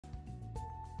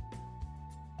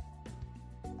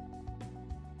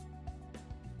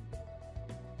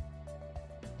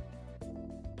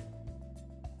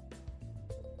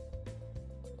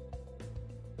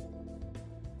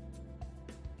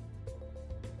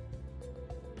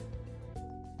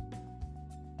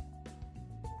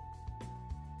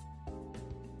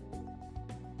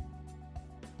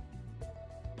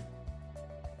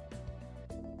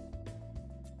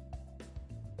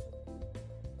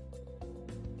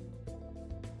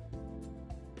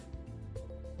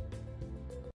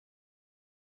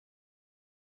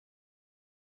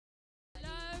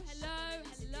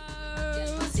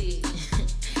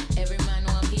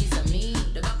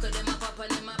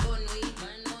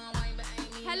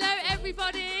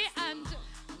everybody, and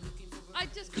I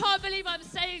just can't believe I'm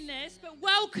saying this, but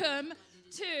welcome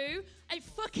to a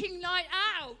fucking night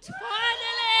out,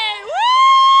 finally!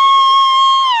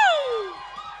 Woo!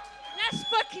 Let's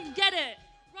fucking get it.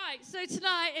 Right, so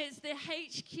tonight is the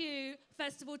HQ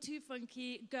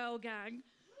Festival2Funky girl gang.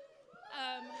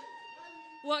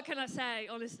 What can I say,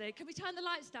 honestly? Can we turn the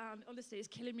lights down? Honestly, it's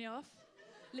killing me off.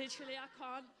 Literally, I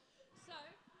can't. So,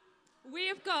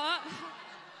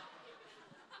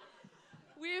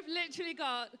 we've literally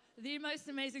got the most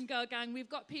amazing girl gang. We've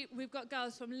got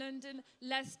girls from London,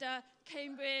 Leicester,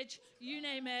 Cambridge, you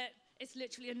name it. It's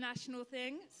literally a national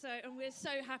thing. So, and we're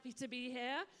so happy to be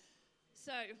here.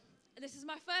 So, this is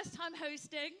my first time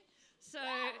hosting. So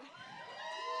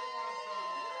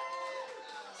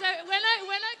when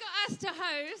I got asked to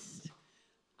host,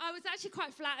 I was actually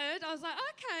quite flattered. I was like,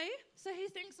 okay, so he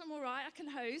thinks I'm all right, I can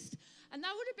host. And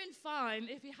that would have been fine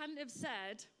if he hadn't have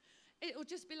said, it will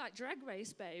just be like Drag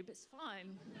Race, babe, it's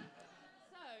fine.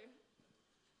 So,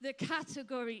 the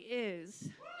category is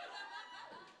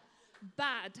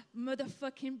bad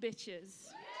motherfucking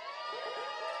bitches.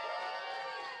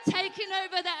 Taking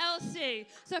over the LC.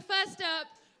 So first up,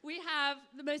 we have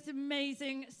the most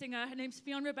amazing singer. Her name's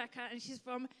Ffion Rebecca, and she's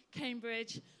from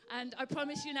Cambridge. And I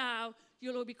promise you now,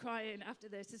 you'll all be crying after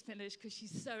this is finished because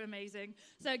she's so amazing.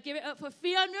 So give it up for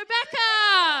Ffion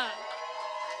Rebecca!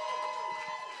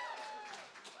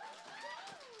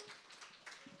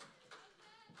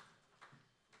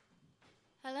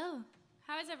 Hello.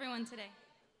 How is everyone today?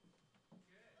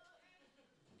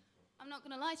 I'm not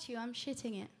going to lie to you, I'm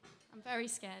shitting it. I'm very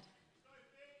scared.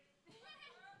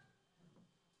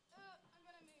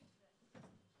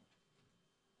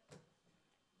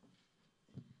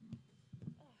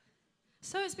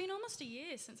 So it's been almost a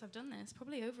year since I've done this,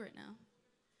 probably over it now.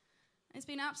 It's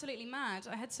been absolutely mad.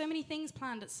 I had so many things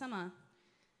planned at summer,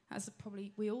 as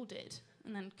probably we all did,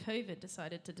 and then COVID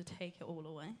decided to take it all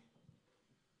away.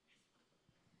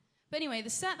 But anyway, the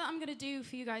set that I'm going to do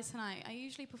for you guys tonight, I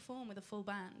usually perform with a full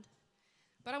band.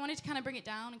 But I wanted to kind of bring it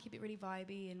down and keep it really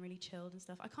vibey and really chilled and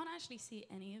stuff. I can't actually see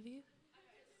any of you.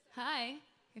 Hi,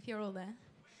 if you're all there.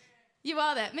 You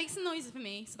are there. Make some noises for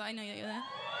me so that I know that you're there.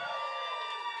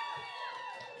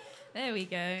 There we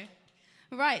go.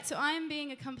 Right, so I am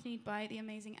being accompanied by the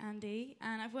amazing Andy,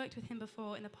 and I've worked with him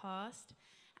before in the past,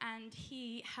 and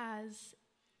he has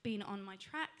been on my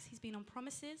tracks. He's been on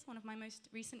Promises, one of my most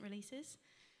recent releases.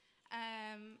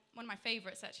 One of my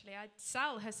favourites, actually.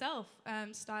 Sal herself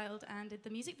styled and did the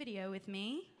music video with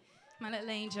me, my little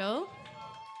angel.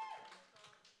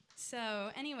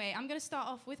 So anyway, I'm going to start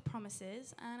off with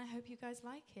Promises, and I hope you guys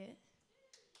like it.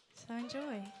 So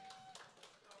enjoy.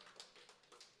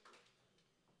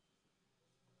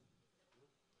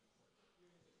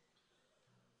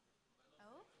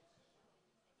 Oh?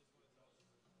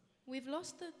 We've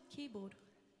lost the keyboard.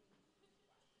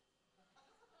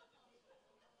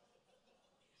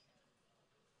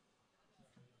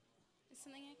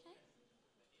 Something okay?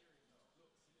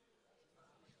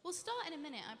 We'll start in a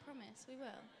minute, I promise, we will.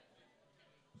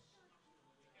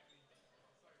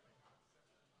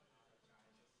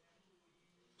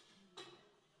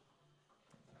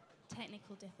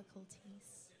 Technical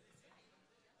difficulties.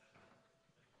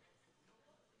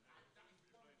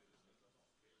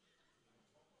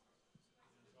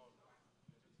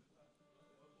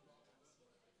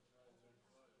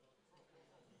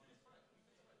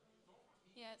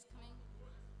 Yeah, it's coming.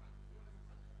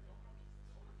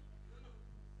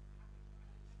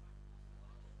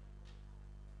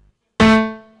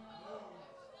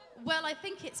 Well, I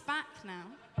think it's back now.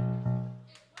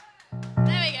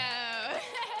 There we go.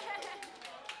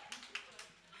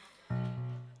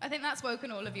 I think that's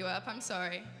woken all of you up. I'm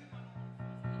sorry.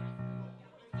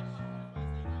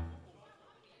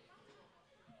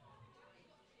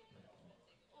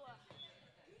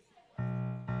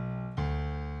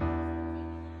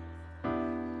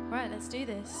 Right, let's do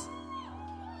this.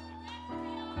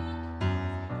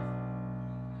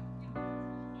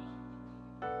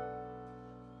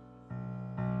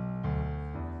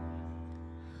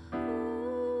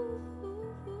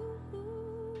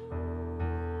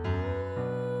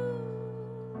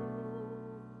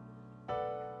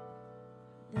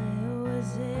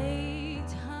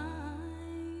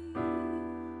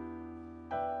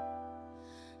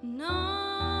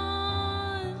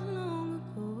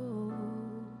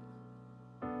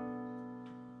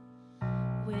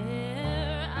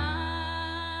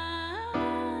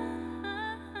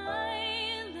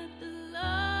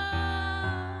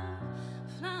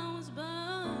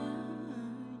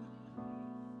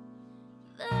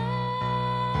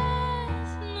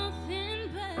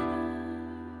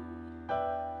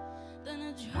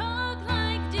 Try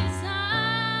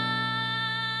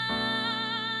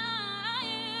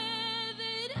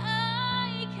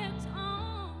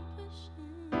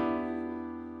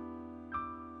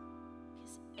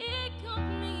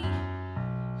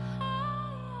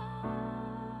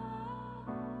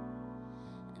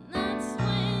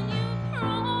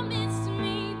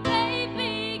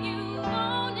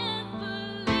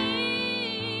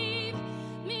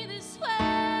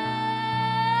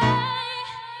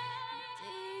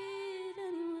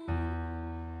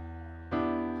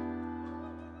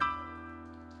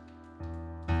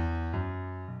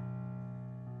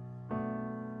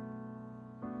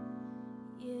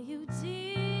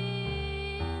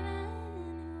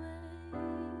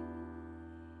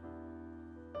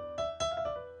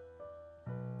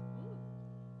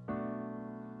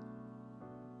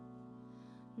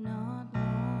not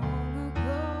long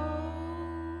ago.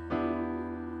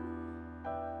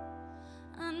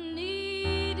 I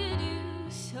needed you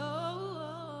so.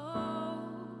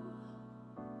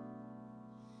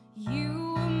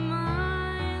 You were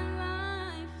my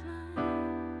lifeline,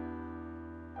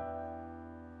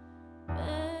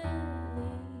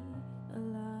 barely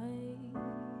alive.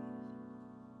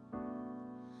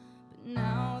 But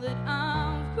now that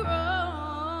I've grown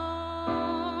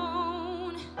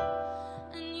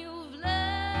and you've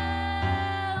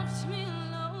left me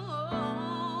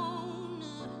alone,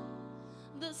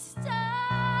 the stars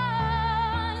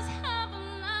have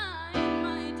aligned,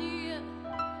 my dear.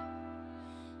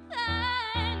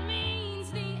 That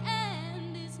means the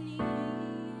end is near.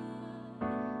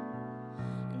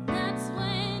 And that's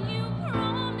when you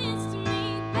promised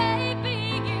me,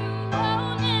 baby, you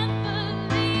won't ever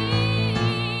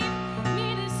leave me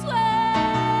this way.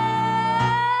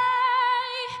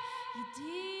 You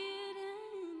did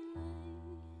anyway.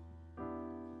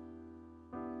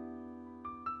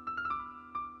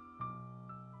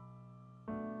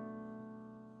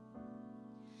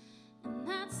 And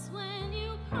that's when you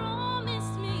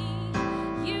promised me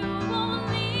you won't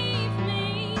leave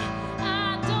me.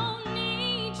 I don't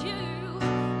need you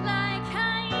like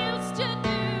I used to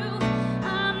do.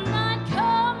 I'm not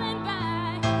coming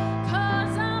back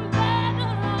 'cause I'm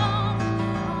better off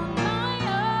on my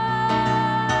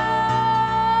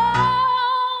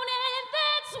own. And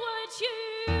that's what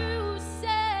you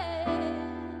said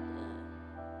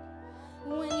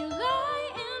when you lie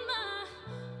in my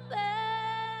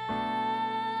bed.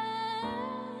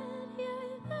 Yeah,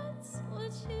 that's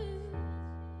what you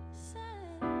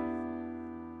said.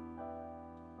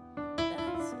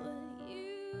 That's what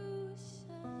you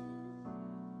said.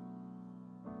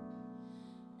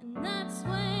 And that's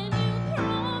when you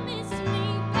promised me,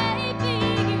 baby,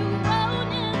 you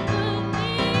won't ever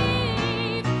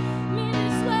leave me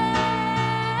this way.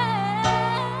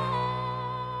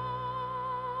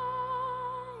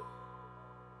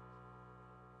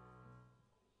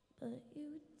 But you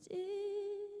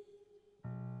did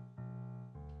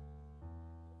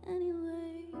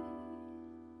anyway.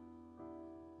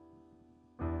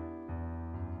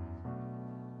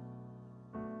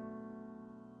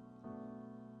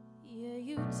 Yeah,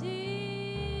 you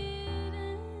did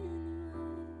anyway.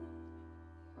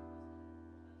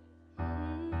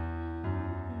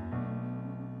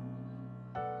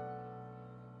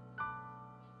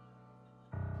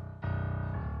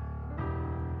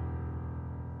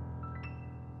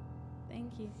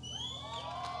 Thank you.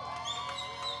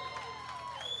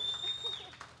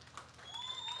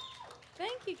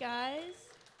 Thank you, guys.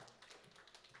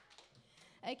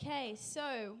 Okay,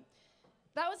 so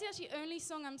that was the actually only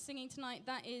song I'm singing tonight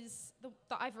that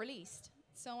I've released.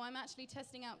 So I'm actually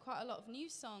testing out quite a lot of new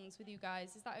songs with you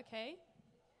guys. Is that okay?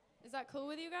 Is that cool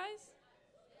with you guys?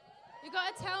 You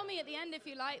gotta tell me at the end if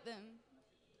you like them.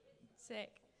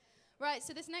 Sick. Right,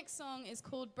 so this next song is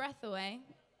called Breath Away,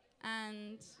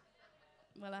 and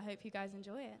well, I hope you guys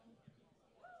enjoy it.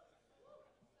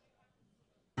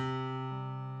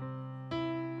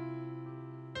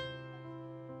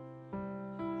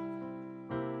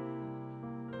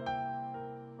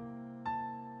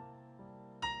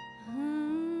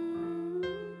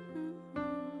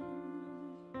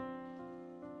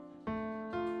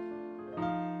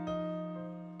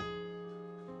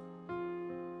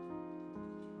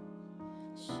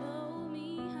 Show me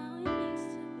how it needs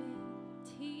to be.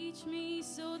 Teach me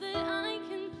so that I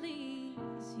can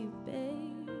please you,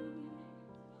 babe.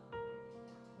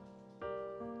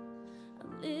 I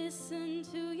listen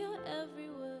to your every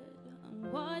word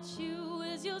and watch you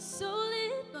as your soul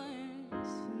it burns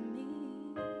for me.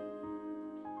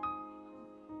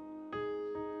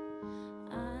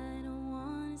 I don't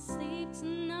wanna sleep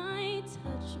tonight.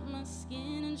 Touch my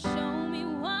skin and show me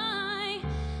why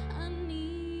I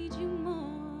need you more.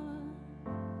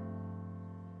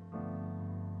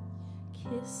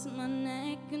 Kiss my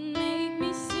neck and make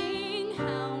me sing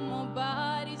how my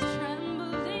body's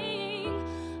trembling,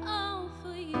 all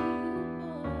for you,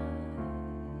 boy.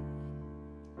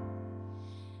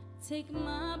 Take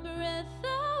my breath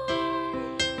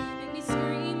away, make me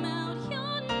scream out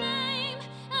your name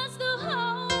as the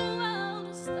whole world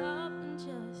will stop and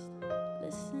just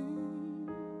listen.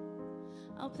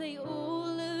 I'll play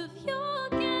all of your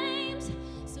games,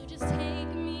 so just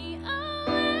take me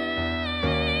away.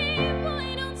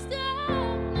 Boy, don't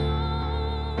stop,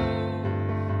 no,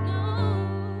 no,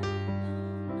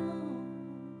 no, no.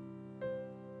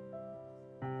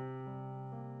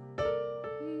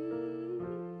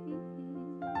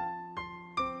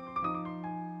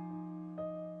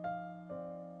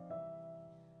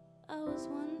 I was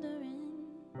wondering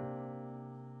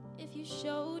you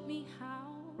showed me how.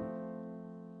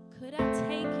 Could I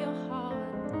take your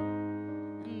heart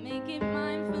and make it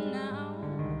mine for now?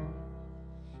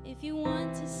 If you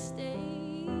want to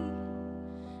stay,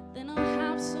 then I'll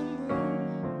have some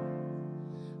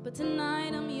room. But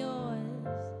tonight I'm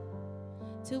yours,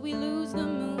 till we lose the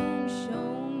moon.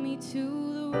 Show me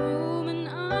to the room, and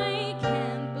I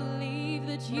can't believe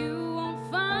that you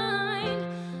won't find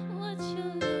what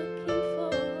you're looking for.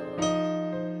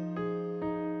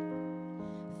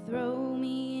 Throw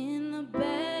me in the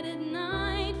bed at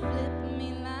night, flip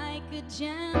me like a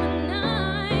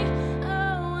Gemini. Oh,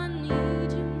 I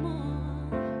need you more.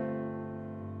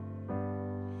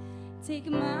 Take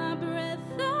my breath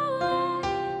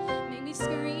away, make me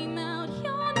scream out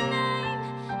your name,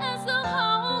 as the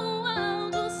whole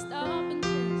world will stop and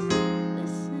just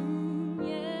listen.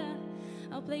 Yeah,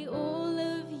 I'll play all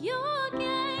of your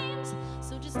games,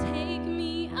 so just take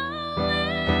me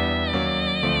away.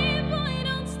 Boy,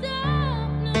 don't stop,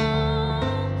 no,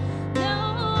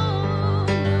 no,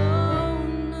 no,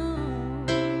 no.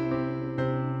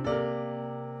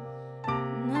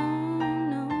 No,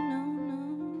 no, no, no.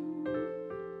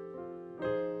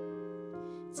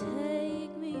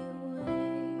 Take me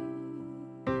away.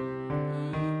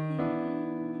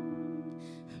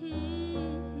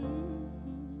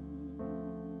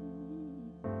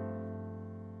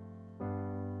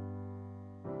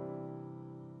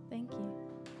 Thank you.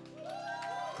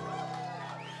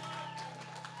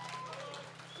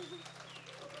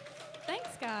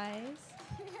 Thanks, guys.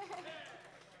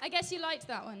 I guess you liked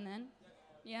that one then?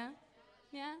 Yeah?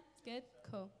 Yeah? It's good?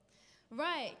 Cool.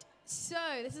 Right, so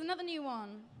this is another new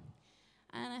one.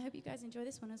 And I hope you guys enjoy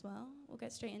this one as well. We'll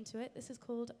get straight into it. This is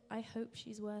called I Hope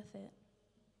She's Worth It.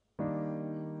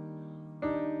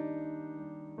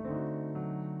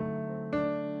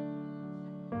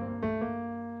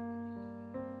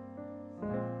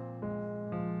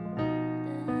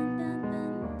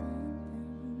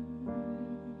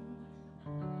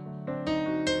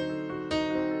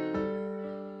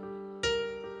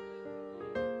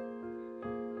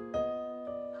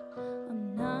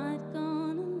 I'm not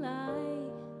gonna lie,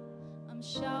 I'm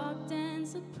shocked and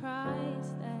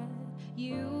surprised that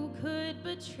you could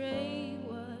betray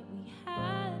what we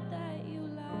had, that you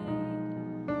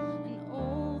lied. And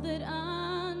all that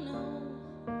I know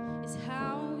is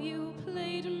how you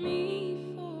played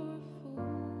me for a fool.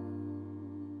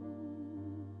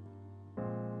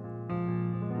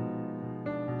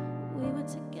 We were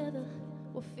together,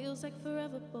 what feels like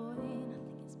forever, boy, and I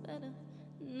think it's better.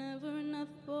 Never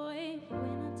another boy, we're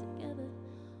not together.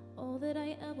 All that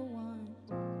I ever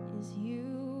want is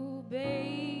you,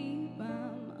 babe.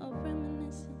 I'm up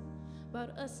reminiscing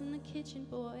about us in the kitchen,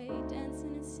 boy,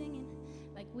 dancing and singing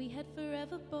like we had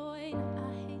forever, boy. Now,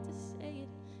 I hate to say it,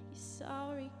 your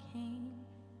sorry came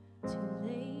too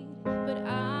late, but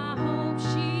I hope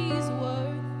she's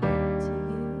worth it to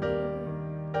you.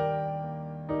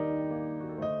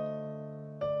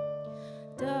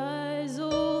 Does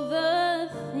all the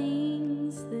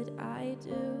things that I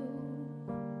do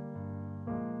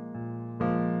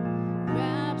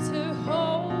wraps her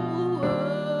whole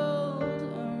world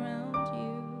around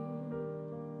you?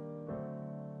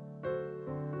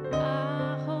 I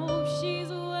hope she's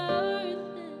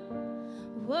worth it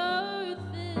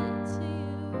to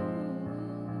you.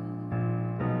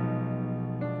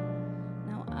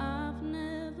 Now I've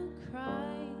never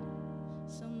cried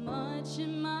so much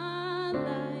in my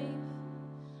life.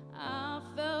 I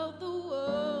felt the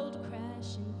world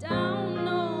crashing down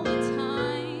all the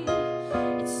time.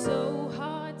 It's so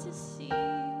hard to see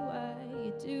why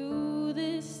you do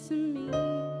this to me.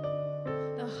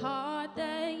 The heart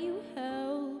that you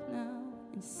held now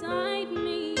inside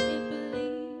me, it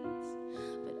bleeds,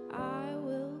 but I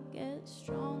will get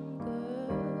stronger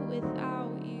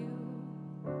without you.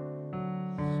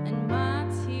 And my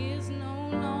tears no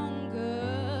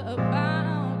longer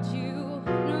about you.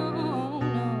 No,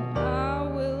 no, I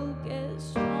will get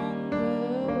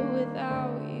stronger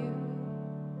without you.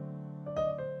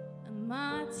 And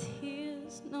my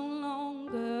tears no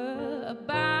longer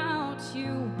about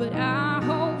you, but I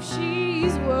hope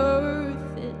she's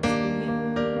worth it to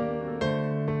you.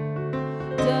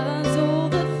 Does all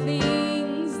the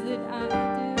things that I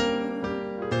do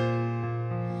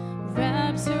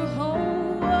wraps her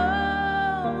whole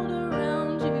world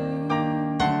around you?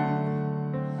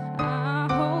 I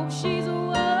hope she's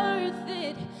worth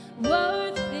it,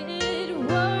 worth it,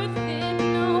 worth it.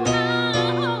 No, I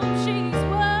hope she's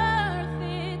worth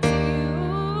it to you.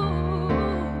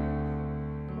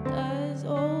 Does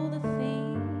all the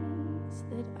things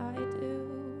that I do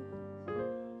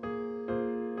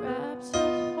wraps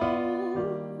her whole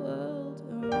world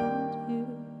around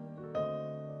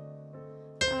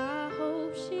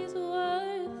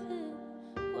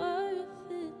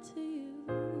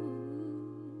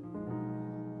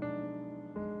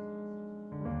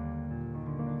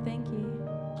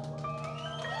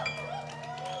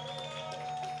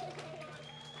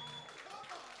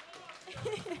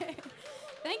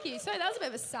Thank you. Sorry, that was a bit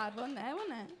of a sad one there,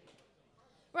 wasn't it?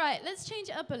 Right, let's change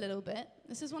it up a little bit.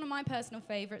 This is one of my personal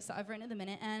favourites that I've written at the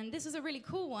minute, and this is a really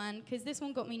cool one because this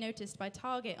one got me noticed by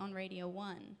Target on Radio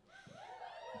 1.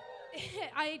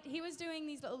 He was doing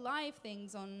these little live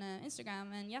things on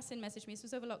Instagram, and Yasin messaged me. This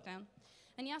was over lockdown.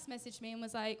 And Yas messaged me and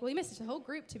was like, well, he messaged the whole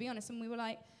group, to be honest, and we were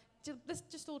like, let's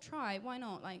just all try. Why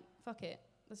not? Like, fuck it.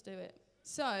 Let's do it.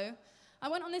 So I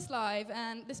went on this live,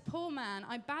 and this poor man,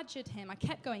 I badgered him. I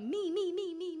kept going, me,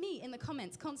 in the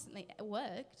comments constantly. It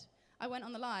worked. I went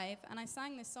on the live, and I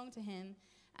sang this song to him,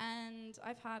 and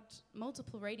I've had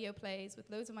multiple radio plays with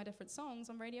loads of my different songs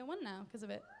on Radio 1 now because of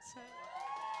it. So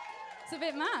it's a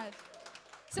bit mad.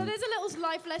 So there's a little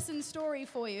life lesson story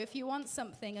for you. If you want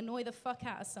something, annoy the fuck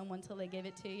out of someone till they give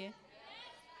it to you.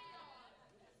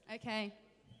 Okay.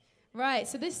 Right,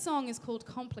 so this song is called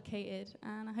Complicated,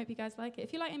 and I hope you guys like it.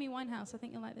 If you like Amy Winehouse, I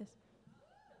think you'll like this.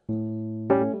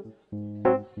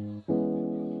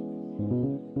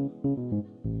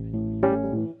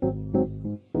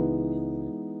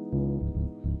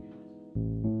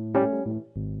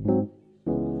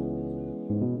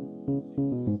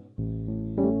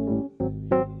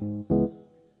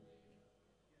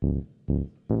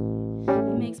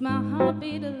 My heart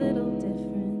beat a little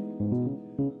different.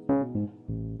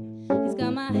 He's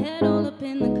got my head all up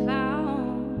in the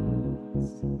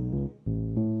clouds,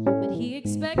 but he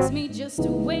expects me just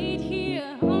to wait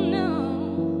here. Oh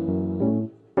no,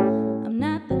 I'm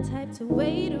not the type to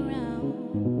wait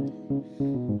around.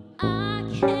 I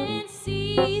can't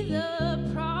see the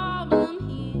problem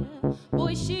here.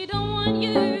 Boy, she don't want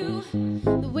you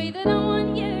the way that I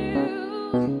want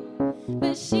you,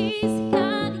 but she's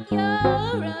got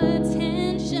your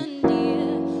attention,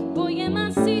 dear. Boy, am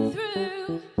I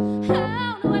see-through?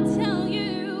 How do I tell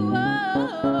you?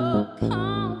 Oh,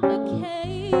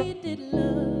 complicated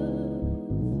love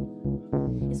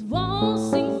is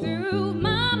waltzing through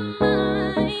my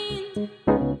mind.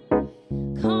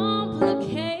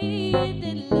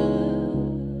 Complicated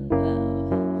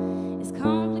love is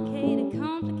complicated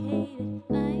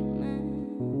like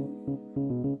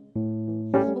mine.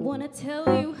 I wanna tell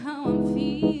you how I'm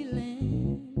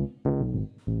feeling,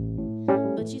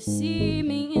 but you see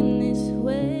me in this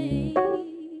way.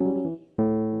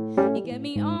 You get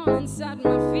me all inside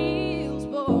my feels,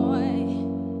 boy,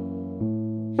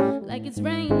 like it's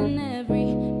raining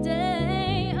every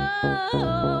day.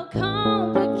 Oh,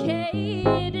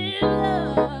 complicated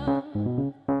love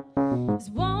is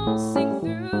waltzing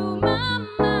through my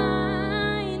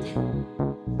mind.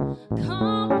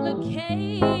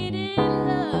 Complicated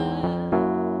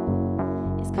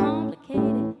love is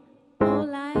complicated, oh,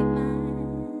 like mine.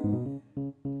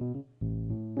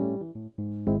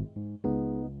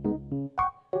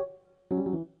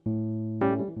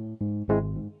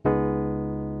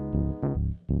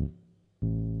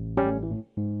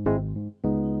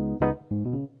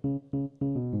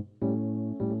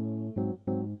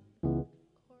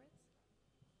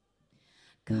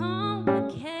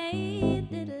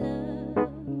 Complicated love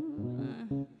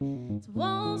is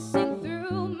waltzing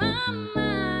through my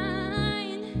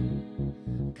mind.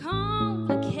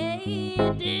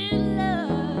 Complicated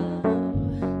love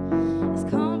is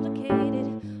complicated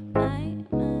like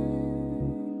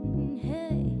mine.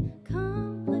 Hey,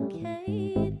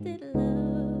 complicated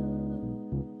love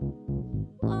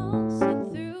waltzing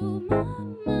through my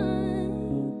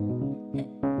mind. Hey,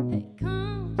 hey,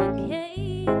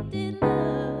 complicated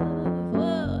love,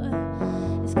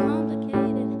 whoa, is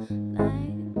complicated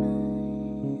like mine.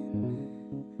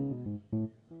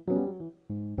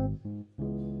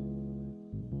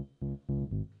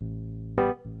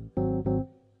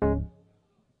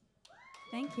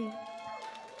 Thank you.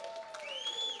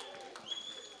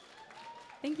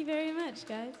 Thank you very much,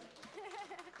 guys.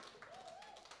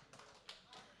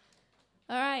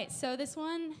 All right, so this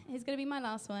one is going to be my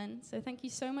last one. So thank you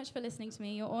so much for listening to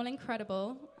me. You're all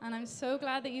incredible, and I'm so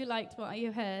glad that you liked what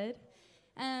you heard.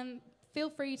 Feel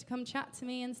free to come chat to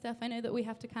me and stuff. I know that we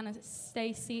have to kind of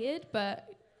stay seated, but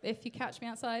if you catch me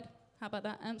outside, how about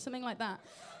that? Something like that.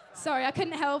 Sorry, I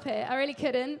couldn't help it. I really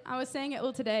couldn't. I was saying it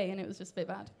all today, and it was just a bit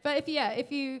bad. But if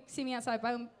you see me outside,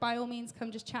 by all means, come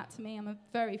just chat to me. I'm a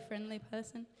very friendly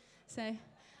person. So,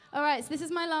 all right, so this is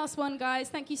my last one, guys.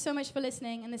 Thank you so much for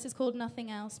listening, and this is called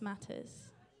Nothing Else Matters.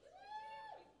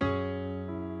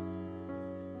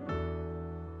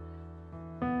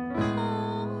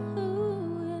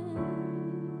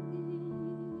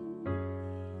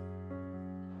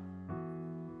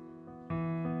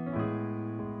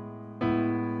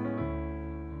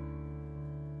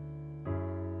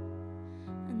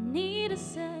 Need a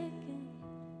second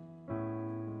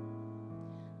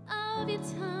of your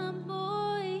time, boy.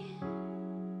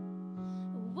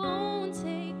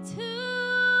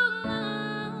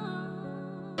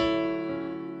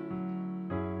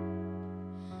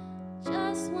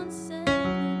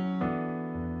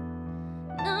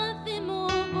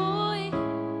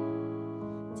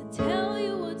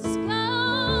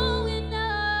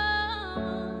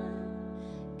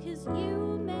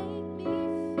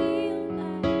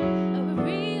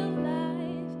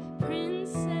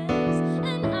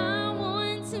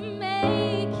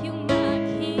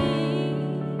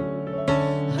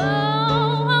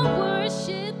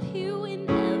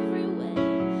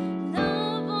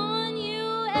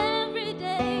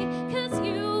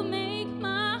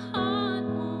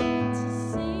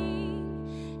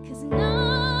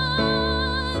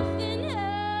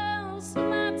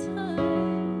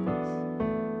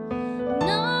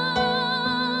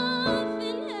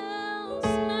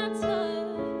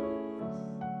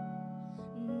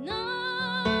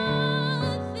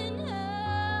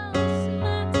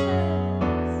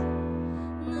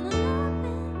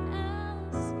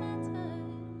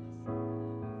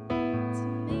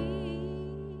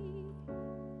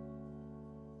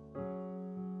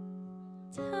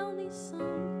 tell me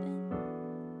something.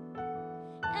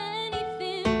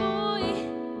 Anything, boy.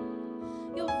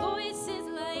 Your voice is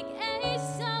like a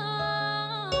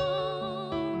song.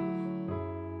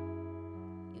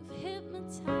 You've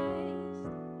hypnotized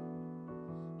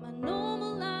my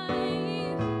normal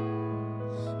life.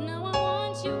 Now I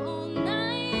want you all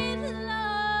night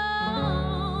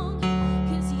long.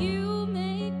 'Cause you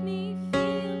make me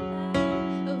feel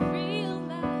like a real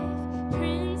life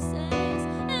princess.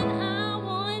 And I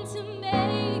want to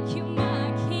make you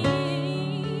my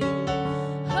king.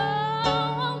 Oh,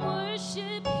 I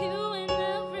worship you in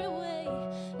every way.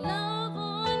 Love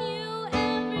on you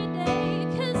every day.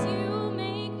 'Cause you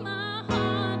make my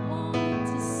heart want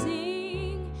to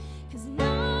sing. 'Cause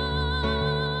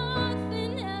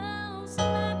nothing else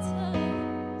matters.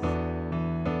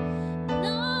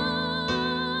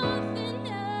 Nothing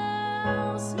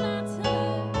else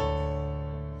matters.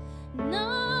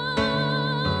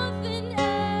 Nothing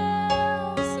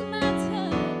else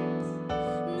matters.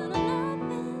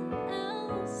 Nothing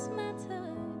else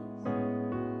matters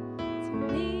to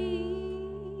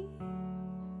me.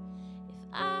 If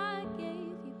I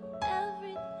gave you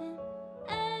everything,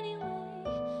 anyway,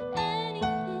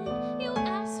 anything you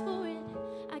ask for it,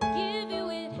 I give you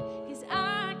it. 'Cause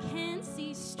I can't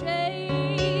see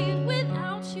straight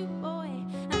without you, boy.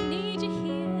 I need you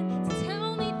here to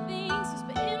tell me things,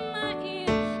 whisper in my ear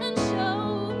and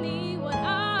show me what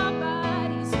our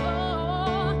body's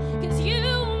for. 'Cause you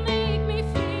make me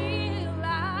feel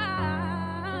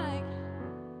like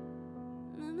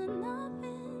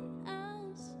nothing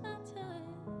else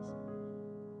matters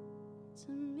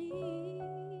to me.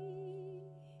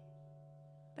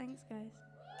 Thanks, guys.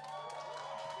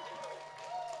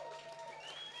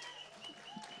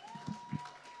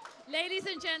 Ladies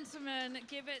and gentlemen,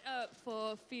 give it up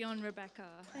for Ffion Rebecca.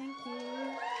 Thank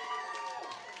you.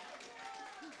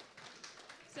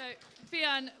 So,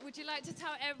 Ffion, would you like to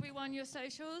tell everyone your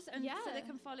socials and Yeah. so they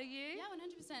can follow you? Yeah,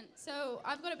 100%. So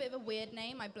I've got a bit of a weird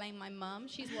name. I blame my mum.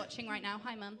 She's watching right now.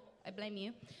 Hi, mum. I blame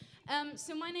you.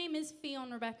 So my name is Ffion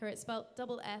Rebecca. It's spelled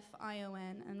double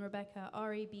F-I-O-N and Rebecca,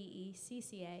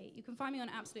 R-E-B-E-C-C-A. You can find me on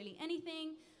absolutely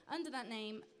anything under that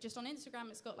name. Just on Instagram,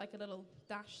 it's got like a little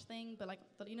dash thing, but like,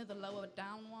 you know, the lower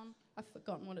down one? I've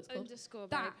forgotten what it's called. Underscore,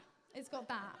 That. babe. It's got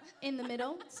that in the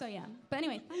middle. So yeah. But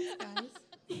anyway, thanks, guys.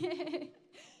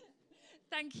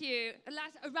 Thank you. A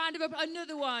round of applause.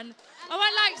 Another one. I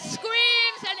want like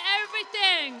screams and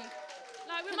everything.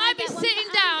 Like we Can might I be get one sitting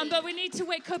for down, Andy? but we need to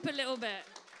wake up a little bit.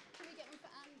 Can we get one for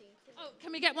Andy, too? Oh,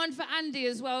 can we get one for Andy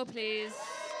as well, please?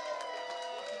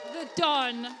 The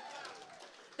Don.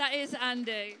 That is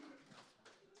Andy.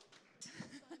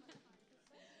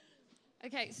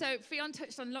 Okay, so Ffion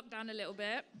touched on lockdown a little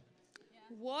bit.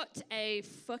 What a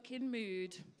fucking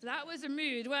mood. That was a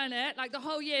mood, weren't it? Like the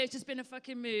whole year has just been a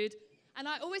fucking mood. And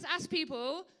I always ask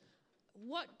people,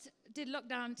 what did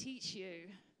lockdown teach you?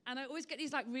 And I always get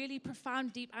these like really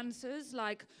profound, deep answers.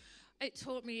 Like, it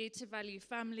taught me to value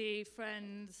family,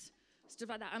 friends, stuff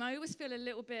like that. And I always feel a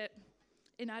little bit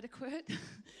inadequate.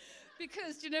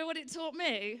 Because do you know what it taught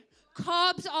me?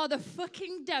 Carbs are the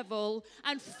fucking devil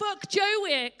and fuck Joe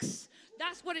Wicks.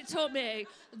 That's what it taught me.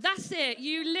 That's it.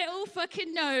 You little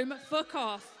fucking gnome, fuck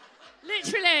off.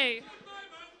 Literally.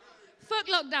 Fuck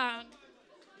lockdown.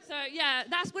 So, yeah,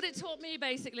 that's what it taught me,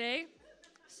 basically.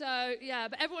 So, yeah,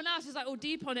 but everyone else is, like, all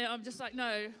deep on it. I'm just like,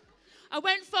 no. I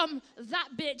went from that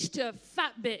bitch to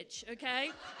fat bitch,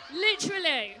 okay?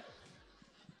 Literally.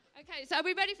 Okay, so are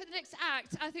we ready for the next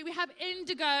act? I think we have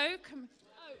Indigo.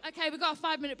 Oh, okay, we've got a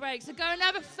 5-minute break. So go and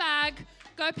have a fag,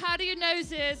 go powder your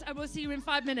noses, and we'll see you in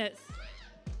 5 minutes.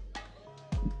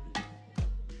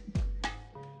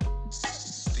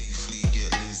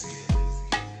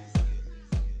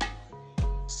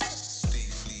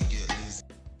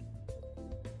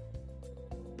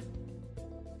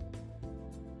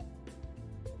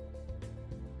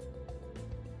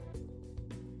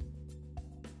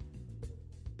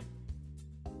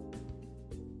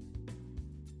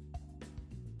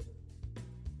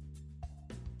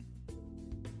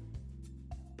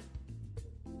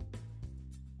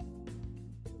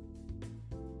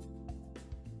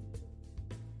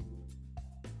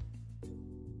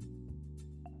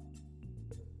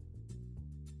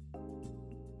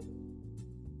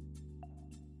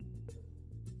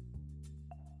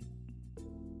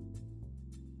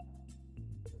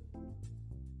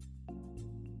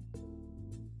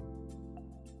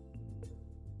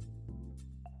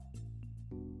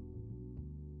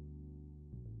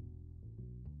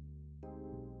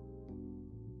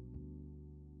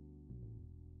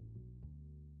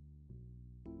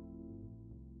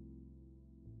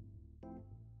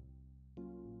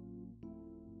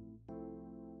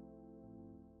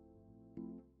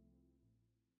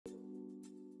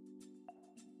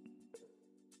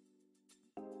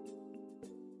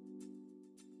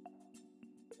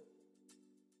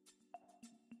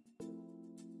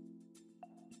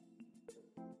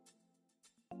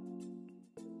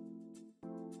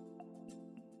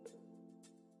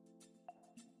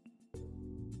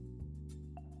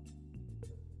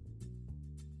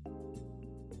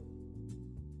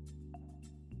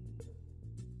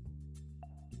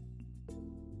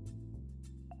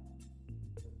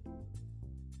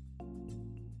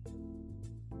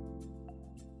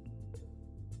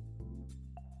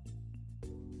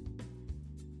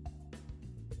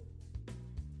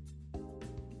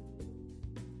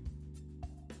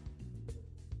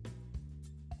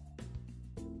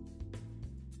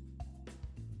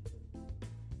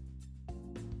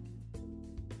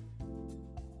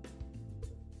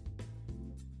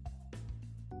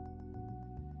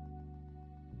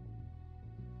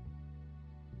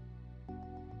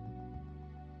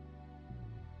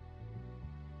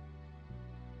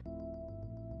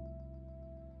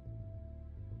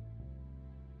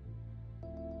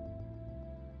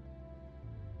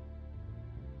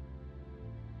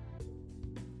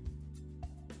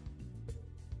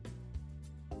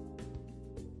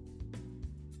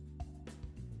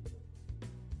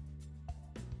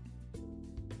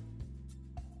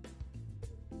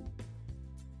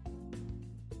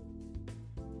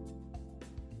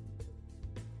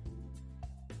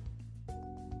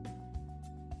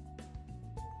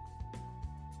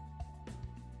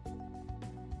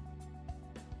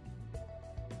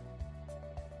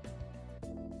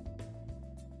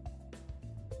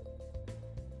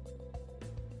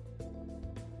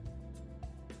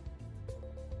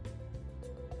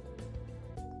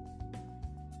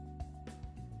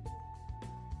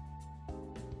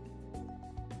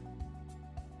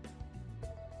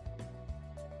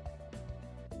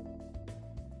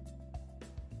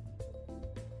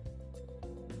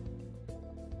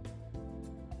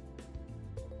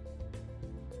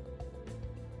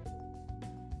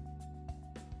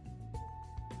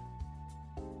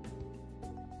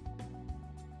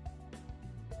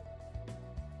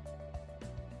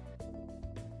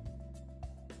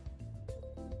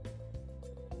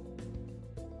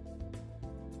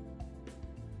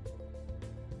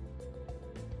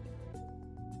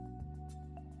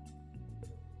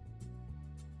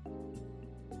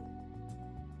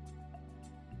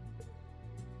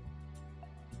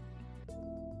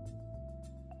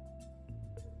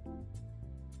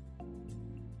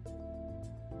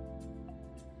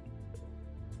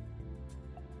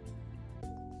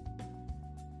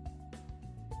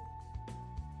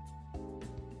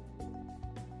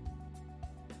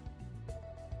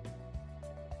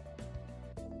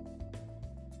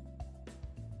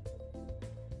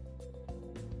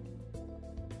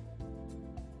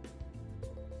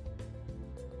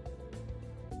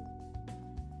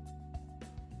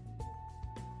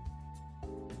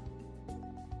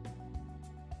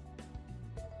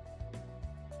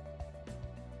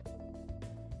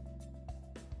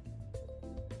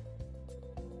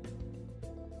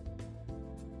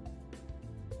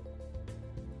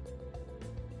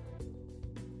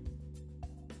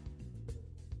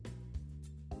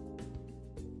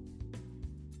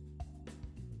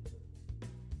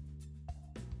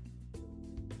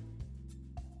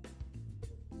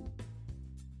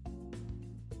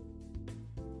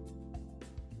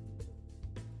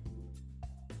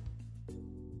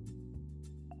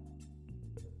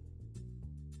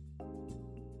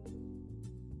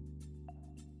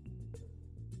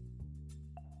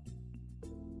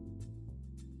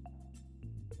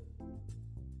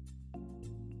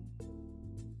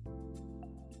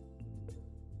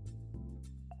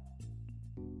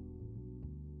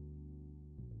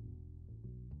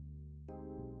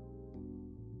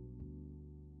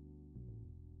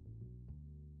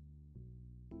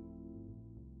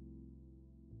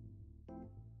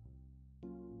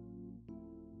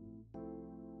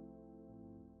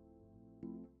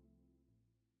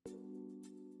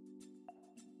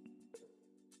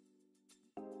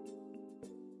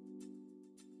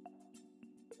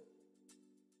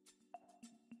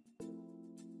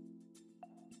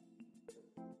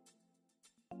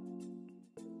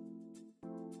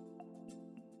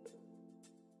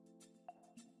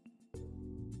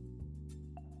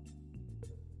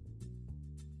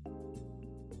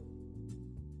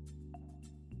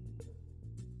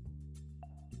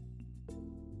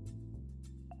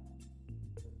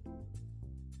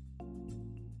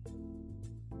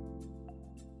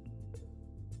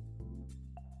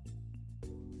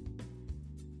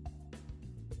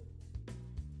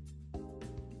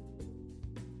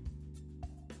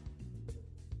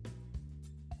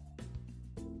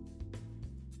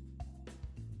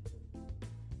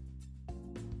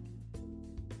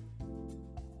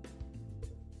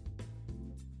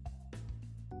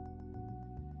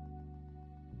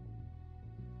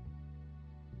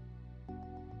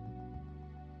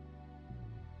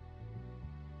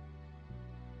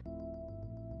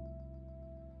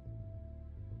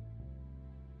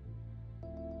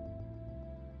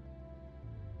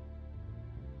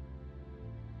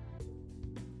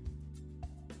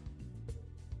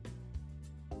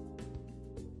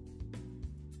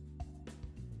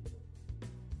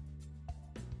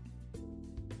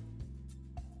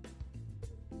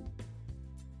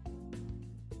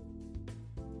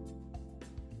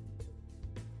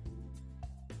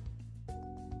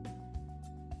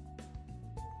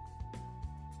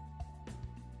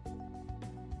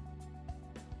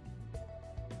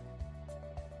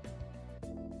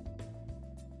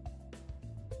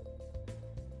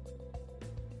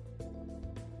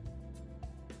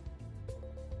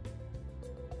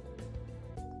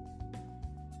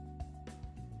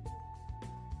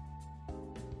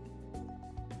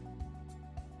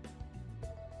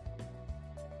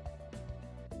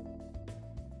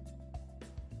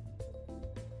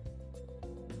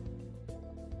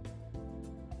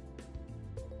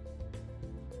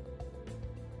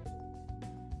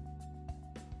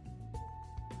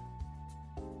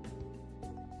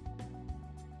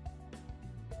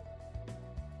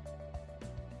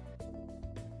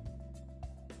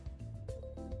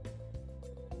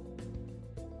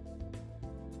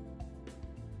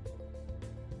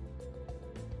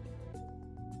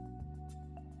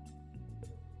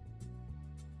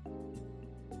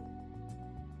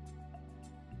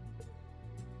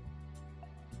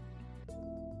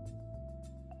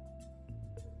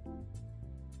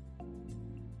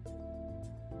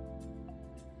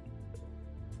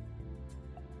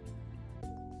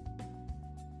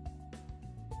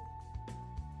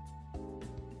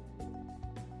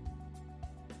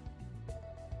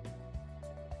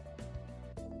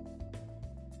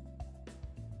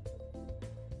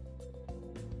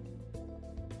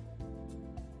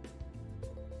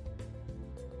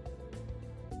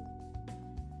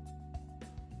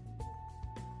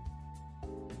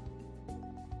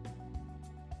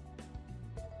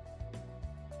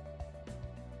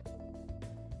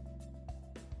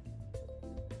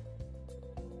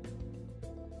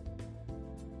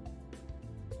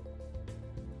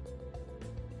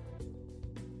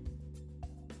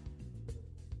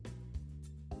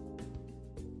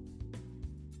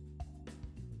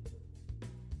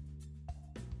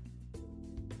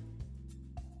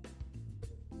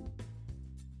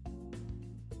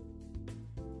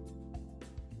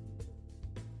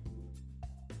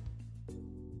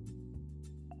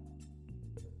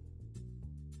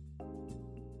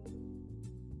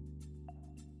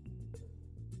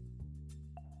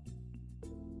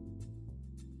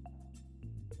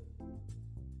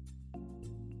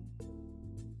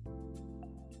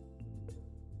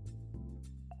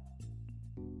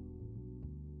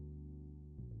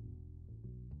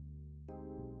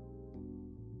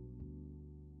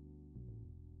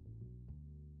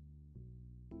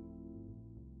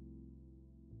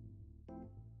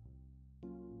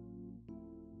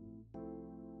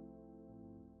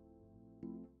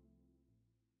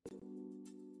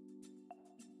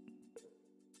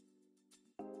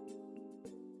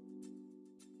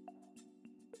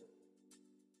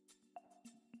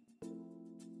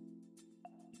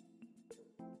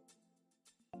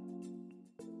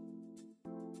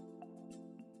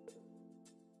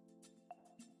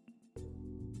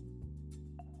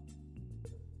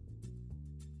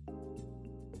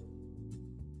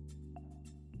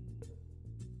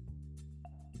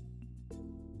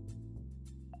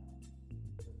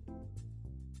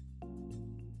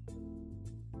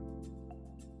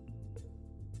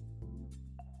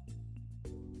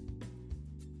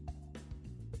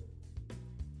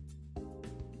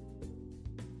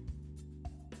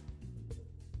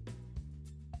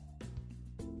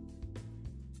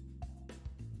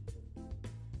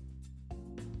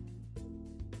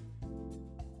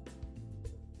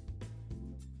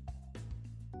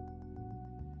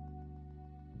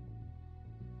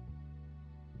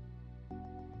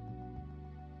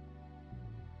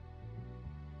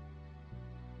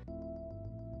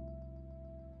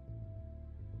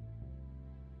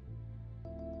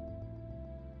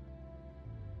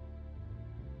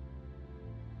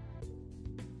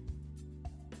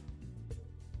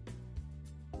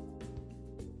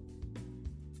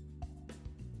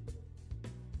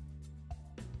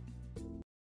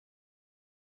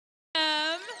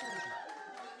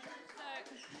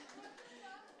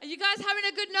 you guys having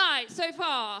a good night so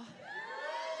far?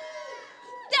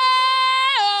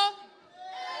 Deo!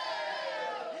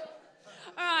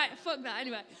 All right, fuck that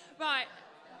anyway. Right,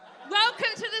 welcome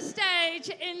to the stage,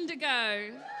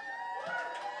 Indigo.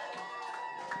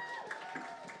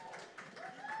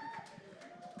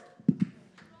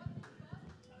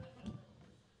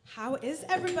 How is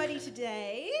everybody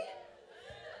today?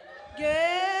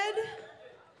 Good?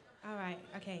 All right,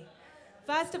 okay.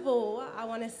 First of all, I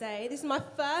want to say this is my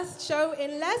first show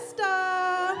in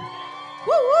Leicester.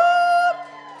 Woo woo!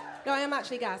 No, I am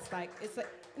actually gassed. Like, it's like,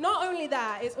 not only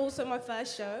that, it's also my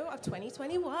first show of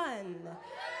 2021.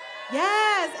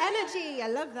 Yes, energy. I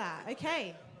love that.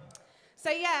 Okay. So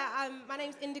yeah, my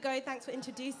name's Indigo. Thanks for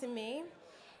introducing me.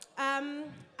 And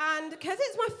because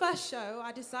it's my first show,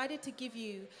 I decided to give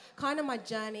you kind of my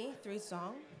journey through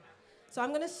song. So I'm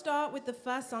going to start with the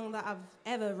first song that I've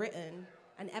ever written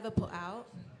and ever put out,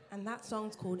 and that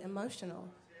song's called Emotional.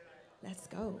 Let's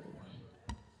go.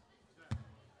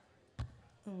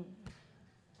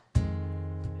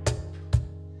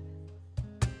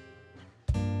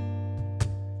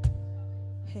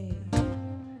 Hey.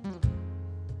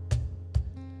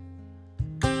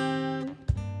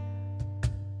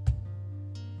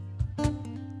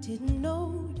 Didn't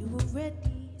know you were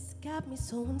ready. It's got me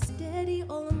so unsteady.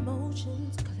 All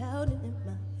emotions clouding in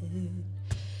my head.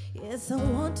 Yes, I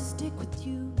want to stick with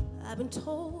you. I've been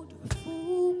told you're a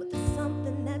fool, but there's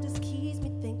something that just keeps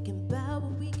me thinking about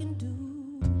what we can do.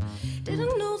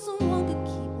 Didn't know someone could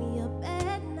keep me up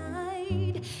at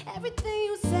night. Everything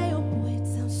you say, oh boy, it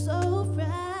sounds so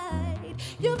right.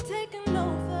 You've taken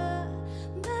over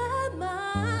my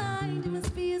mind. It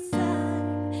must be a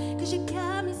sign, 'cause you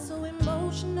got me so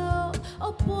emotional.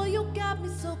 Oh boy, you got me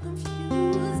so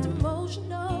confused,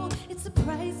 emotional. It's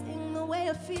surprising the way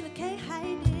I feel, I can't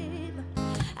hide it.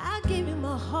 I gave you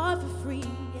my heart for free,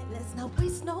 and let's not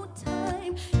waste no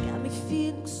time. Got me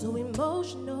feeling so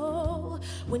emotional.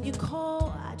 When you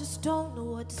call, I just don't know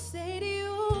what to say to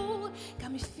you.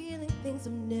 Got me feeling things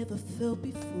I've never felt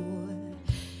before.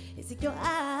 Is it your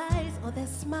eyes or that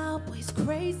smile? Boy, it's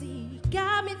crazy.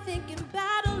 Got me thinking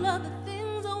about all of the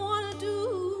things I wanna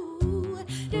do.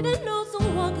 Didn't know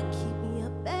someone could keep me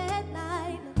up at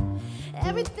night.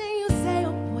 Everything you say,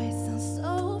 oh boy, it sounds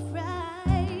so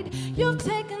right. You've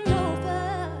taken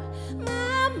over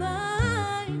my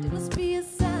mind. It must be a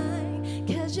sign,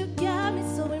 'cause you got me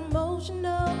so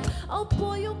emotional. Oh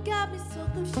boy, you got me so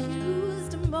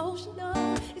confused,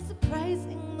 emotional. It's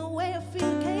surprising the way I feel,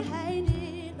 I can't hide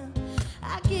it.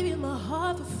 I give you my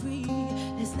heart for free.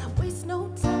 Let's not waste no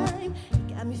time. You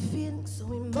got me feeling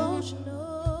so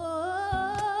emotional.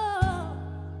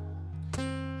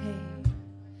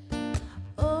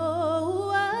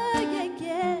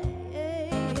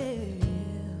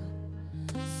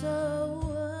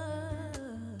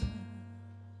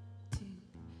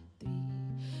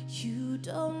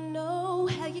 Don't know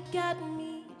how you got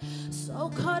me so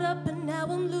caught up, and now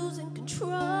I'm losing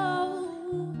control.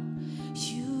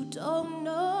 You don't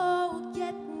know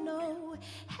yet, know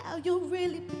how you're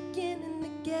really beginning to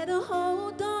get a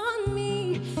hold on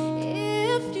me.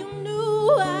 If you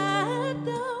knew, I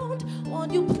don't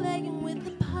want you playing with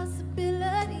the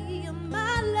possibility of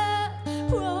my love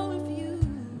growing with you.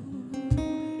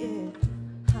 Yeah,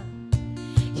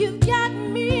 You've got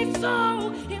me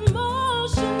so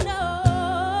emotional.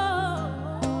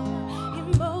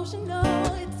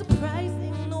 It's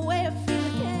surprising the way I feel, I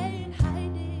can't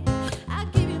hide it. I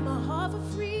give you my heart for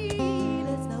free.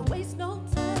 Let's not waste no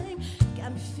time.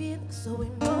 Got me feeling so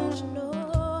emotional.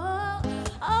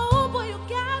 Oh boy, you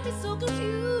got me so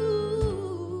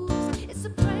confused. It's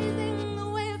surprising the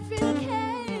way I feel, I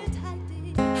can't hide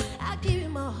it. I give you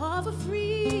my heart for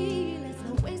free. Let's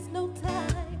not waste no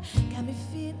time. Got me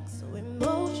feeling so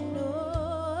emotional.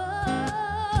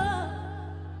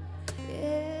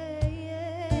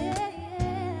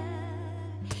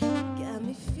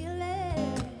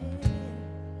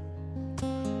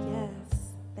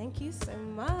 Thank you so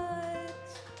much.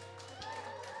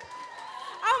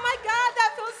 Oh my God,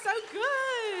 that feels so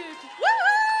good. Woo!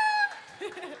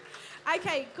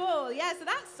 Okay, cool. Yeah, so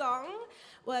that song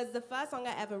was the first song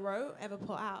I ever wrote, ever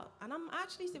put out. And I'm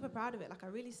actually super proud of it. Like, I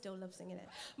really still love singing it.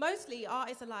 Mostly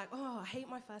artists are like, oh, I hate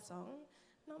my first song.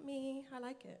 Not me, I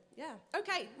like it. Yeah.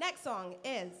 Okay, next song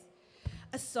is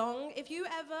a song. If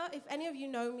any of you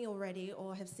know me already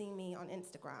or have seen me on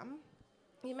Instagram,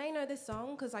 you may know this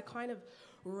song because I kind of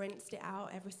rinsed it out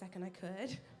every second I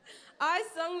could. I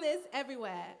sung this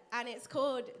everywhere, and it's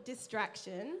called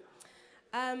Distraction.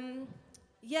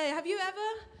 Yeah, have you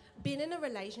ever been in a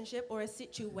relationship or a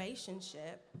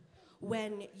situationship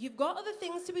when you've got other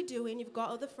things to be doing, you've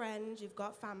got other friends, you've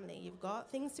got family, you've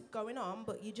got things going on,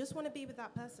 but you just want to be with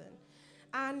that person.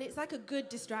 And it's like a good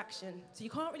distraction. So you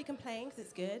can't really complain because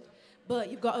it's good,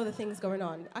 but you've got other things going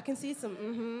on. I can see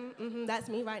some that's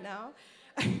me right now.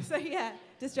 So yeah,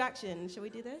 distraction. Shall we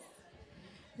do this?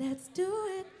 Let's do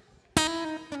it.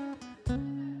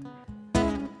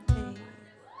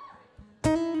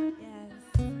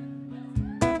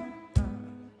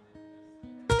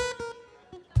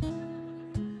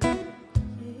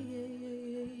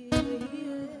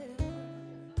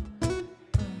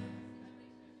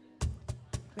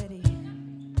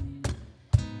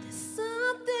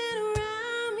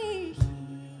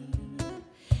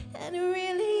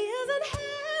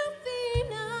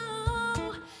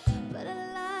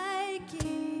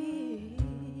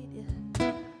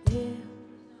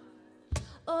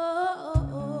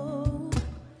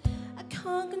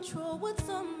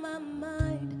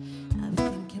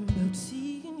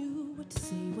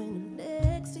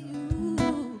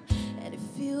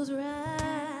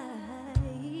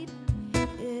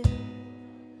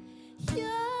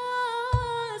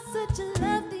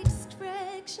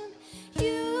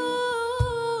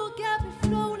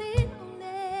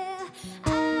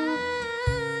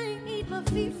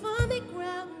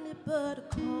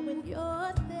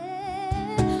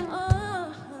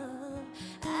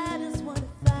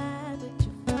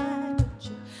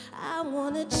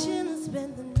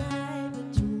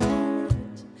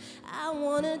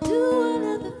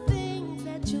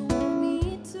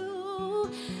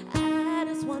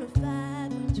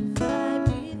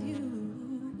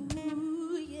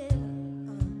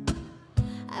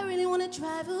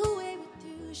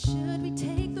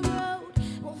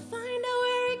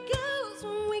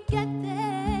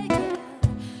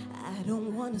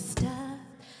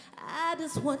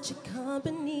 Want your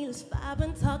company, let's vibe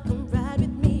and talk and ride with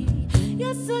me.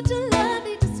 You're such a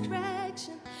lovely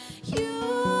distraction. You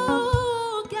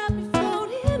got me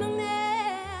floating on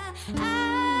air.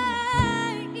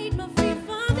 I need my feet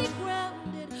firmly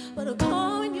grounded, but I'm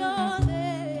call when you're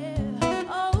there.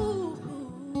 Oh,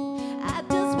 I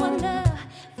just wanna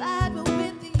vibe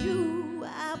with you.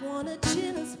 I wanna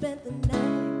chill and spend the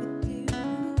night with you.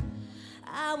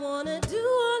 I wanna do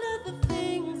all of the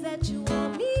things that you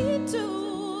want me to.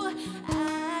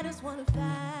 Wanna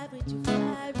vibe with you,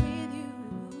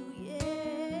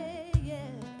 yeah, yeah,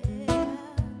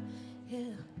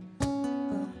 yeah.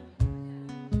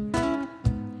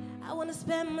 I wanna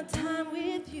spend my time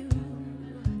with you.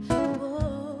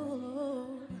 Oh,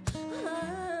 yeah.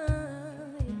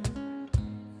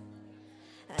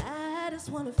 I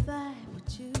just wanna vibe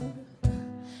with you.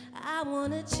 I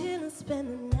wanna chill and spend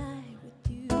the night with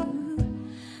you.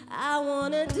 I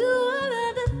wanna do all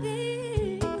of the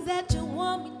things that you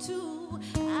want me to.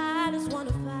 I just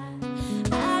wanna vibe.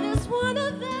 I just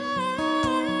wanna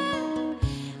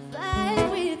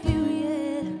vibe with you,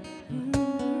 yeah.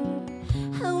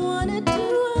 I wanna do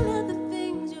all of the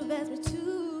things you've asked me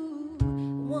to. I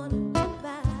wanna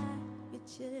vibe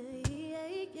with you, yeah.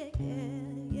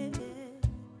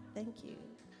 Thank you.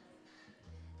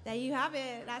 There you have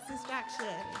it. That's distraction.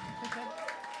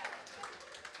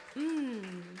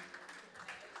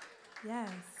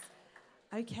 Yes.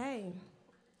 Okay.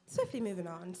 Swiftly moving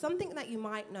on. Something that you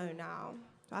might know now.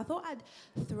 So I thought I'd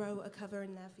throw a cover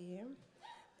in there for you.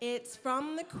 It's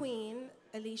from the Queen,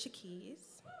 Alicia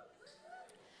Keys.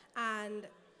 And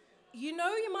you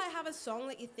know you might have a song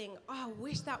that you think, oh, I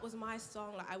wish that was my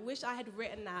song. Like, I wish I had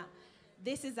written that.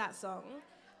 This is that song.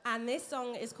 And this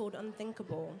song is called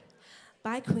Unthinkable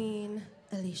by Queen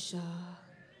Alicia.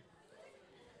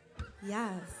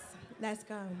 Yes. Let's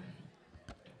go.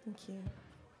 Thank you.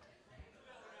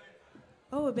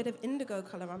 Oh, a bit of indigo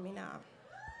color on me now.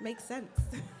 Makes sense.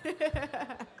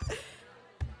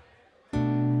 Oh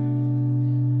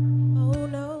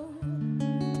no.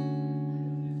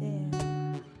 Yeah.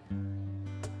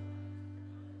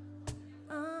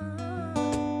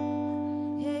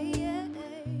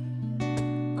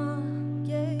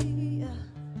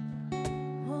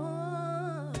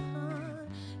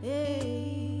 Yeah.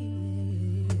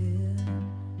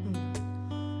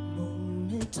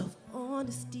 Moment of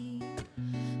honesty.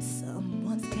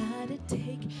 Someone's gotta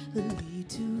take the lead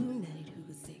tonight.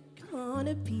 Who's it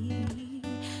gonna be?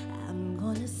 I'm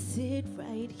gonna sit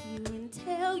right here and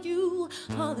tell you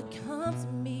all that comes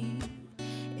to me.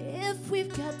 If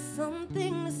we've got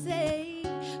something to say,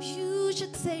 you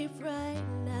should say it right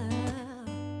now.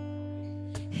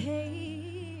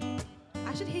 Hey,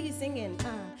 I should hear you singing.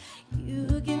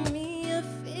 You give me a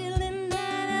feeling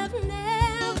that I've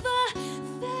never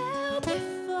felt before.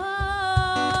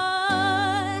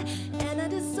 And I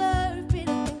deserve it,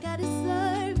 I think I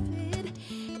deserve it.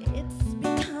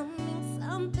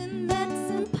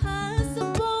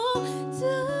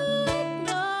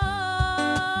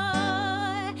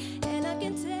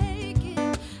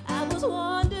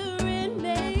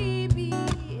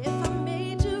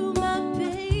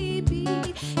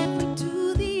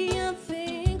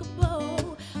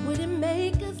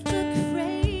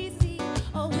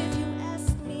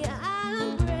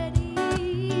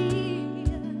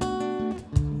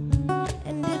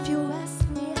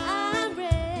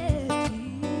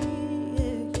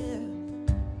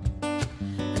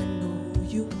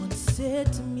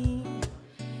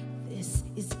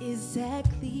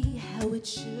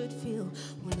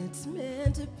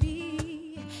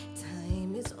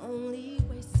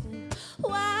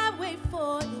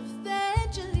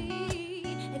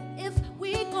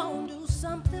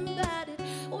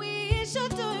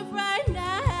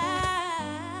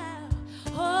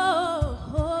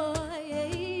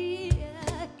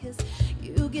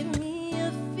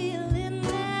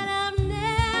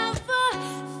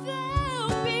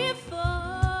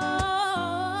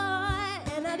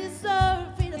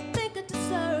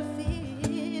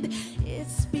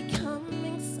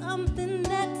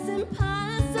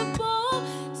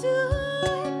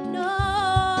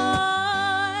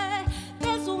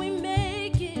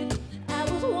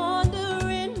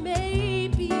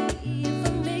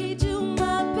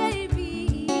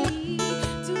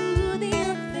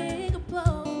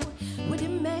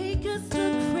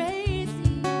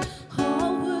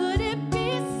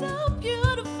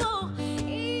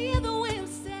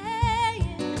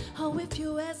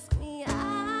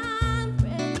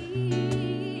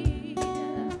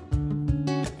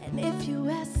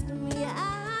 ask me,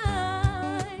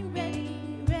 I'm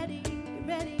ready, ready,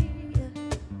 ready.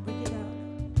 Break it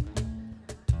down.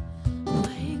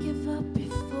 Why give up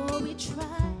before we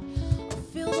try? Or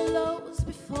feel the lows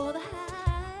before the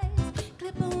highs?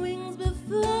 Clip our wings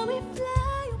before we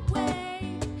fly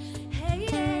away. Hey,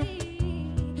 hey,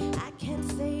 I can't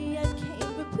say I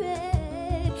came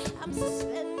prepared. I'm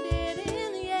suspended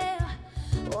in the air.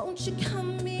 Won't you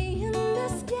come me in the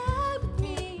sky with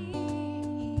me?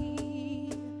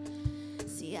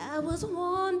 See, I was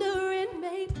wondering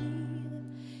maybe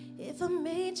if I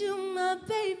made you my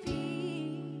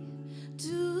baby,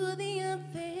 do the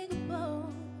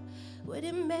unthinkable. Would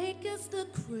it make us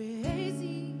look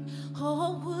crazy?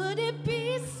 Or would it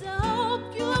be so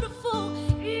beautiful?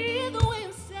 Either way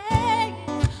I'm saying,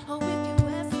 oh, if you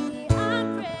ask me,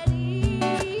 I'm ready.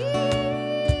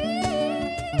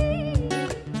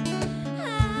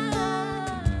 I'm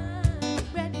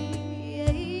ready,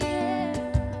 yeah.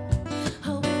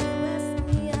 Oh, if you ask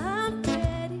me, I'm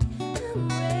ready. I'm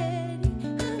ready,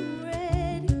 I'm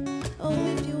ready. Oh,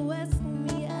 if you ask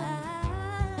me,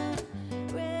 I'm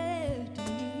ready.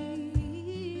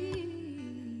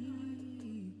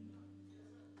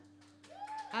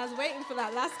 I was waiting for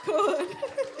that last chord.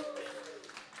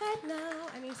 Right now,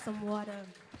 I need some water.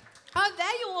 Oh,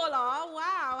 there you all are.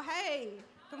 Wow, hey.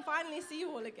 Can finally see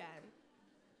you all again.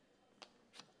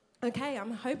 Okay, I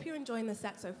hope you're enjoying the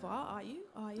set so far. Are you?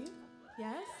 Are you?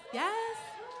 Yes? Yes?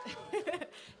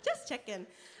 Just checking.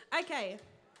 Okay,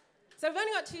 so we've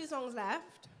only got 2 songs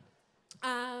left.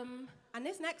 And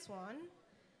this next one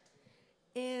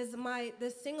is the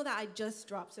single that I just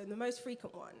dropped, so the most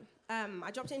frequent one.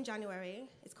 I dropped it in January.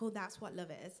 It's called That's What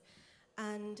Love Is.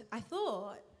 And I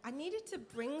thought I needed to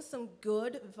bring some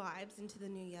good vibes into the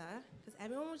new year, because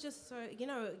everyone was just so, you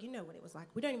know what it was like.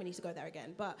 We don't even need to go there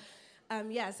again. But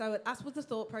yeah, so that's what the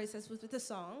thought process was with the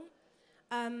song.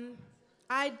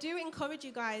 I do encourage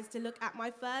you guys to look at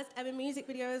my first ever music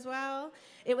video as well.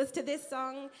 It was to this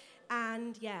song,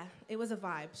 and yeah, it was a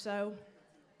vibe. So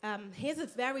here's a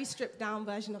very stripped down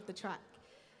version of the track.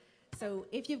 So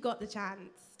if you've got the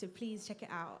chance to please check it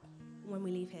out when we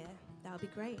leave here, that would be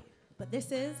great. But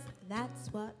this is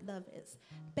That's What Love Is.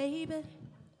 Baby,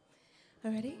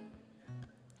 ready?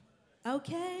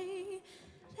 Okay,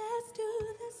 let's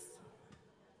do this.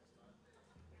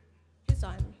 This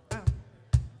time.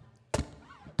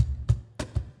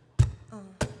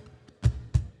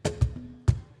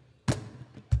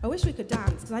 I wish we could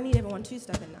dance, because I need everyone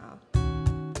two-stepping now.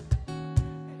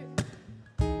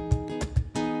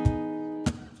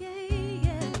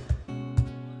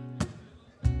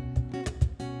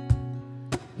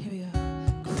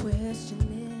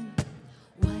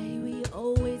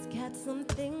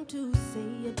 Something to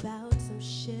say about some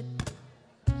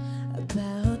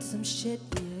shit,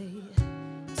 yeah.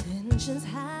 Tension's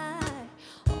high,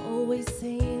 always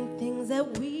saying things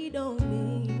that we don't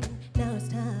mean. Now it's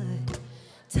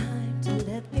time to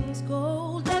let things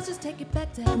go. Let's just take it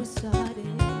back to how we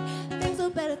started. Things are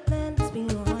better than, let's be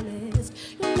honest.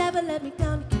 You'll never let me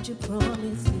down, you keep your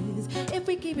promises. If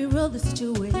we keep it real, the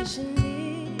situation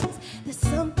is there's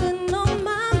something on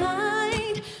my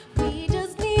mind. We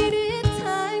just needed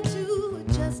time to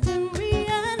adjust and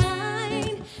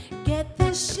realign. Get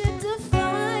this shit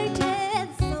defined, yeah,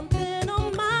 something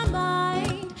on my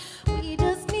mind. We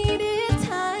just needed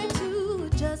time to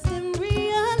adjust and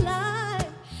realign.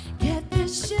 Get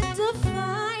this shit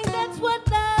defined, that's what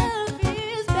love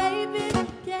is, baby,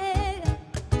 yeah.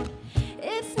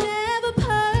 It's never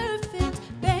perfect,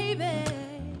 baby.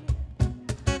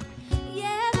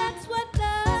 Yeah, that's what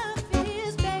love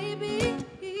is, baby.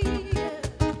 Yeah.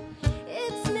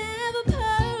 It's never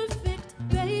perfect,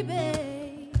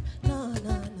 baby. No,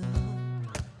 no, no.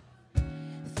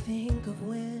 Think of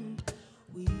when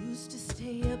we used to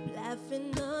stay up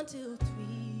laughing until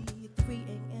 3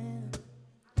 a.m.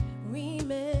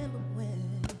 Remember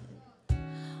when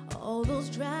all those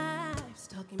drives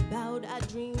talking about our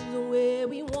dreams and where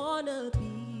we wanna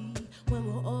be when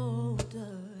we're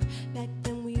older. Back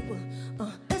then we were,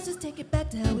 let's just take it back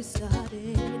to how we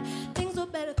started. Things were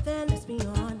better then, let's be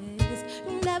honest.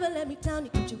 You never let me down,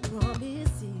 you kept your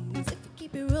promises. If we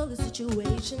keep it real, the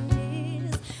situation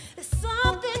is there's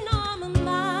something on my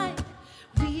mind.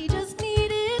 We just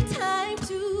needed time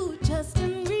to adjust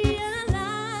and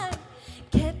realign.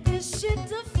 Get this shit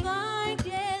defined,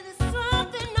 yeah, there's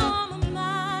something on my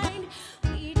mind.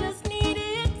 We just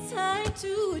needed time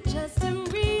to adjust and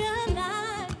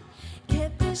realign.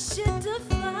 Get this shit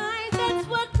defined, that's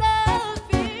what love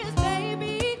is,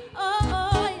 baby.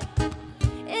 Oh, yeah.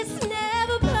 It's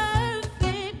never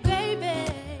perfect,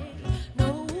 baby.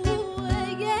 No,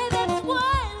 yeah, that's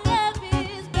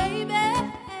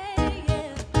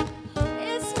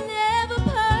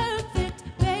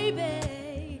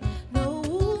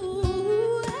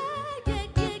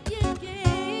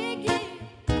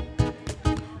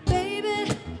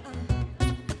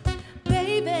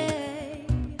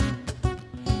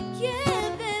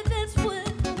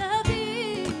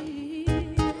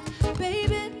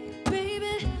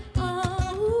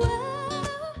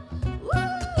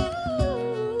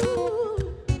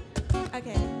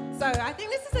I think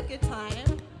this is a good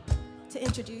time to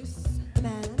introduce the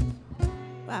band.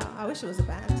 Wow, I wish it was a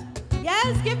band.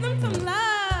 Yes, give them some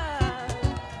love.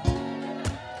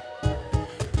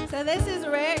 So this is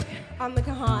Rick on the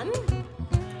cajon.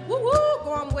 Woo woo,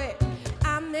 go on with.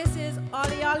 And this is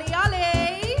Ollie Ollie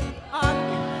Ollie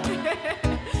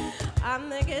on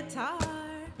the guitar.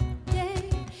 Yeah,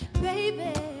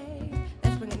 baby.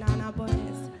 Let's bring it now, boys.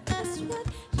 That's what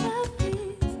love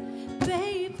is,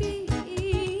 baby.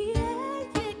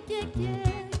 Yeah.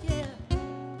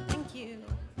 Thank you.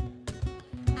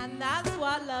 And that's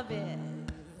what love is.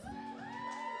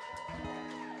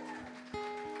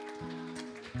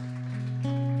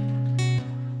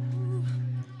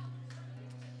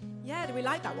 Yeah, do we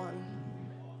like that one?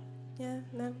 Yeah,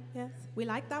 no, yes. We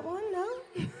like that one, no?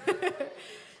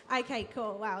 Okay,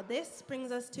 cool. Wow, this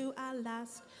brings us to our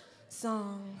last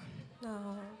song.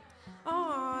 No.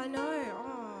 Oh, no.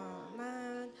 Oh,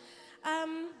 man.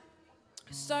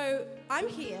 So I'm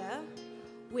here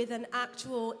with an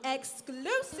actual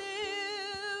exclusive.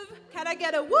 Can I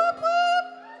get a whoop whoop?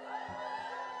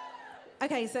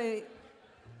 Okay, so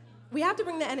we have to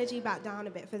bring the energy back down a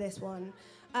bit for this one.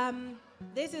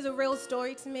 This is a real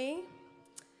story to me.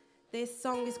 This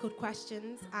song is called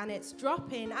Questions, and it's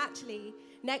dropping actually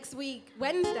next week,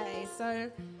 Wednesday.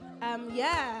 So,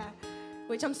 yeah,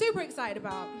 which I'm super excited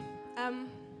about.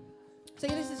 So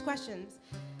this is Questions.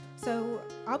 So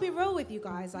I'll be real with you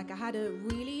guys. Like, I had a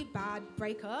really bad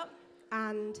breakup,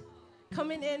 and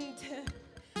coming into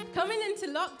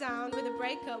lockdown with a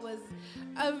breakup was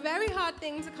a very hard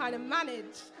thing to kind of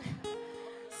manage.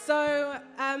 So,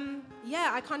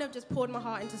 yeah, I kind of just poured my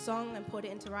heart into song and poured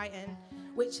it into writing,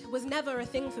 which was never a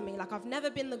thing for me. Like, I've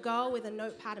never been the girl with a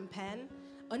notepad and pen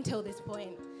until this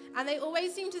point. And they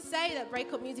always seem to say that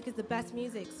breakup music is the best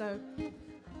music. So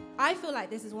I feel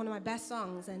like this is one of my best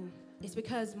songs, and it's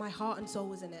because my heart and soul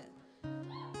was in it.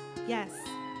 Yes.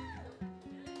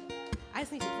 I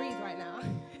just need to breathe right now.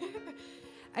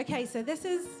 Okay, so this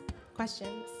is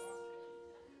Questions.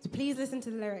 So please listen to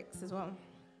the lyrics as well.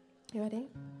 You ready?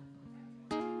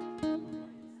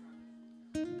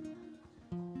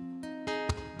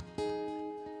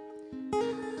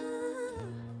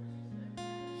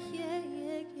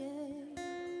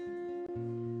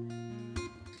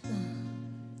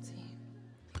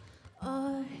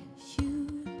 Are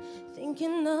you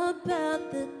thinking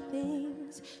about the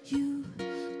things you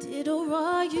did, or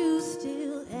are you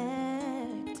still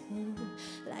acting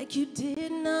like you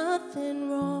did nothing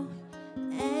wrong?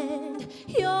 And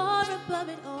you're above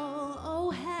it all. Oh,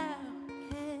 how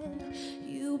can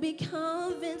you be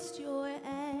convinced your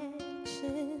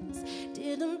actions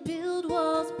didn't build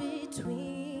walls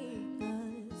between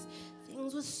us?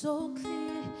 Things were so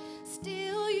clear,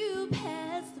 still you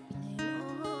passed the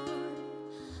blame on.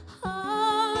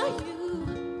 Are you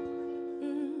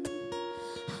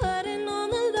hurting on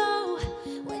the low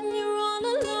when you're all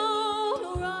alone,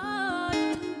 or are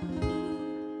you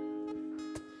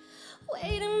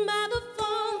waiting by the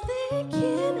phone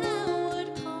thinking I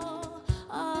would call?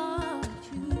 Are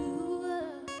you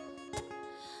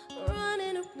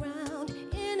running around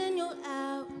in and you're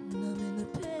out, numbing the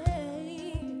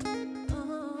pain?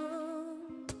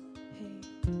 Hey.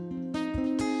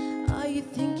 Are you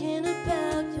thinking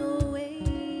about your ways?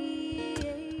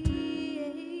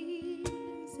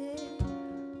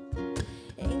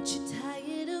 Ain't you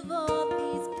tired of all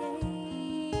these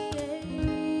games?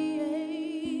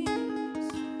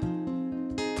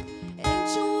 Ain't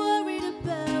you worried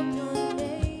about your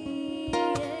name?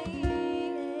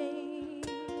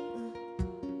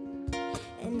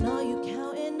 And are you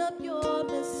counting up your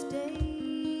mistakes?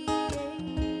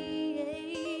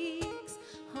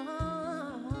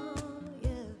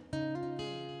 Yeah.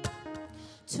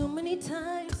 Too many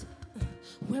times,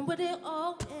 when would it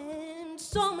all end?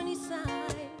 So many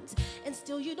signs, and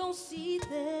still you don't see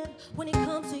them. When it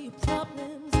comes to your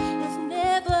problems, it's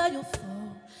never your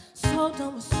fault. So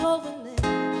done with solving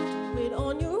them, do it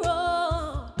on your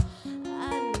own.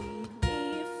 I need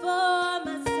me for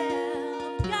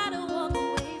myself. Gotta walk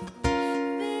away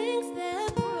from things that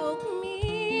broke me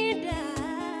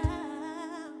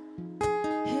down.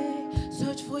 Hey,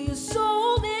 search for your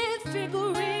soul and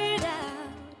figure it out.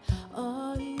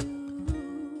 Are you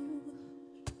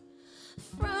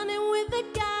running with the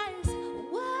guys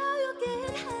while you're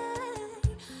getting high?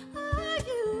 Are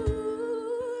you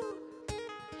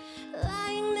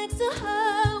lying next to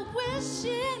her,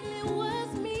 wishing it was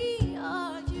me?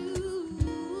 Are you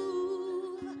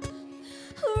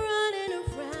running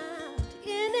around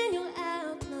in and you're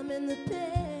out, numbing the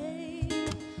pain?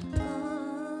 Yeah.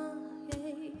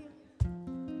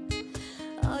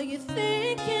 Are you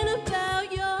thinking about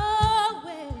your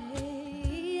ways?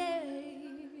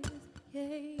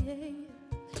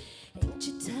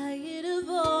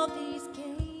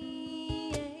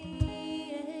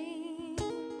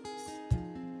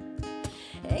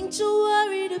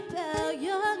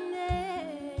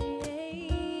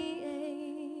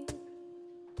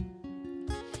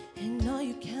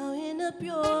 counting up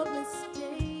your mistakes.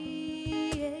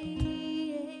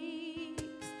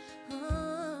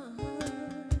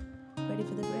 Ready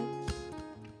for the bridge?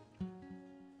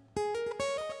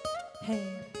 Hey.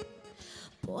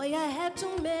 Boy, I had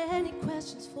too many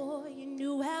questions for you.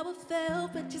 Knew how I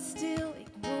felt, but you still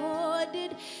ignored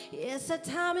it. Yes, our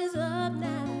time is up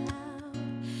now,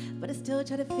 but I still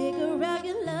try to figure out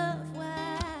your love.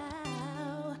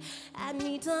 Wow, I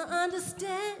need to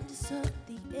understand just of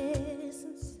the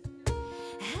essence.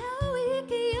 How weak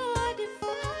your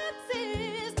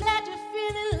defenses, that you're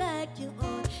feeling like you're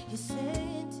on your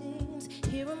sentence.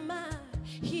 Here are my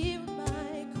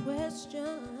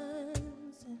questions.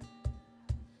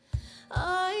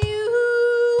 Are you?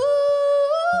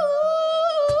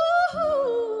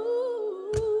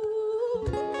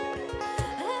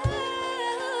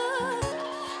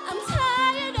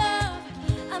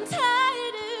 I'm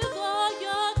tired of all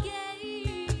your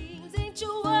games. Ain't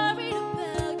you worried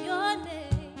about your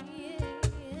name?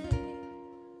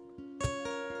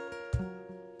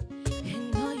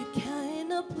 And are you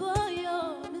counting up all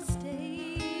your mistakes?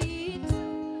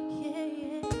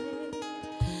 Yeah.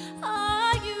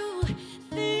 Are you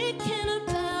thinking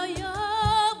about your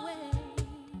ways?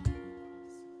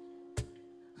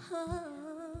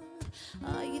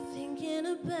 Are you thinking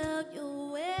about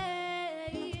your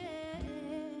ways?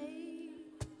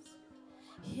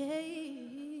 Yeah.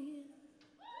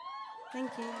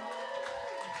 Thank you.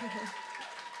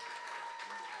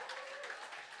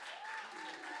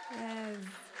 Yes.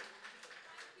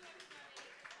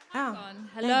 Oh,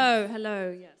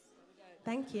 Hello, yes.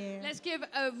 thank you. Let's give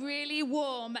a really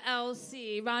warm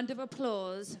LC round of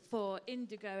applause for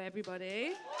Indigo,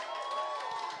 everybody.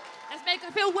 Let's make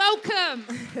her feel welcome.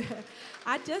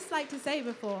 I'd just like to say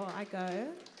before I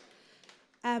go,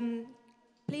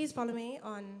 please follow me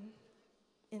on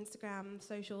Instagram,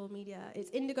 social media. It's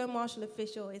Indigo Marshall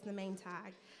Official is the main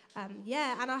tag.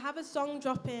 Yeah, and I have a song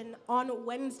dropping on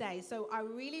Wednesday, so I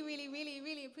really, really, really,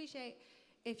 really appreciate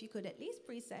if you could at least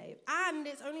pre-save. And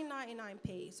it's only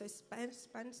 99p, so spend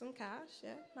some cash,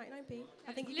 yeah, 99p.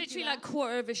 I think you could do Literally that. like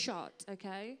quarter of a shot,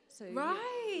 okay? So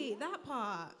Right, that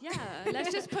part. Yeah,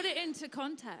 let's just put it into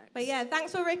context. But yeah,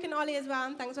 thanks for Rick and Ollie as well,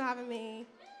 and thanks for having me.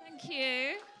 Thank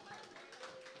you.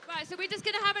 Right, so we're just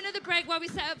going to have another break while we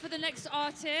set up for the next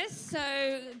artist. So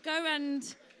go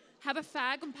and have a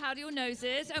fag and powder your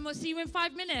noses, and we'll see you in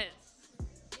 5 minutes.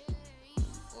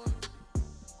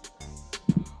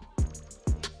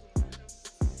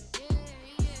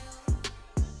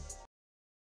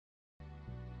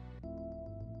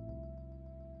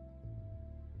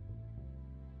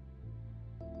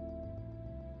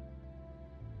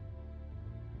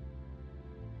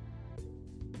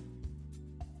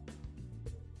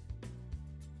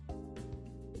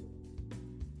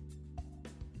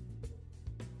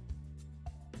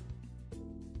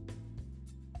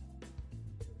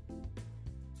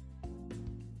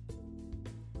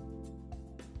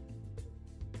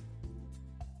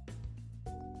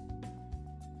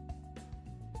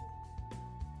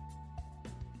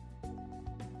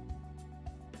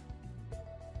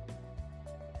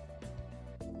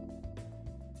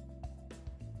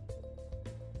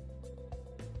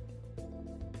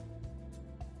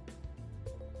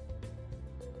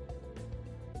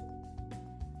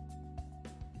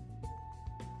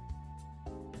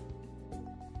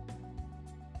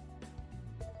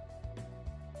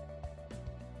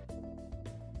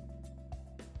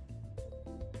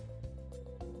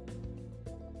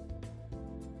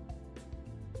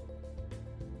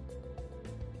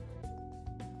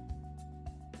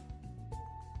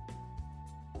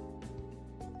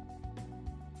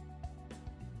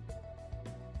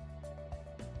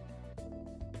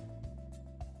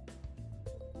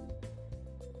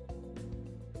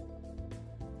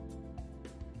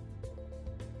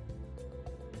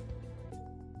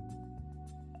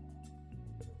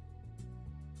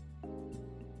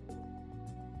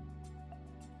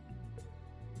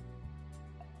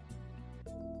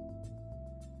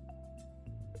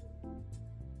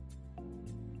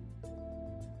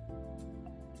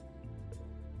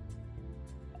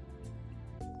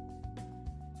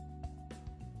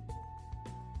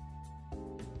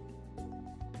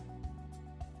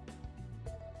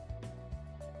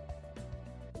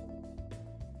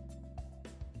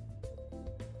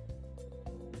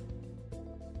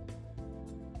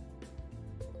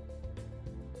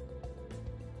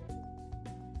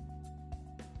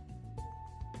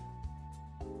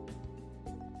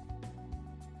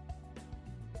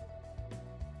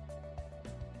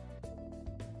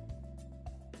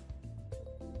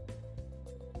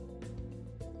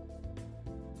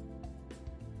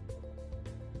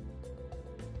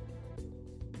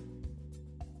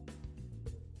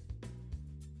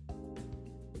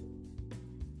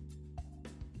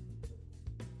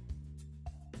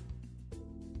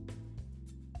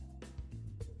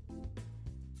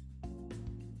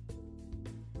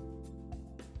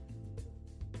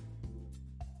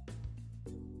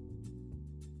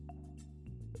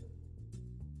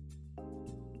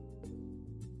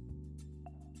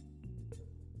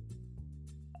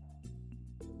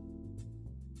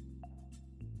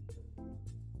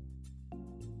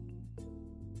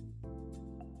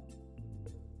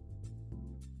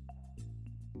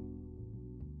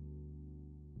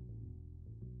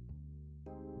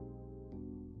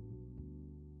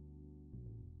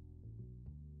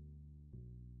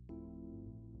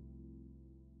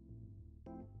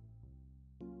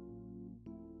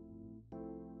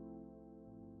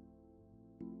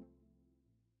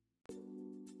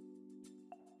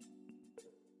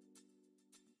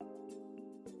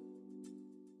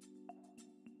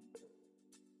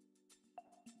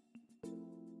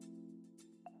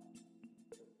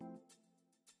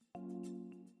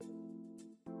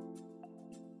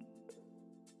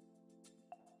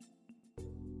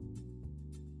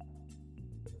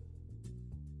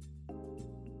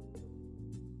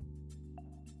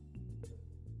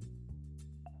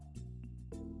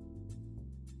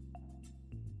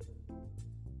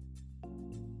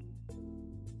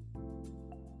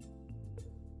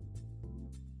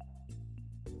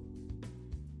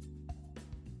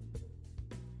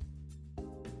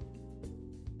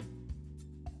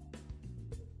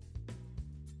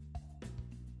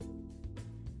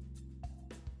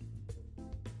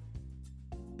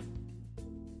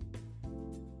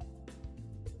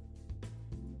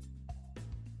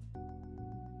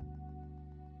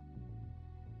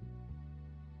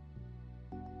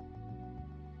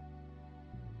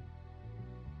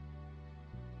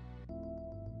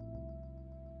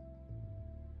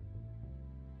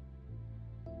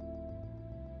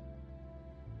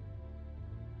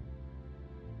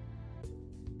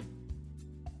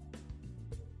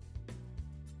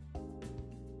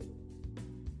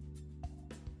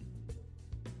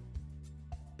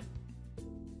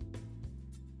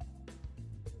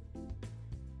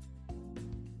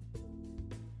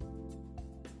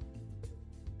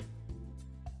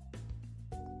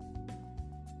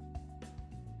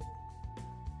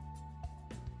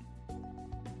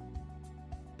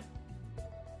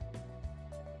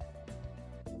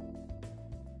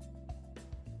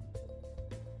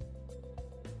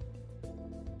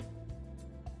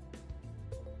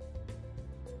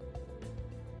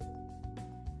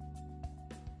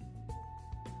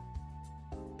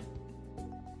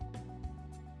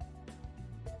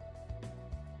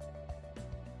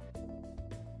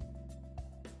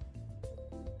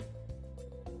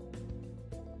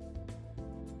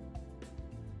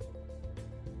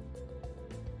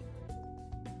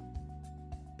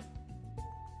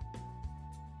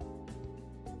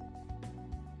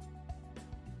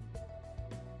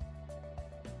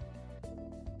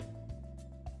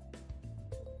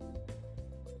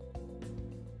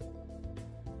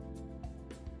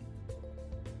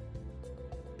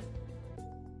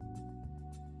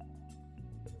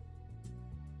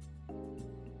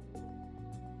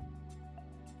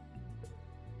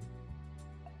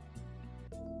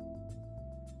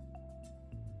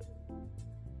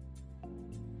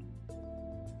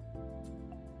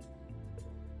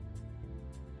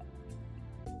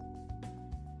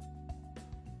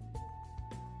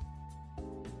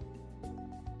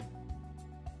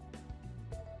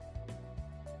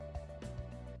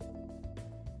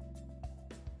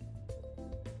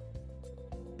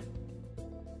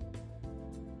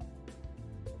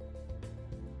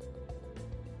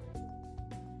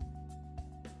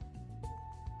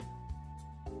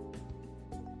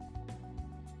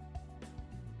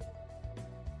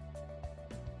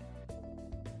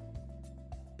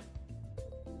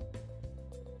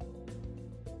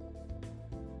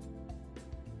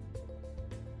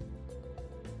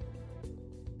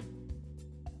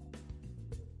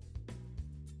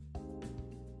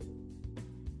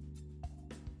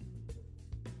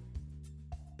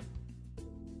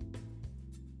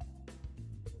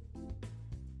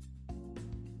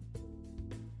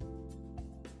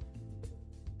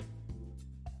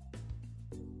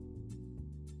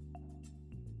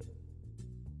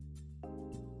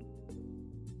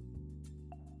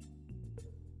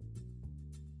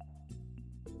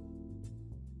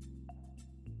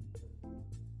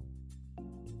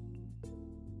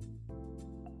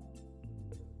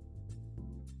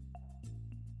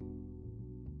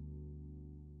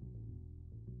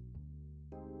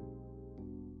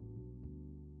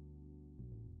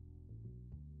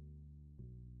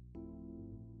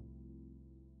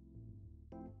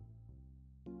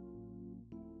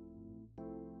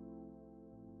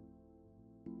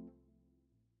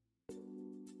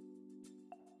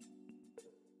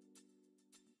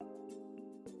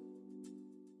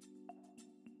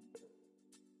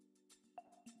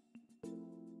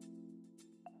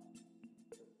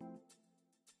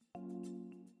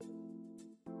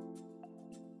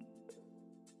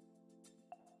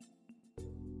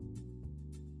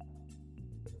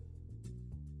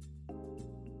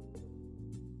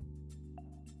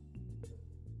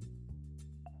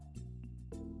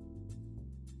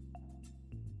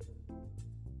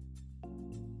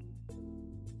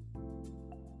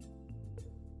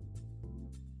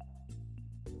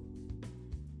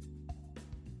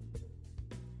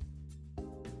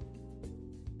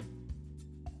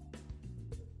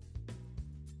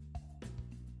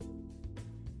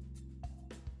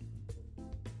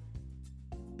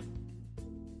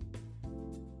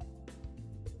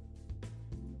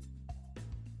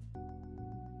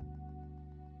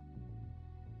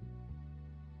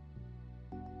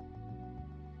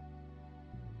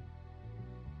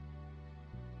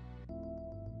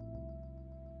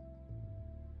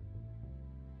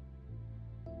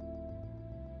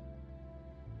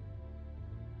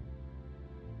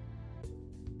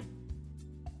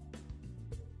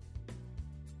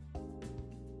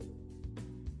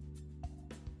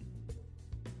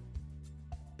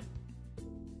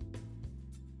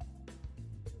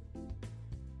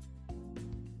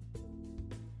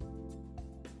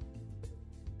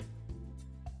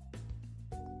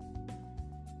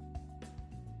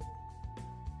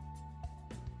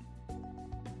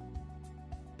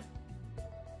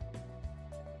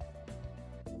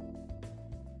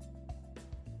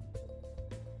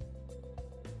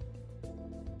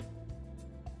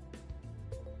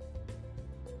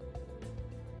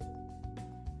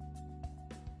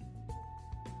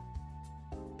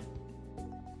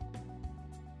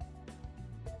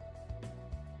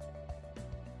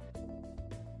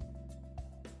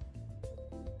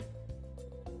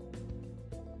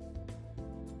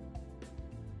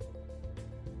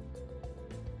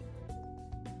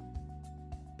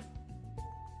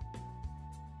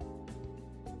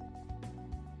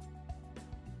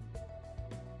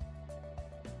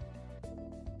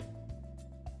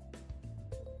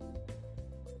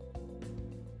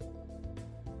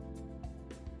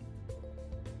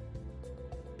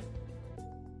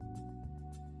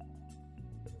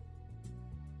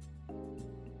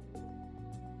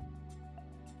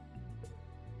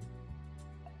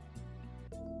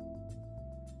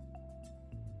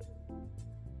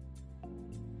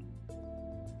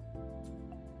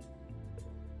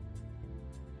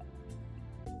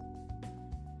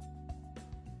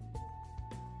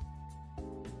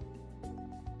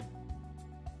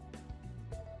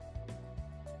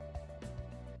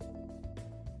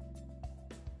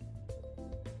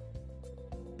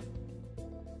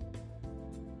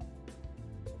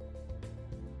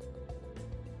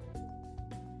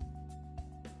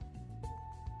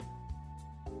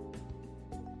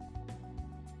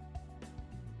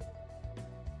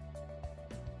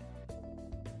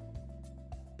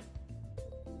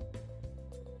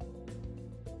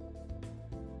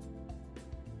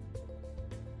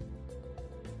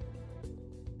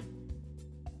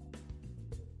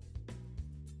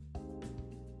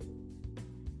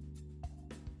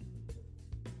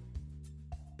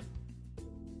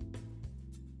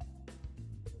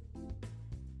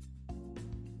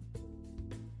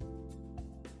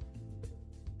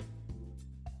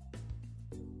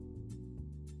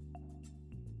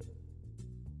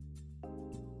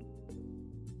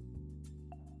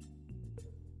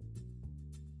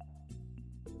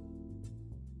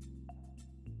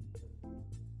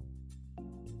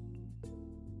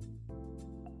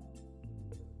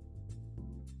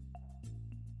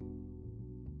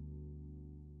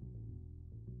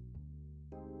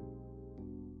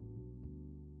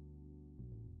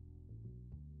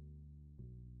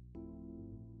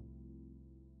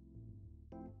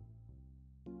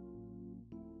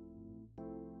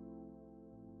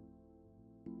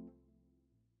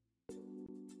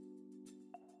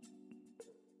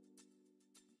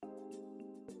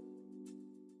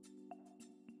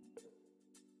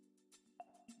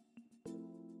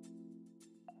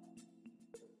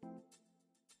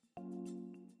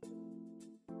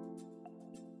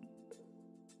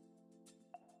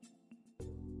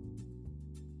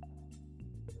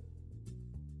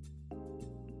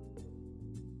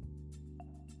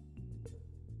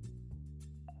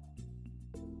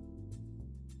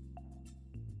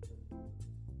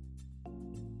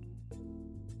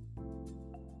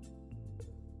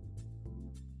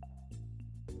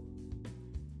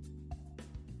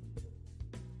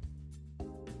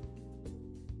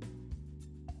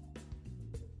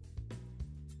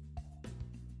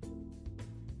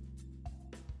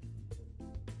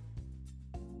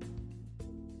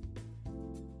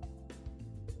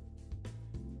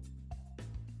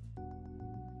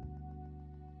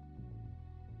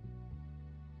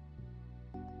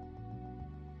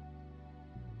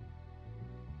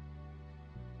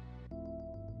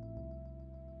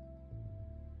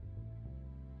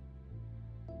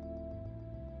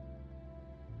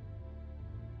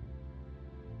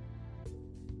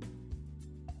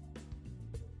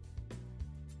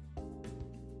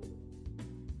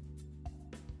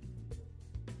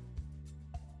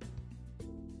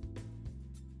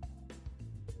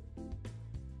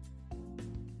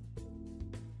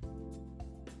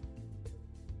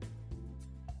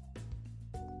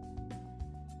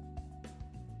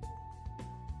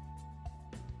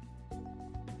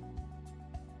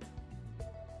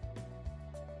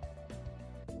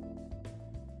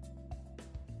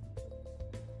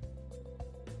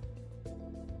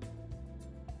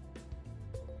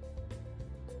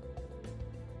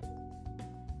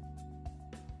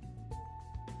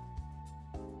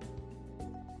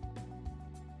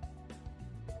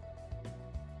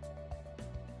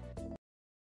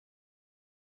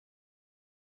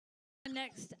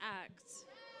 next act.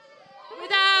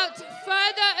 Without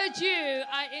further ado,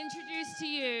 I introduce to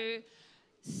you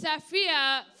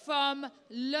Safiyyah from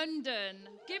London.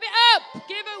 Give it up.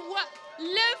 Give a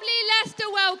lovely Leicester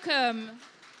welcome.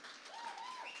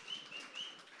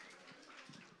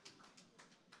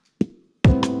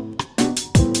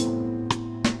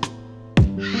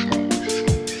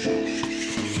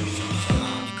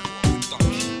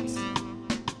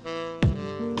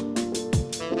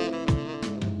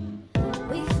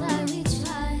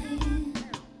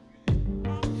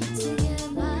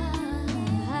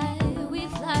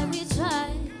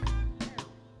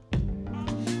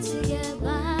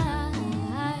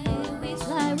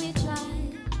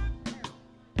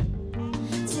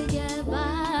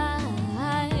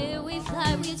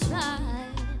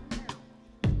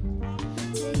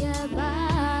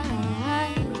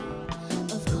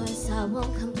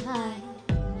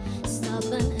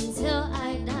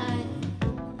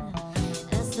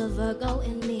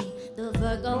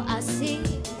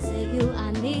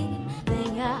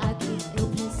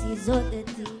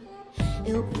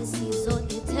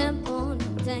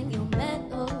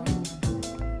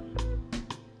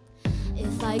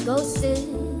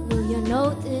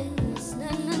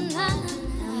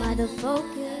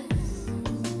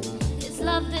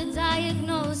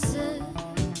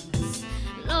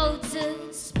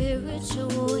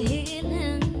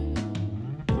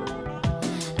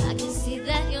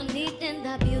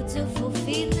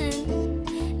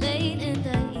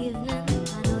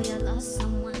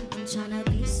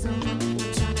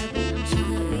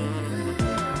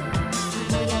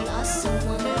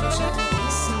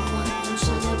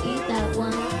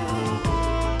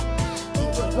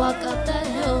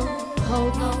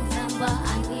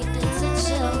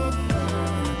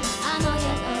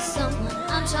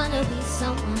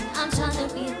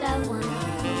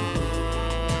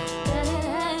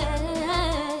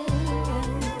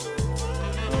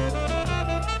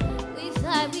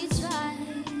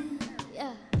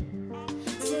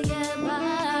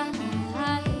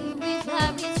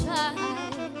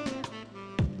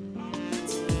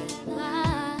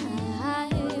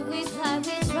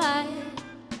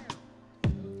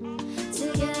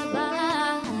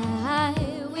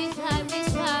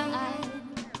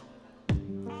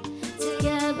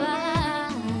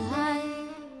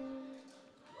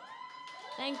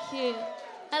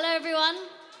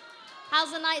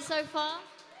 So far,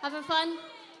 having fun?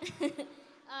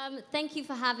 Thank you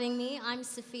for having me. I'm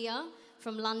Safiyyah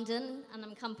from London, and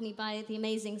I'm accompanied by the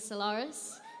amazing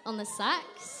Solaris on the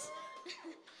sax.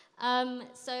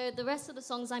 So the rest of the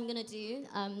songs I'm going to do,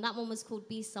 that one was called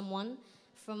Be Someone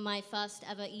from my first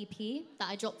ever EP that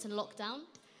I dropped in lockdown,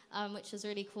 which was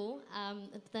really cool.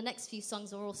 The next few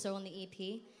songs are also on the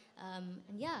EP. And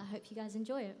yeah, I hope you guys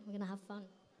enjoy it. We're going to have fun.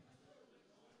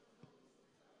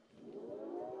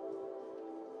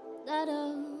 Da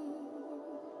da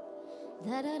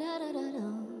da da da da da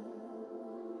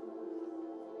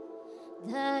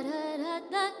da da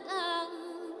da da,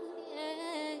 yeah,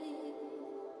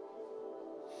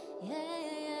 yeah, yeah.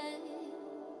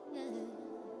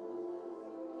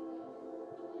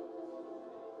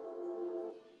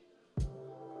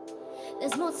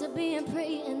 There's more to being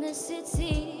pretty in this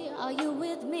city. Are you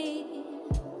with me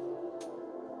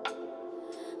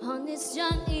on this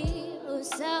journey of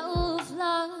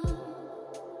self-love?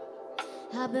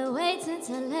 I've been waiting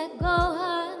to let go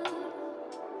of.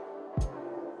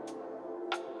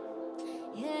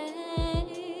 Yeah,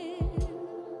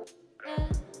 yeah.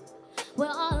 We're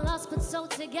all lost but so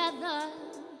together.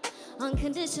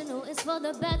 Unconditional is for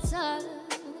the better.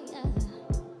 Yeah.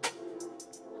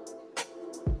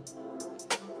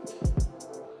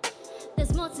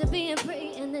 There's more to being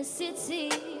pretty in this city.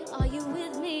 Are you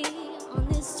with me on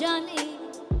this journey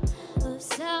of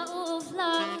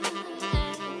self-love?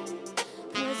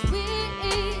 We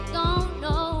don't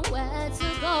know where to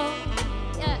go,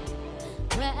 yeah,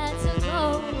 where to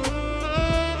go.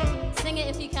 Sing it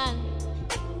if you can.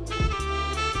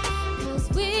 'Cause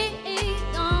we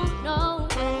don't know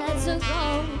where to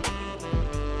go,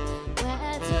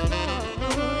 where to go.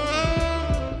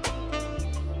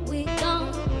 We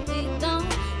don't,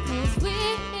 'cause we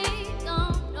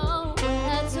don't know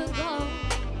where to go,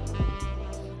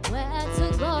 where to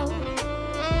go.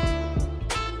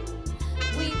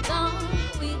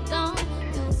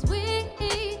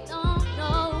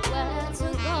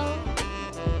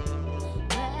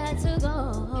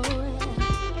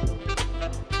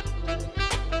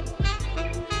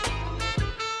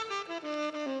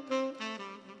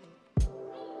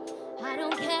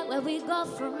 We go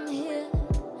from here,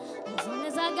 as long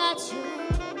as I got you,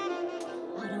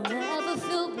 I don't ever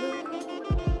feel blue.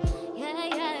 Yeah,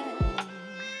 yeah.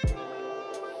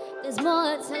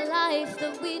 more to life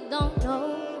that we don't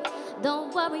know.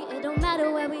 Don't worry, it don't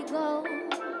matter where we go.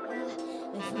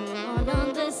 If we're all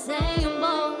on the same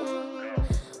boat,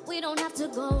 we don't have to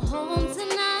go home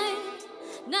tonight.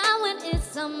 Now when it's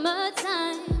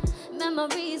summertime,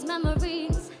 memories,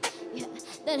 memories, yeah,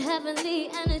 that heavenly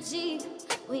energy.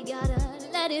 We gotta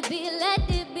let it be, let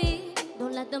it be.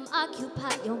 Don't let them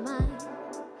occupy your mind.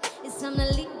 It's time to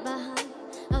leave behind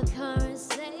a current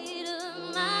state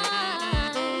of mind.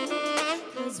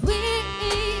 'Cause we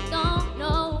don't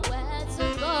know where to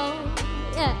go,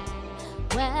 yeah,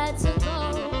 where to go.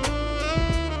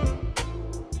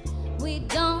 We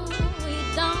don't,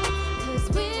 'cause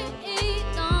we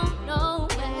don't know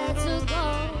where to go,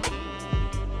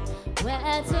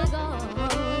 where to go.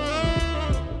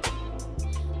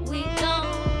 We don't,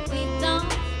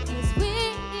 'cause we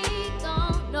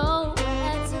don't know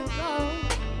where to go,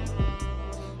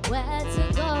 where to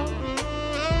go.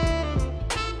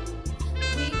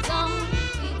 We don't,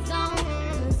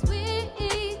 'cause we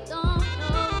don't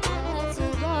know where to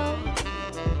go,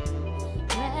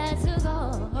 where to go.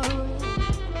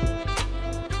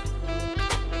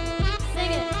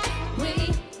 Sing it. We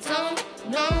don't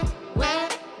know where,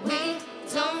 we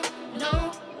don't know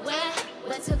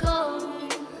where to go.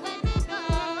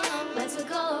 Where to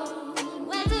go,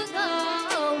 where to go.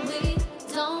 We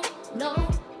don't know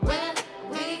where,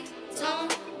 we don't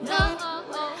know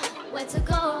where to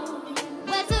go,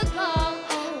 where to go,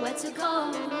 where to go,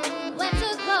 where to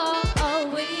go.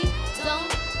 We don't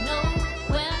know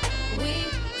where, we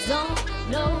don't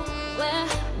know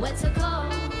where to go,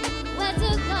 where to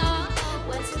go,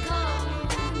 where to go,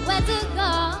 where to go.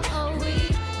 We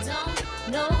don't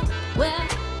know where,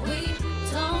 we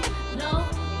don't know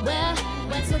where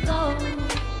to go,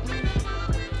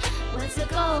 where to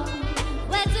go,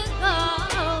 where to go.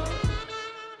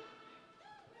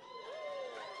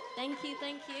 Thank you,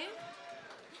 thank you.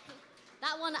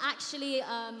 That one actually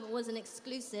was an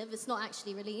exclusive. It's not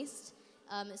actually released.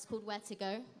 It's called Where to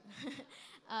Go.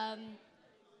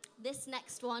 This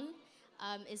next one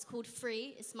is called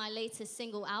Free. It's my latest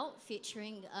single out,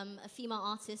 featuring a female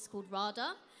artist called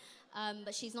Rada.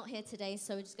 But she's not here today,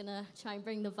 so we're just gonna try and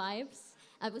bring the vibes.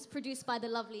 It was produced by the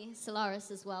lovely Solaris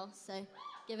as well, so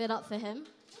give it up for him.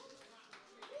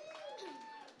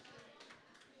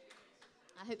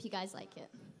 I hope you guys like it.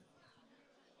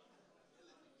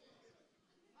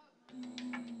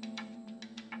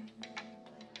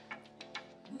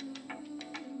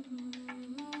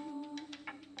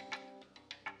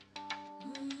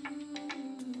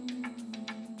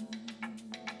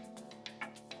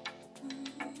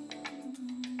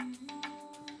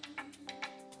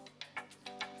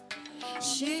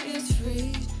 She is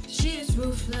free, she is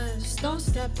ruthless. Don't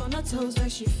step on her toes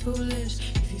like she foolish.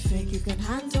 If you think you can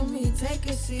handle me, take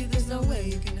a seat. There's no way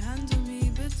you can handle me,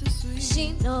 bittersweet.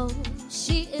 She knows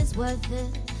she is worth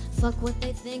it. Fuck what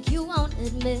they think, you won't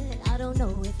admit. I don't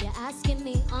know if you're asking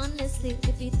me honestly.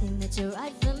 If you think that you're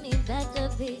right for me, better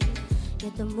be.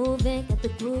 Get the moving, get the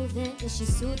grooving. Is she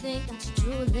soothing? Got you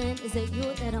drooling? Is it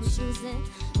you that I'm choosing?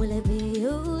 Will it be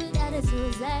you that is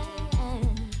choosing?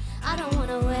 I don't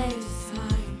wanna waste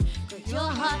time, but your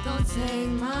heart gon' take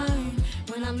mine.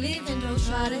 When I'm leaving, don't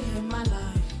try to hit my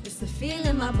line. It's the feel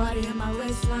in my body and my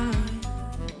waistline.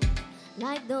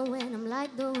 Like the wind, I'm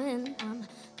like the wind. I'm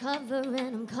covering,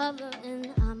 I'm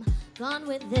covering. I'm gone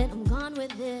with it, I'm gone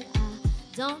with it. I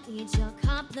don't need your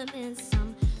compliments.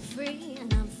 I'm free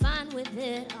and I'm fine with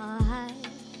it, alright.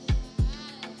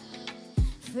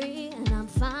 Free and I'm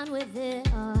fine with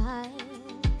it, alright.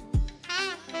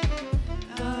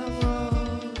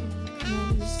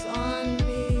 Focus on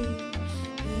me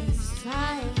this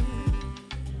time.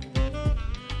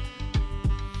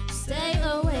 Stay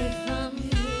away from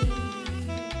me.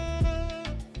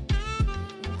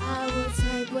 I will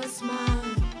take what's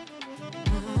mine.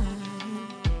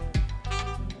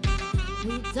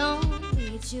 We don't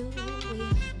need you.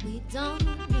 We don't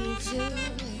need you.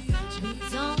 We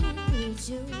don't need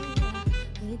you.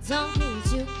 We don't need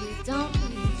you. We don't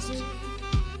need you.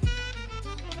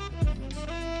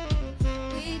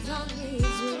 We don't need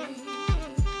you.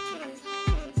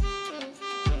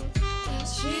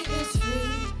 She is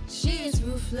free, she is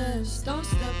ruthless. Don't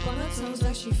step on her toes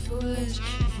like she foolish.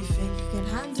 If you think you can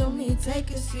handle me, take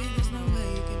a seat. There's no way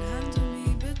you can handle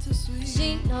me, bittersweet.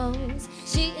 She knows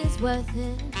she is worth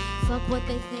it. Fuck what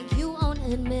they think, you won't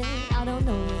admit. I don't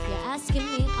know if you're asking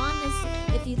me honestly.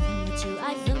 If you think that you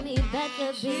right for me,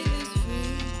 better be. She is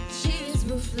free, she is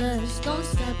ruthless. Don't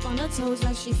step on her toes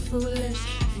like she foolish.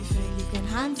 If you think you can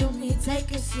handle me,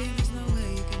 take a seat. There's no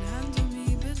way you can handle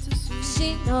me, bittersweet.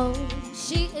 She knows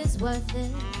she is worth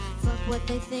it. Fuck what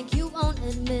they think, you won't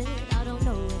admit. I don't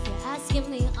know if you're asking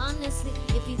me honestly.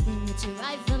 If you think that you're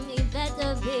right for me,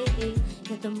 better be.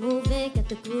 Get the moving, get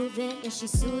the grooving. Is she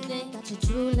soothing? Got you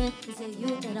drooling. Is it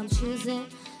you that I'm choosing?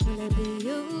 Will it be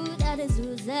you that is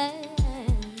oozing?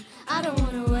 I don't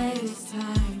wanna waste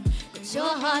time, but your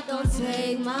heart don't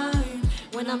take mine.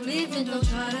 When I'm leaving, don't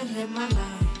try to hit my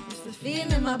line. It's the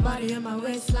feeling in my body and my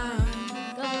waistline.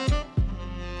 Go.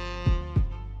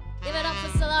 Give it up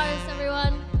for Solaris,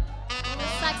 everyone. On the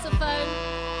saxophone.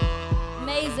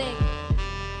 Amazing.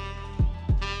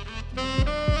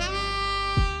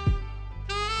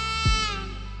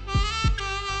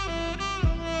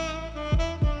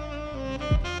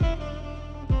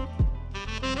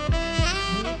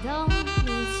 We don't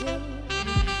need you.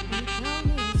 We don't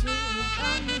need you. We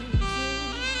don't need you.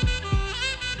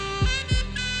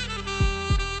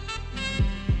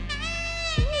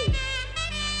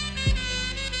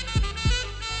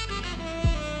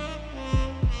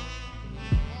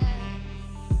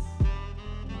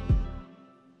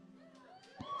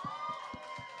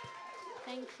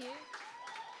 Thank you.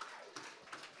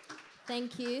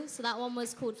 Thank you. So that one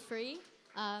was called Free.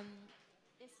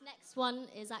 This next one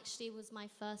was my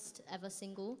first ever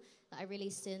single that I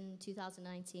released in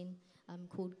 2019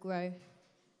 called Grow.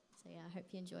 So yeah, I hope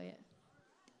you enjoy it.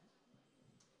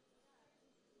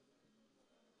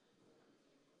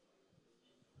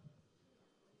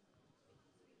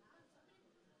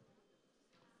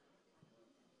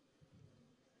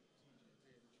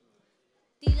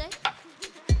 DJ?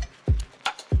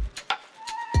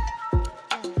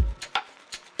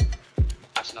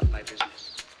 That's not my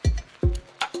business.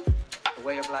 The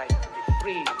way of life can be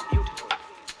free and beautiful,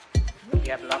 but we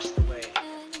have lost the way.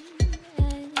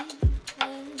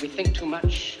 We think too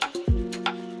much.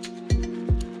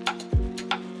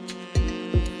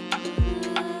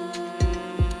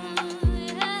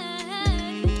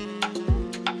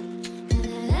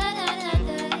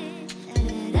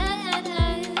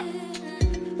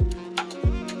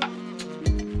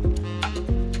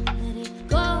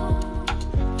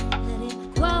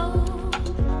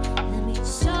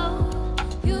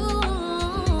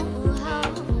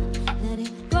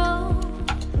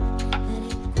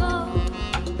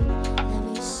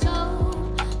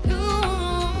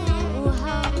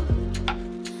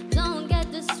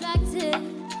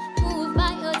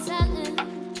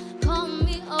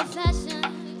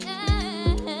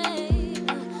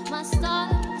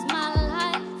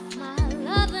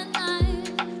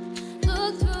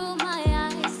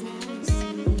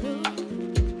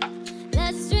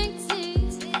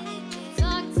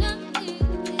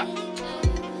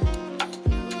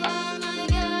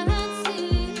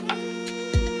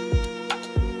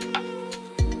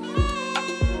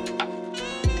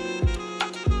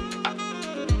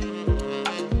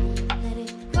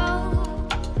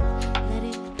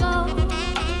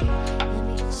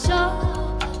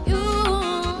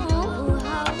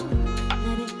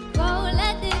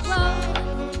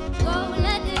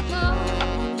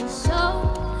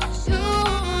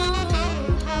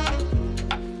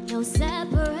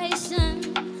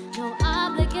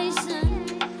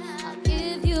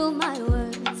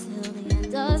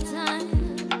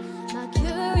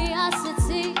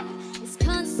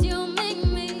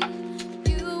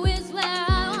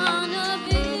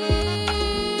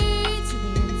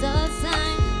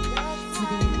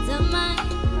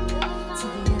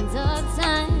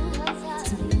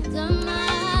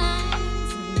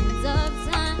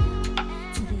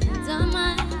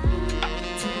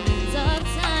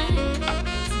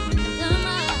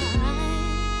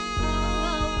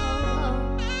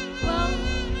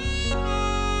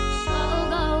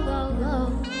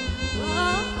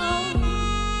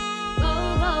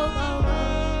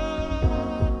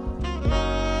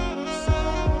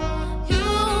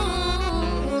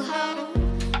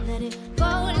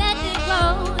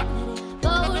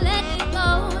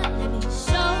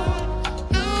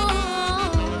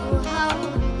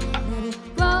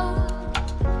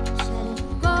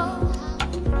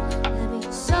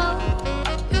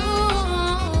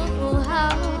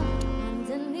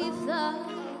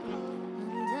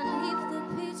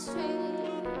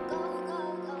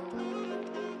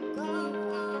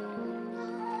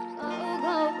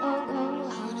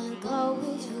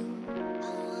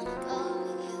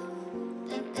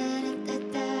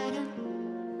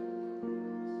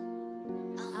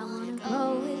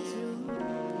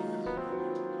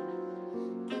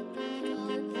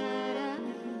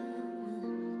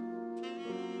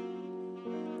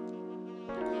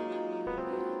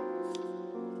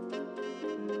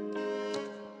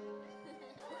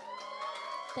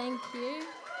 Thank you.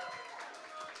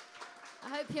 I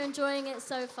hope you're enjoying it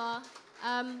so far.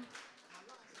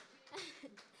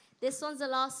 This one's the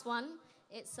last one.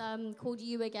 It's called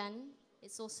You Again.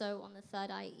 It's also on the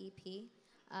Third Eye EP.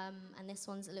 And this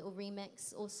one's a little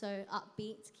remix, also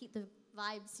upbeat, to keep the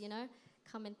vibes, you know,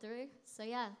 coming through. So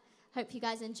yeah, hope you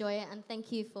guys enjoy it, and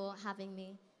thank you for having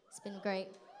me. It's been great.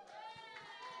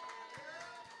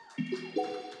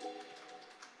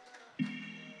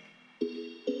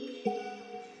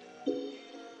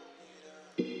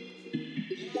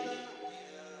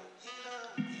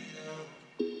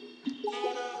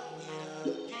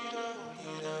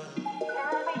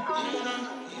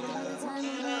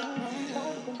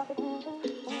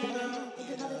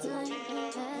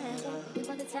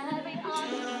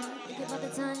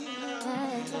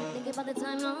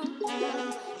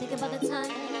 Think about the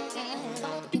time.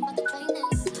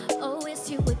 Oh, it's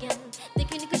you again.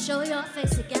 Thinking you could show your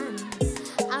face again.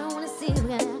 I don't wanna see you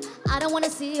again. I don't wanna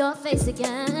see your face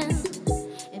again.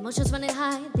 Emotions running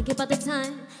high. Think about the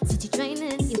time. Since you're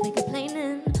training, you've been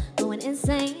complaining, going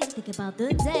insane. Think about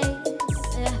the days.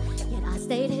 Yet I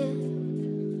stayed here,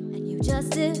 and you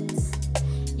just did.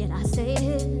 Yet I stayed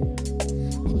here,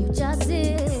 and you just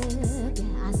did.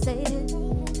 Yeah, I stayed here,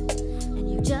 and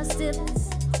you just did.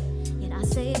 I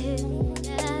stay here.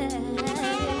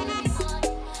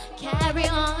 Carry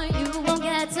on, you won't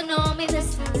get to know me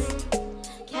this time.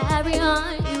 Carry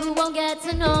on, you won't get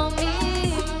to know me.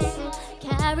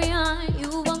 Carry on,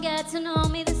 you won't get to know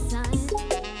me this time.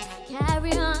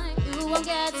 Carry on, you won't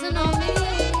get to know me.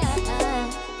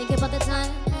 Think about the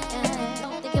time.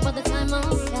 Think about the time. Oh,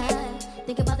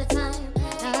 think about the time.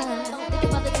 Think about the time. Oh, think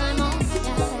about the time.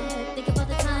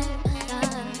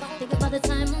 Think about the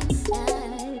time.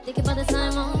 Think about the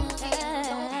time,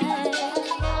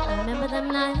 I remember them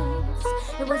nights.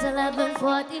 It was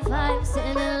 11:45,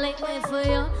 sitting in late waiting for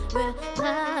your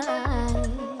reply.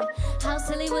 How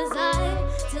silly was I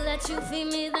to let you feed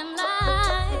me them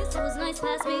lies? Those nights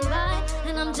passed me by,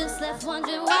 and I'm just left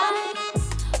wondering why.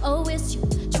 Oh, it's you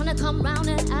trying to come round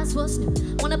and ask what's new.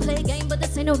 Wanna play a game, but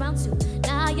this ain't no round two.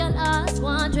 Now you're lost,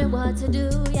 wondering what to do,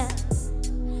 yeah.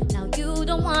 Now you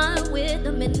the one with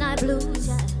the midnight blues,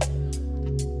 yeah.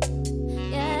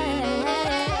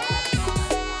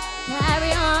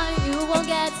 Carry on, you won't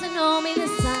get to know me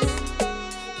this time.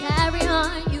 Carry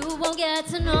on, you won't get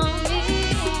to know me.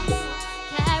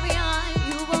 Carry on,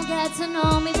 you won't get to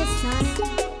know me this time.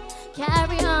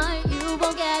 Carry on, you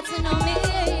won't get to know me.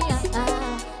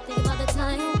 Think about the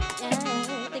time, yeah.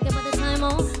 Think about the time, oh,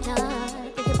 yeah.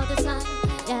 Think about the time,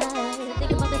 yeah.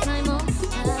 Think about the time, oh,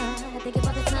 yeah. Think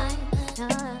about the time,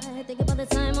 yeah. Think about the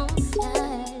time, oh,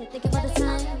 yeah. Think about the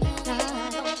time, yeah.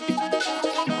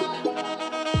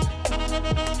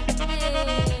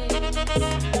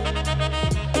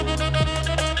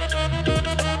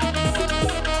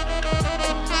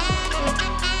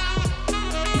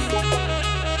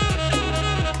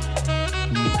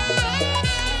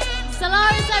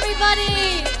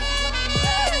 Everybody!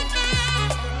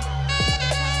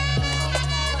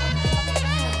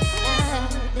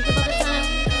 Think about the time.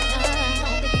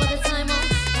 Think about the time.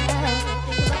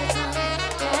 Think about the time.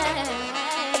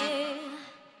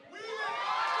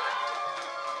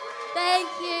 Thank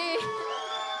you.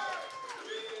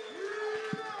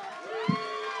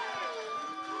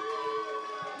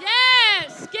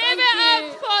 Yes, give it up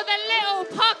for the little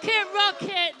pocket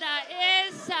rocket that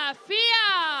is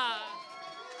Safiyyah.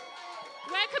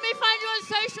 Where can we find you on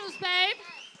socials, babe?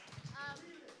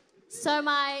 So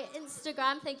my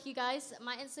Instagram, thank you guys.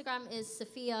 My Instagram is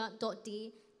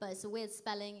Safiyyah.d, but it's a weird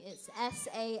spelling. It's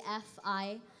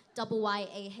SAFIYYAH.d.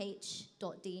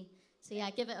 So yeah,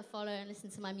 give it a follow and listen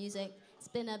to my music. It's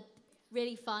been a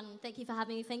really fun. Thank you for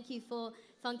having me. Thank you for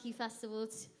Funky Festival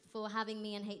for having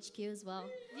me in HQ as well.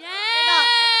 Yay!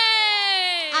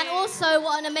 And also,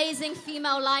 what an amazing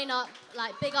female lineup.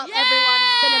 Like, big up everyone.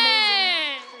 It's been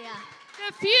amazing. So yeah.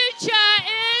 The future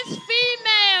is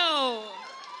female.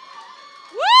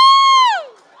 Woo!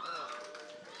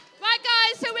 Right,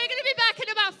 guys, so we're going to be back in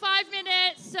about 5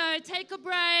 minutes. So take a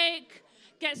break,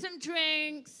 get some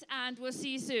drinks, and we'll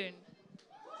see you soon.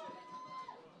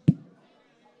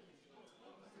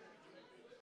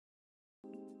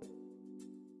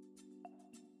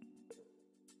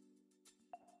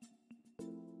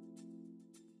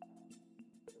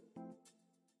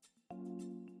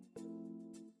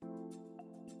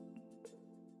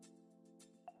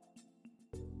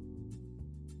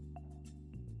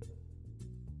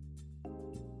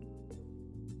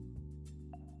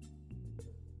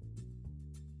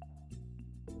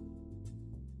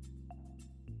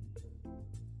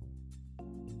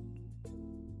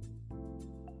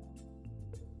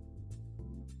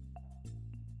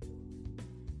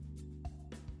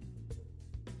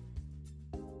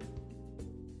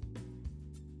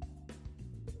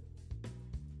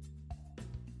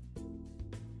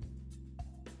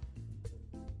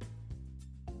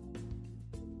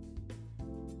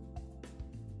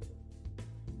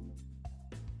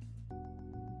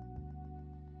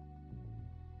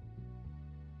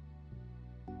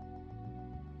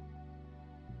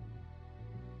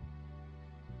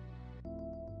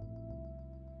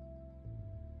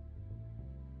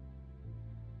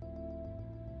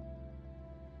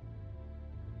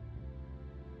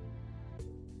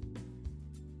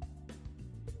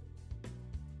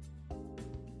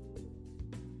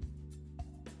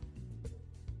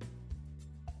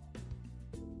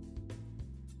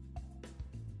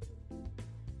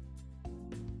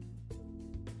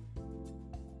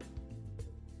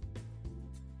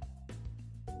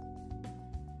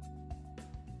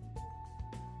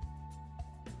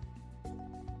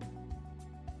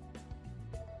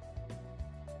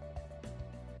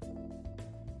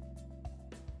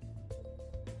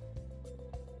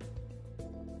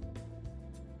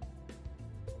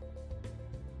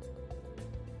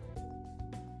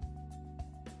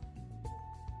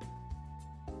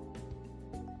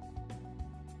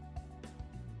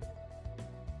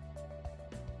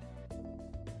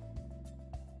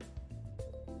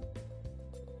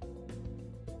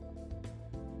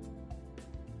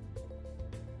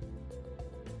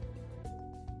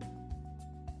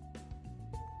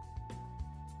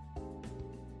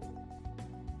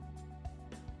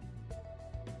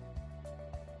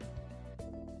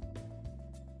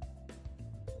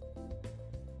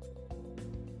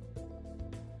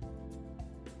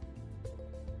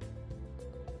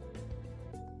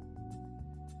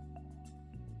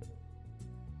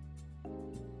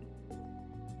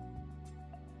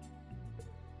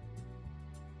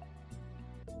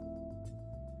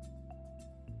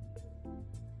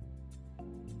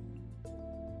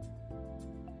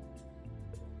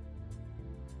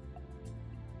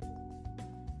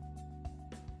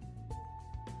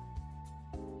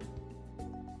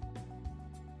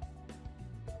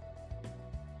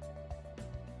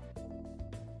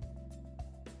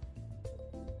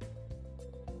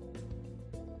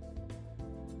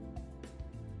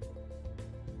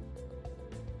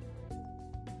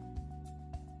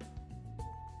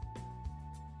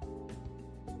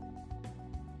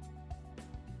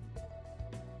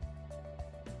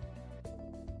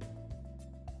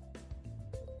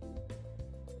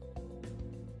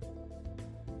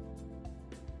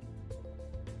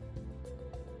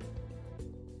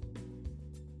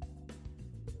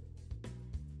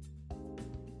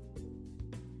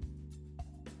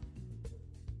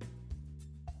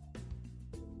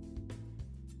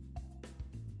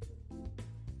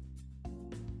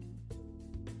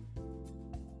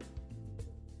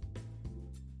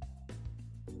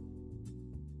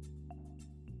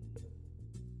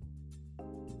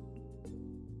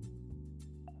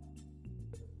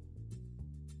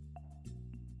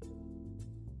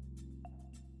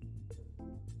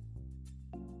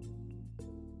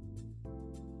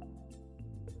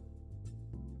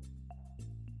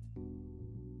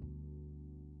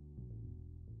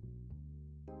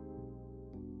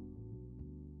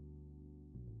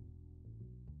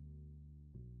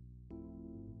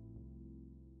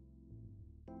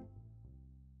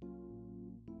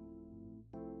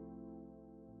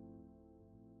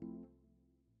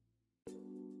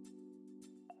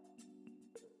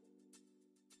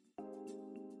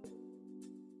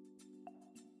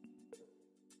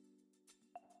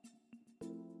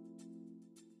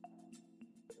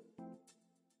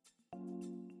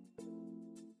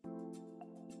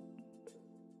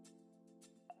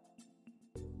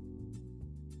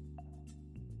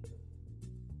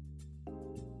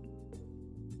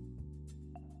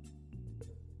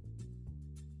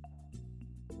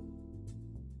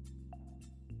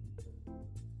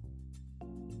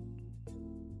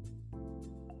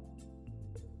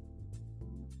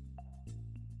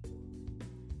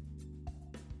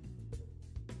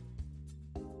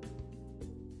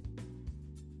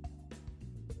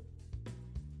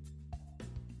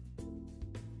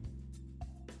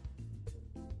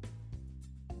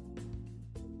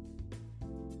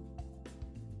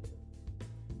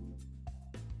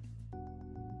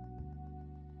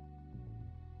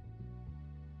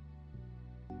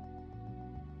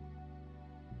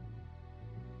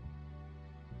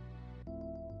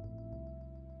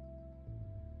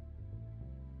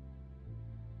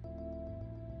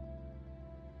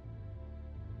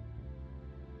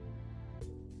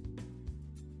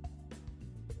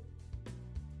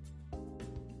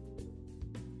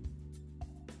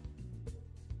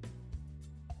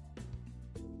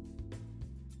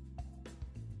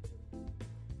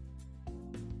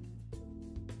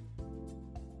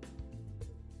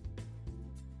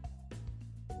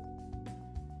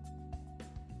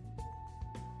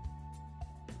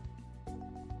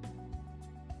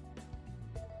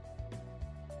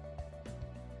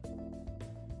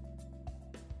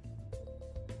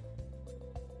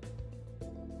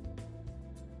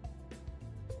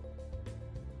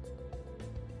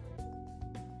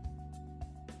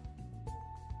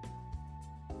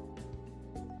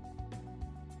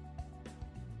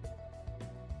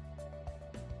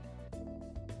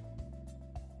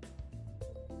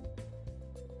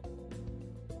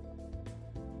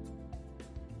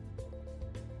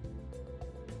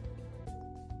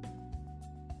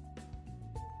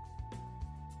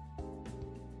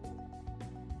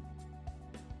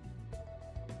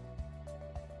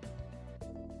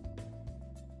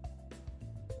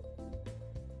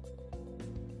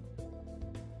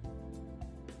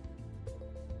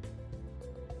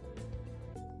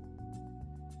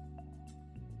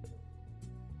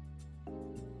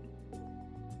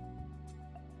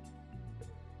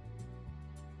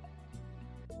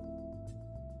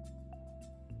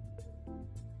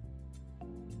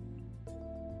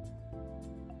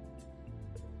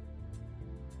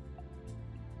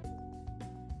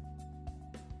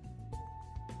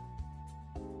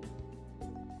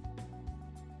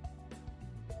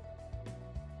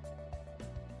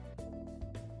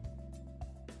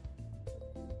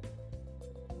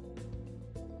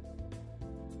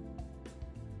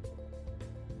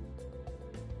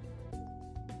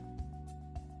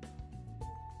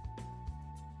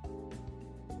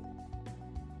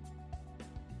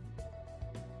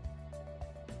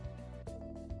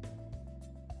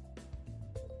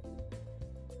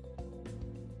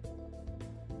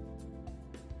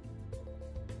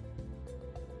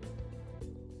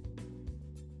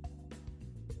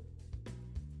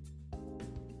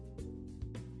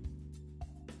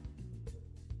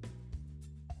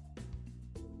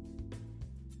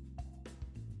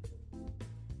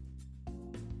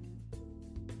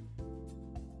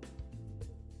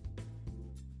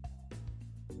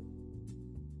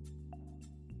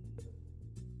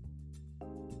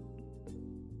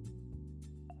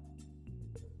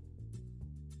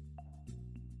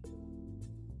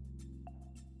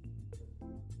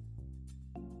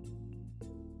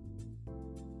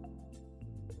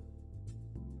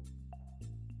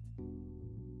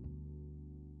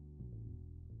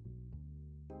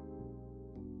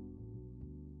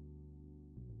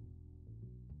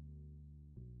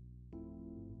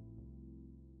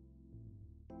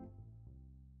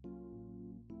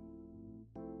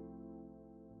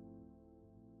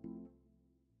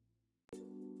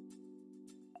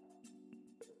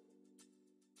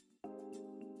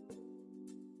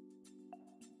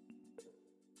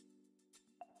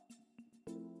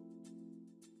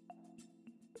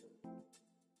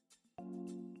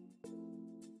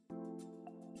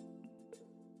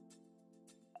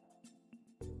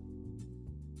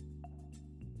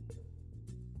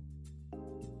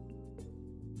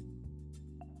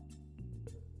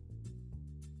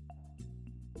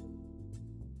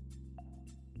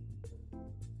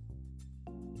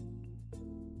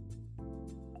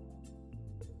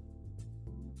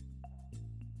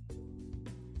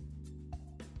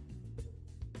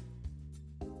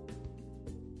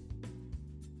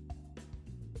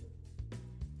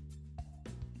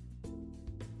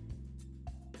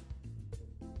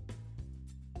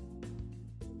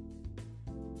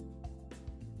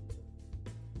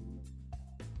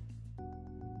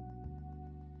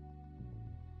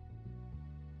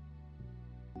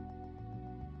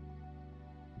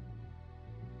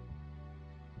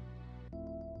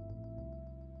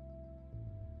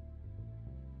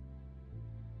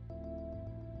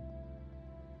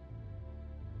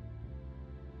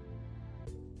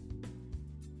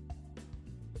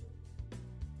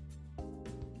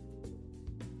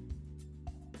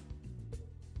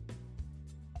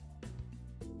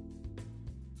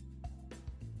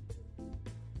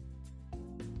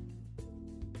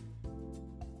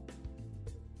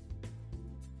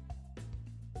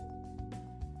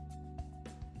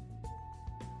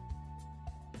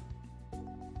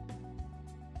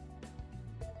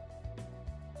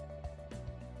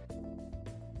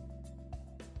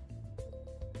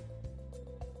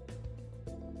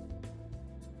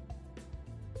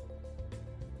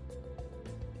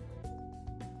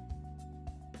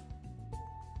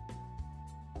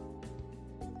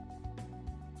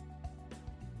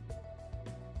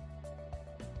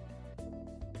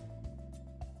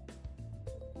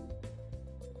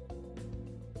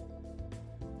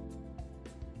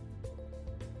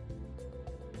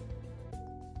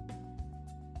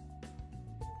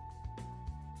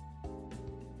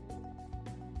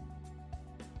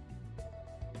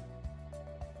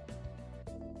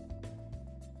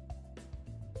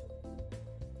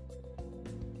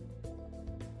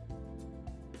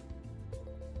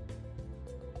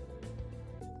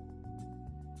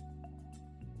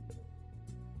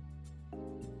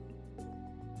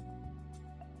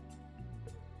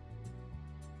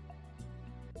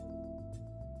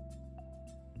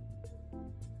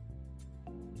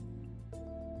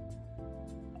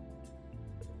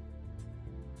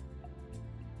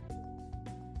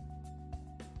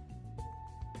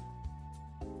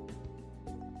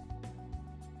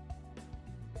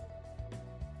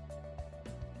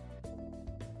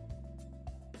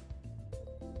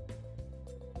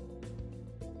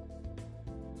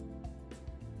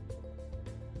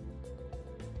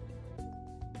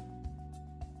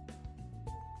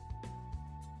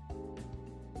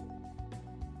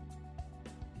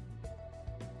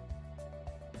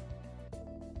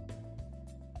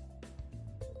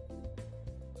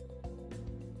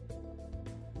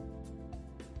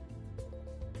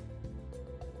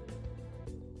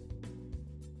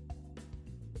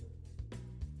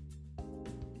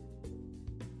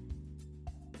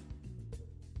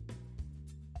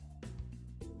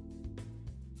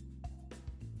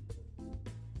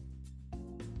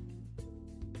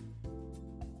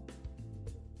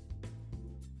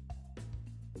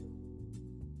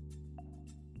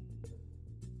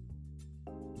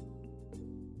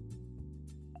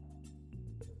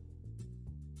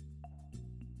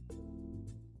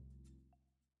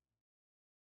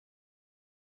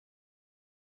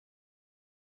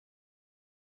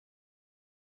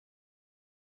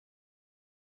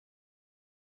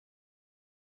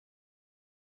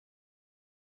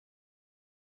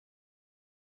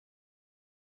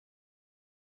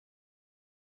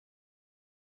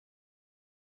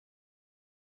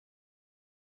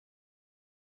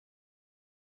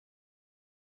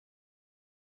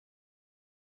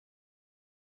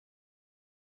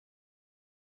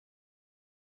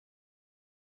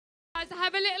 I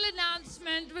have a little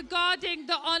announcement regarding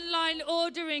the online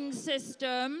ordering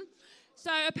system.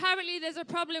 So apparently there's a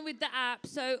problem with the app.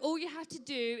 So all you have to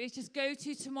do is just go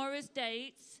to tomorrow's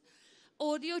dates,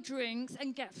 order your drinks,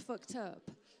 and get fucked up.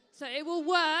 So it will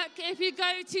work if you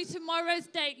go to tomorrow's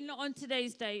date, not on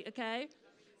today's date, okay?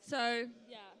 So,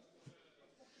 yeah.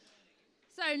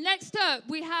 So next up,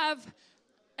 we have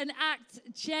an act,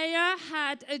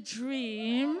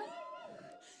 Jayahadadream.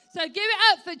 So give it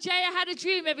up for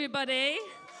Jayahadadream, everybody.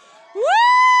 Woo!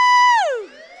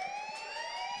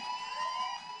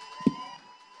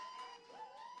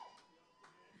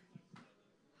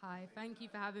 Hi, thank you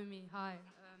for having me. Hi.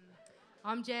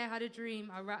 I'm Jayahadadream.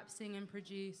 I rap, sing, and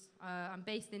produce. I'm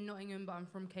based in Nottingham, but I'm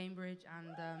from Cambridge,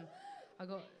 and I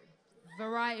got a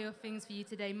variety of things for you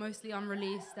today, mostly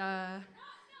unreleased.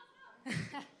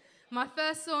 My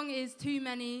first song is Too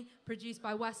Many, produced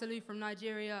by Wasalu from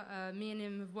Nigeria. Me and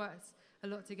him have worked a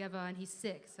lot together, and he's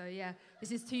sick. So yeah, this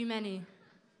is Too Many.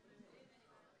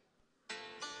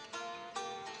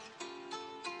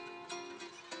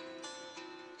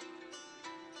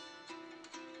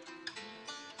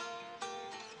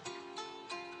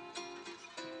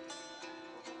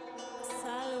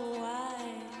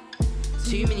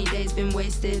 Too many days been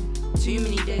wasted, too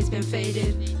many days been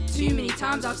faded. Too many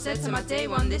times I've said to my day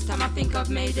one, this time I think I've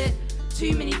made it.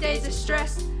 Too many days of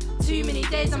stress, too many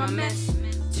days I'm a mess.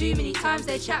 Too many times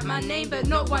they chat my name, but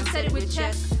not one said it with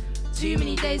chest. Too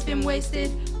many days been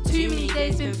wasted, too many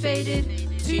days been faded.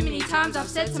 Too many times I've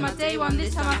said to my day one,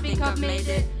 this time I think I've made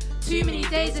it. Too many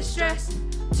days of stress,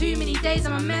 too many days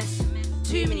I'm a mess.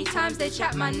 Too many times they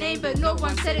chat my name, but not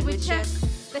one said it with chest.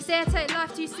 They say I take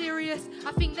life too serious.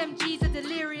 I think them G's are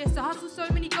delirious. I hustle so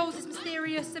many goals, it's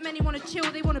mysterious. So many want to chill,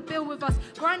 they want to build with us.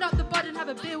 Grind up the bud and have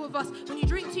a beer with us. When you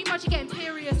drink too much, you get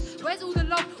imperious. Where's all the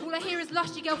love? All I hear is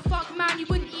lust. You go, fuck man, you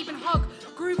wouldn't even hug.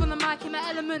 Groove on the mic, in my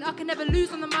element. I can never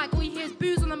lose on the mic. All you hear is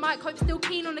booze on the mic. Hope still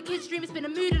keen on the kids' dream. It's been a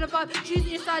mood and a vibe. Choosing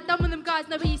your side, done with them guys,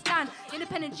 know where you stand.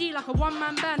 Independent G like a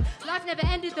one-man band. Life never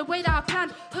ended the way that I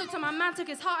planned. Hooked on my man, took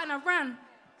his heart and I ran.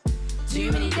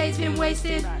 Too many days been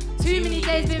wasted, too many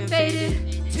days been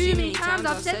faded. Too many times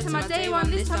I've said to my day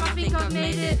one, this time I think I've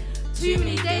made it. Too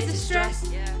many days of stress,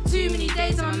 too many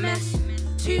days I'm a mess.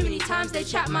 Too many times they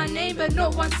chat my name, but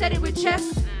not one said it with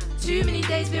chest. Too many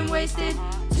days been wasted,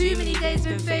 too many days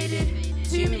been faded.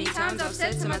 Too many times I've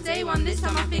said to my day one, this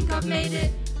time I think I've made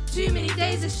it. Too many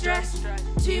days of stress,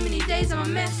 too many days I'm a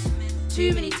mess.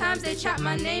 Too many times they chat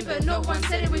my name, but not one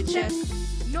said it with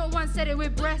chest. Not one said it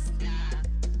with breast.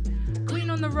 Queen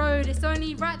on the road, it's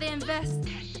only right they invest.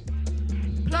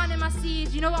 Planting my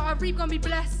seeds, you know what, I reap gonna be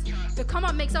blessed. The come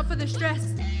up makes up for the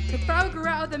stress. The flower grew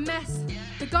out of the mess.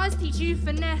 The guys teach you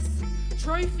finesse.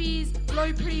 Trophies,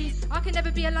 blow please, I can never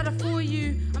be a ladder for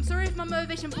you. I'm sorry if my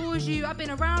motivation bores you. I've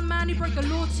been around man who broke the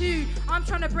law too. I'm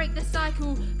trying to break the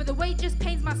cycle, but the weight just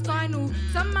pains my spinal.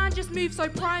 Some man just moves so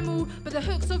primal, but the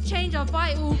hooks of change are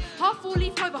vital. Half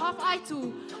four-leaf clover, half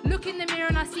idle. Look in the mirror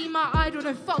and I see my idol.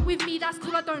 Don't fuck with me, that's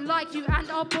cool, I don't like you. And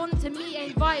our bond to me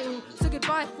ain't vital, so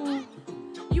goodbye fool.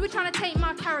 You were trying to take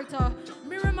my character,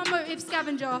 mirror my motive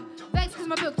scavenger. Vexed cause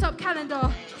my booked up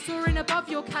calendar, soaring above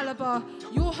your caliber.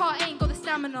 Your heart ain't got the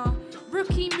stamina,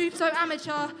 rookie move so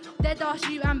amateur. Dead ass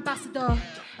you ambassador.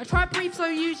 I try brief so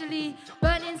usually,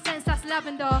 burn incense that's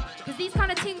lavender. Cause these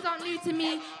kind of things aren't new to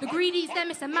me, the greed eats them,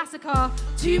 it's a massacre.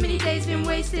 Too many days been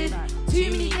wasted,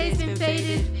 too many days been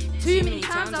faded. Too many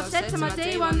times I've said to my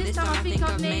day one, this time I think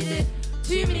I've made it.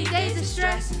 Too many days of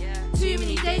stress, too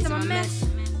many days I'm a mess.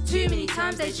 Too many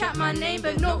times they chat my name,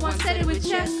 but not one said it with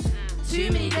chest.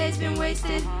 Too many days been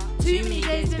wasted, too many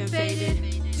days been faded.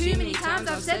 Too many times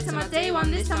I've said to my day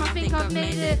one, this time I think I've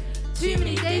made it. Too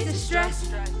many days of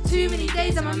stress, too many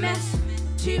days I'm a mess.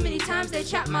 Too many times they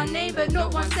chat my name, but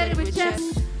not one said it with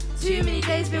chest. Too many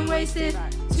days been wasted,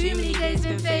 too many days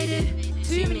been faded.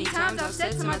 Too many times I've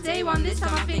said to my day one, this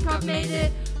time I think I've made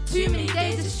it. Too many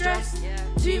days of stress,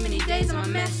 too many days I'm a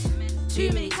mess.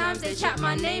 Too many times they chat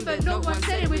my name, but not one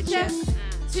said it with chest.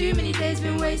 Too many days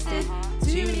been wasted,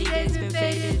 too many days been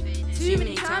faded. Too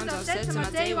many times I've said to my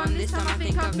day one, this time I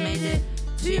think I've made it.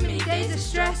 Too many days of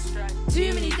stress,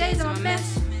 too many days I'm a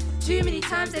mess. Too many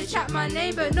times they chat my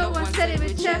name, but not one said it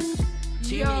with chest.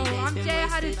 Yo, I'm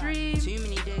Jayahadadream.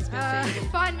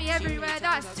 Find me everywhere,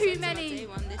 that's too many.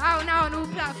 Out now on all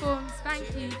platforms. Thank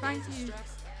you, thank you,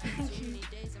 thank you.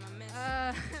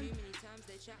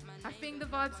 I think the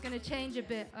vibe's gonna change a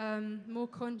bit, more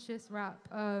conscious rap.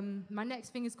 My next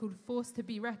thing is called Forced to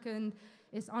Be Reckoned.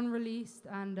 It's unreleased,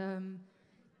 and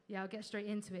yeah, I'll get straight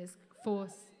into it. It's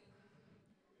Force.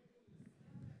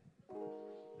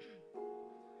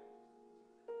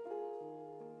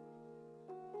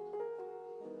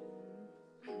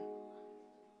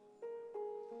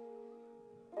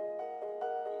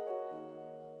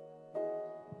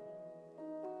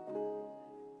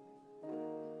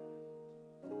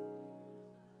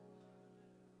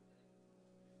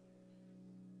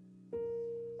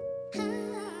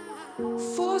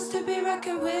 force to be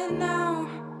reckoned with now.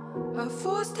 A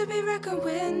force to be reckoned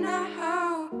with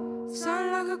now.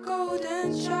 Sound like a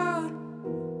golden child.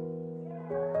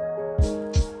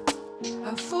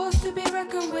 A force to be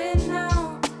reckoned with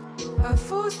now. A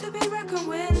force to be reckoned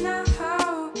with now.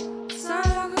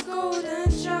 Sound like a golden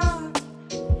child.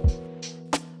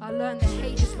 I learned that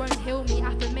hate just won't heal me.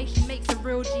 Affirmation makes a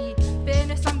real G.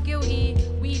 Fairness, I'm guilty.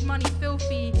 Weed money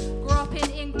filthy. Grew up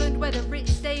in England where the rich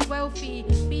stay wealthy.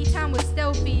 B-town was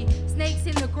stealthy. Snakes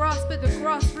in the grass, but the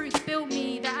grassroots built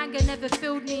me. The anger never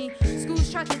filled me.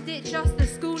 Schools tried to ditch us, the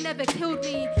school never killed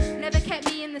me. Never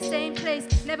kept me in the same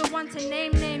place. Never want to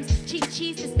name names. Cheap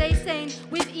cheese to stay sane.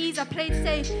 With ease I played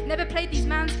safe. Never played these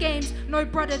man's games. No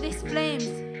brother, this flames.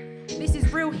 This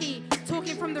is real heat,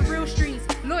 talking from the real streets.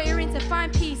 Loitering to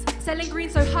find peace, selling green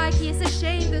so high key. It's a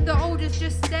shame that the oldest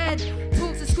just stared.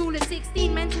 Talks to school at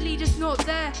 16, mentally just not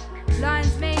there.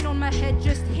 Lion's mane on my head,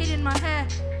 just hid in my hair.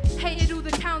 Hated all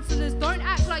the counsellors, don't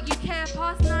act like you care.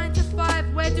 Past 9 to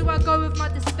 5, where do I go with my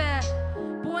despair?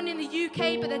 Born in the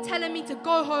UK, but they're telling me to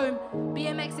go home.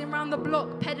 BMXing round the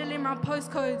block, pedaling round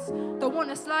postcodes. Don't want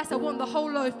a slice, I want the whole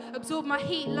loaf. Absorb my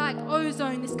heat like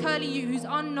ozone. This curly you who's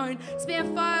unknown.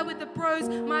 Spitting fire with the bros,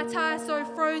 my attire so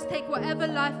froze. Take whatever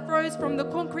life throws. From the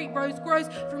concrete rose grows.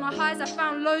 Through my highs I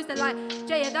found lows. They're like,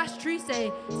 Jaya, that's true,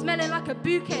 say. Smelling like a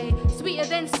bouquet, sweeter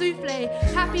than souffle.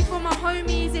 Happy for my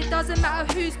homies, it doesn't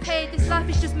matter who's paid. This life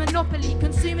is just monopoly,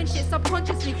 consuming shit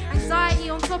subconsciously. Anxiety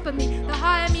on top of me, the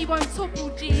higher me won't topple.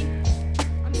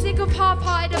 I'm sick of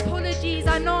half-hearted apologies.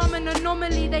 I know I'm an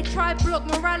anomaly. They try block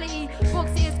morality.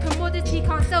 Box it as commodity.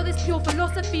 Can't sell this pure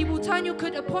philosophy. Will turn your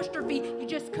could apostrophe. You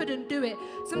just couldn't do it.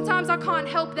 Sometimes I can't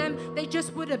help them. They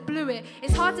just would have blew it.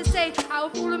 It's hard to say.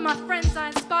 Out of all of my friends, I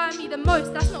inspire me the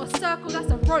most. That's not a circle,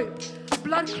 that's a rope. A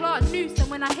blood clot noose. And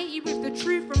when I hate you with the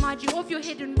truth, remind you of your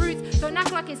hidden roots. Don't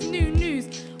act like it's new news.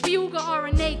 We all got our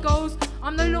innate goals.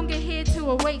 I'm no longer here to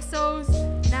awake souls.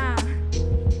 Nah.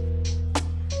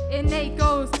 Innate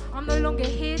goals, I'm no longer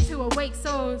here to awake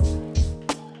souls.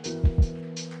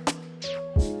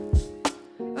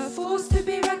 A force to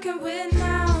be reckoned with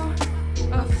now.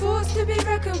 A force to be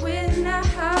reckoned with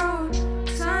now.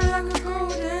 Sound like a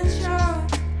golden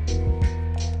child.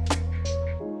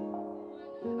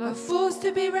 A force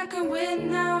to be reckoned with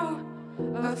now.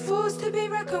 A force to be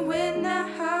reckoned with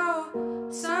now.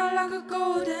 Sound like a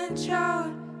golden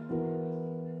child.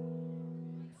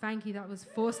 Thank you, that was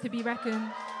Force to be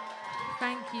Reckoned.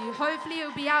 Thank you. Hopefully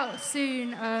it'll be out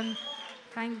soon.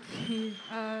 Thank you.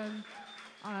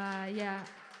 Yeah.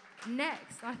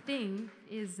 Next, I think,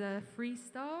 is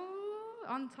freestyle,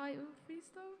 untitled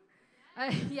freestyle.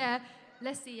 Yeah,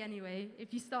 let's see anyway.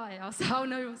 If you start it, I'll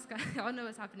know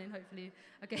what's happening, hopefully.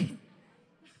 Okay.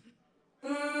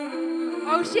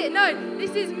 Oh shit, no,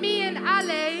 this is me and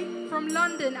Ale from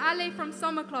London. Ale from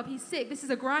Summer Club, he's sick. This is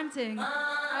a grime thing.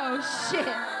 Oh shit.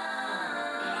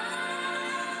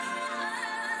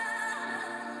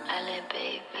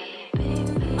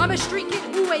 I'm a street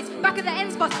kid always, back at the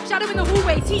ends bus, shadow in the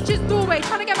hallway, teacher's doorway,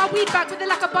 trying to get my weed back with the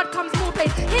lack of bud comes more pain.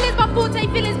 Healing's my forte,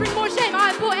 feelings bring more shame.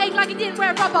 I bought egg like he didn't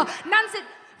wear rubber. Nan said,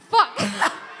 fuck.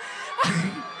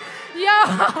 Yo,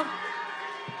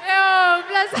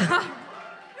 bless her.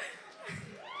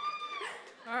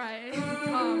 Alright,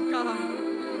 calm.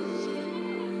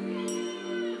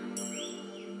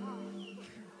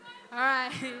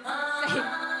 Alright, safe.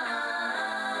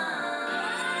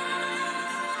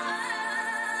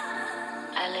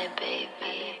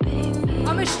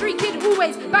 I'm a street kid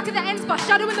always, back at the ends bus,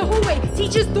 shadow in the hallway,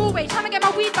 teacher's doorway, trying to get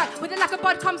my weed back, with the lack of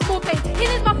bud comes more pain.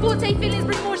 Healing's my forte, feelings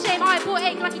bring more shame. I bought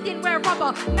egg like he didn't wear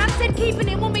rubber. Nan said keeping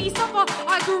it won't make you suffer.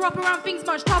 I grew up around things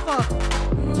much tougher.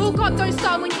 Talk up, don't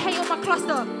start when you hate on my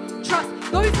cluster. Trust,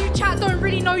 those who chat don't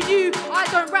really know you. I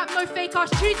don't rap, no fake ass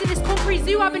truths in this concrete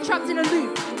zoo. I've been trapped in a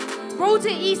loop. Roll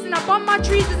to east and I bum my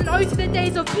trees as an ode to the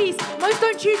days of peace. Most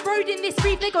don't choose road in this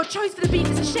reef, they got chose for the beat.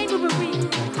 It's a shame of a week.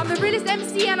 I'm the realest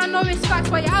MC and I know it's facts.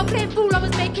 While you're out playing fool, I was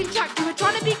making tracks. You were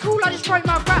trying to be cool, I just wrote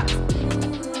my rap.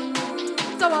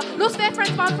 So I lost their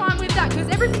friends, but I'm fine with that. Cause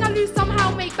everything I lose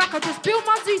somehow make back. I just build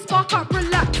my zoo, spark up,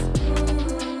 relax.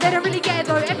 They don't really get it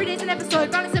though, every day's an episode.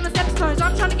 Balancing my steps stones,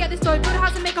 I'm trying to get this dough. Build a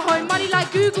house and make a home, money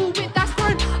like Google. With that's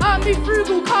grown, move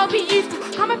frugal, can't be useful.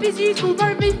 Come up is useful,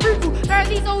 won't move fruitful. There are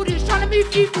these olders trying to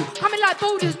move youthful. Coming like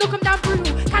boulders, knock them down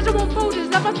brutal. Casual on folders,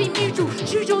 love must be mutual.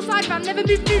 Choose your side fam, never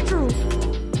move neutral.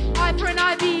 I for an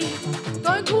IV.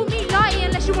 Don't call me lighty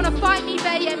unless you wanna fight me,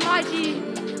 better yet my G.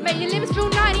 Make your limbs feel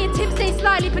 90 and Tim stay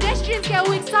slightly. Pedestrians get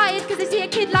all excited cause they see a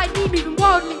kid like me moving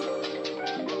wildly.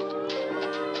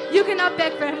 You cannot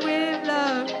beg friend with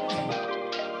love,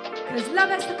 cause love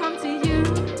has to come to you.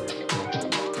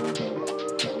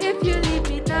 If you leave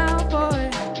me now,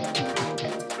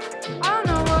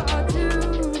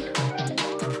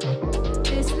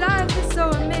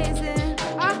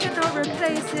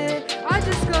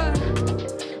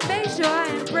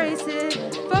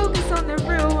 want the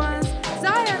real ones.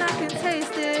 Zion, I can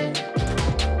taste it.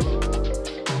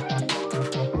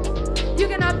 You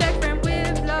cannot beg friend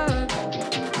with love,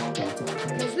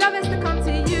 'cause love has to come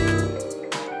to you.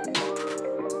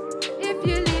 If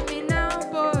you leave me now,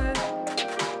 boy,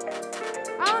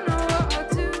 I don't know what I'll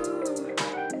do.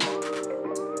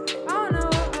 I don't know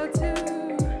what I'll do.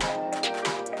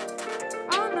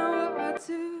 I don't know what I'll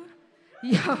do.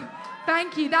 Yo,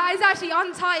 thank you. That is actually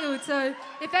untitled, so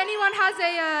if anyone has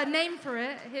a name for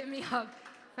it, hit me up.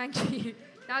 Thank you.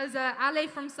 That was Ale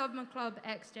from Subman Club,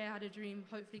 ex Jayahadadream,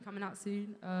 hopefully coming out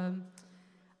soon.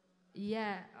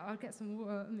 Yeah, I'll get some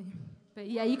water. But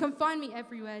yeah, you can find me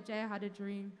everywhere,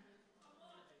 Jayahadadream.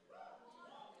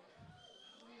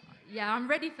 Yeah, I'm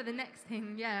ready for the next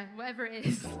thing, yeah, whatever it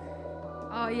is.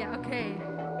 Oh yeah, okay.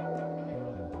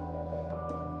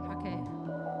 Okay.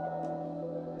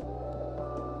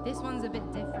 This one's a bit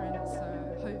different, so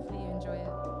hopefully you enjoy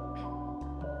it.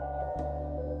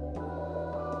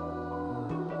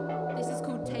 This is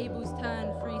called Tables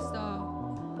Turn Freestyle,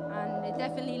 and it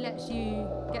definitely lets you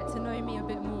get to know me a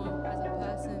bit more as a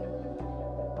person.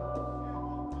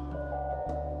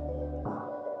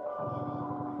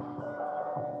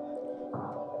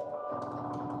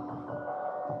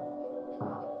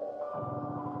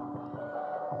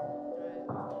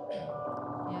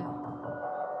 Yeah.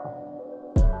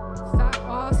 Fat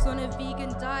ass on a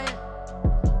vegan diet.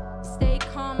 Stay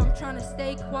calm, I'm trying to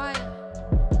stay quiet.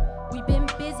 We've been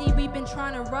busy, we've been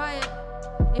trying to riot.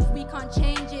 If we can't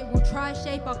change it, we'll try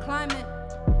shape our climate.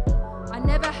 I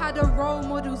never had a role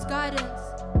model's guidance,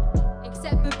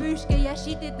 except Babushka, yeah,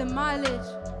 she did the mileage.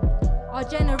 Our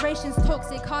generation's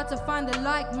toxic, hard to find the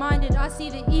like-minded. I see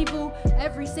the evil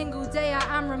every single day,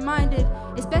 I am reminded.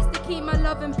 It's best to keep my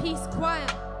love and peace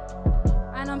quiet.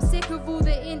 And I'm sick of all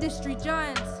the industry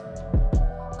giants.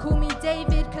 Call me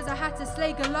David, 'cause I had to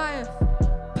slay Goliath.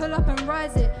 Pull up and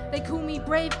rise it. They call me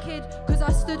brave kid, 'cause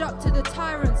I stood up to the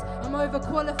tyrants. I'm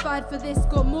overqualified for this,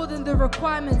 got more than the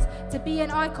requirements to be an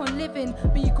icon living.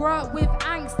 But you grow up with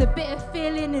angst, a bitter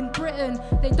feeling in Britain.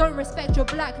 They don't respect your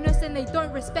blackness and they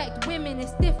don't respect women,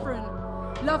 it's different.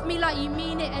 Love me like you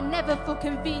mean it and never for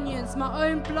convenience. My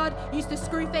own blood used to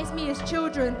screw face me as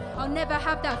children. I'll never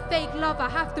have that fake love, I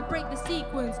have to break the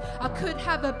sequence. I could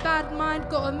have a bad mind,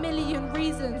 got a million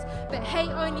reasons, but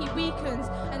hate only weakens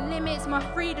and limits my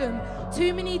freedom.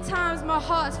 Too many times my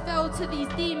heart's fell to these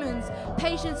demons.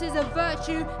 Patience is a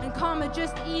virtue and karma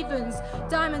just evens.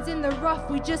 Diamonds in the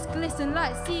rough, we just glisten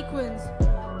like sequins.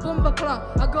 Boomba clock,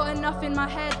 I got enough in my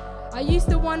head. I used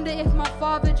to wonder if my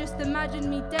father just imagined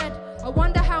me dead. I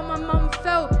wonder how my mum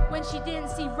felt when she didn't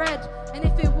see red. And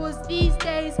if it was these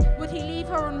days, would he leave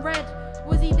her on red?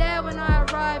 Was he there when I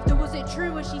arrived, or was it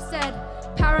true what she said?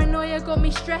 Paranoia got me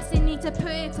stressing, need to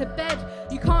put it to bed.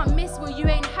 You can't miss what you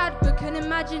ain't had, but can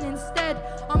imagine instead.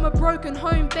 I'm a broken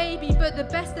home baby, but the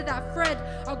best of that Fred.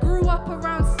 I grew up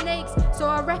around snakes, so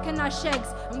I recognize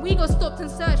shegs. And we got stopped and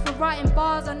searched for writing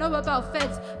bars, I know about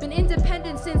feds. Been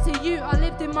independent since a youth, I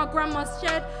lived in my grandma's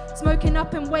shed. Smoking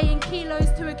up and weighing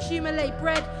kilos to accumulate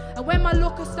bread. And when my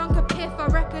locker stunk a piff, I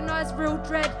recognize real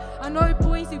dread. I know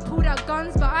boys who pulled out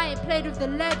guns, but I ain't played with the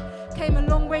lead. Came a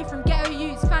long way from ghetto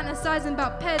youths fantasizing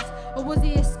about pets. Or was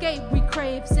the escape we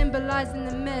crave symbolizing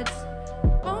the meds?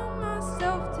 On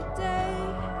myself today,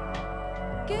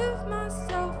 give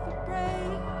myself a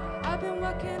break. I've been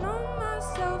working on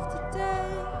myself today.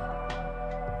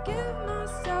 Give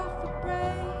myself a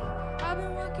break. I've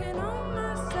been working on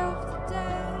myself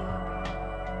today.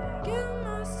 Give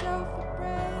myself a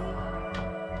break.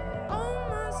 On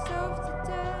myself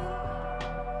today.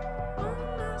 On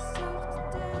myself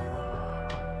today.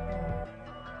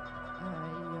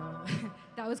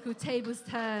 That was called Tables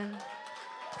Turn.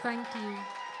 Thank you.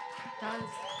 That was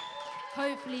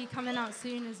hopefully coming out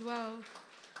soon as well.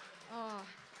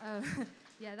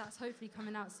 Yeah, that's hopefully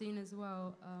coming out soon as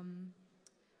well.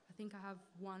 I think I have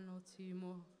one or two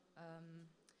more.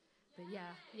 But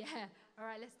yeah. All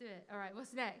right, let's do it. All right,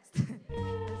 what's next?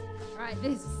 All right,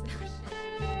 this.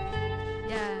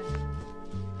 Yeah.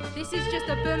 This is just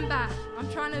a boom bap. I'm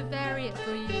trying to vary it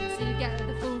for you so you get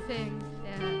the full thing.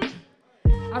 Yeah.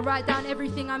 I write down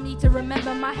everything I need to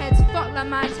remember. My head's fucked like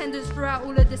my attendance throughout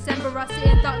all of December. I sit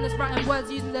in darkness writing words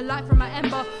using the light from my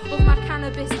ember of my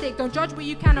cannabis stick. Don't judge what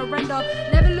you cannot render.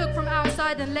 Never look from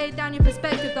outside and lay down your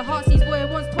perspective. The heart sees what it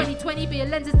wants 2020, but your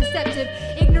lens is deceptive.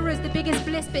 Ignorance the biggest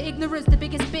bliss, but ignorance the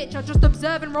biggest bitch. I just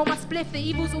observe and roll my spliff. The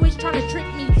evil's always trying to trick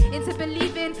me into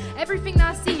believing everything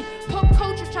that I see. Pop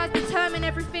culture tries to determine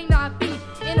everything that I be.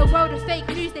 In a world of fake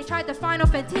news, they tried to define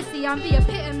authenticity. I'm the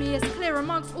epitome, it's clear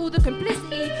amongst all the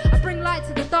complicity. I bring light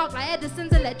to the dark like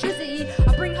Edison's electricity.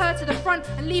 I bring her to the front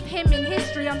and leave him in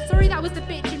history. I'm sorry that was the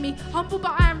bitch in me, humble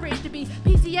but I am rich to be.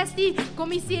 PTSD got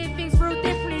me seeing things real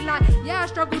differently. Like, yeah, I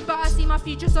struggled but I see my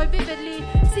future so vividly.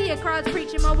 See a crowds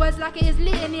preaching my words like it is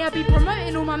litany. I be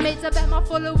promoting all my mates, I bet my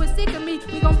followers sick of me.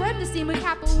 We gon' rev the scene with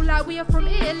capital like we are from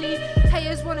Italy.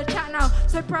 Haters wanna chat now,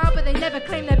 so proud but they never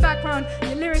claim their background.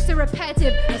 Your lyrics are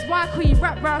repetitive, that's why I call you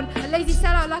rap round. A lazy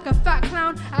sellout like a fat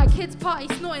clown at a kid's party,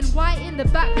 snorting white in the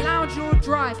back lounge. You're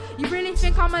dry, you really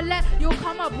think I'ma let you'll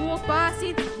come up, walk by? I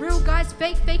seen real guys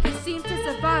fake and seem to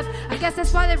survive. I guess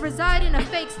that's why they reside in a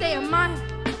fake state of mind.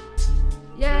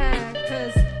 Yeah,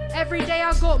 cause every day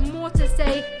I got more to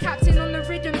say. Captain on the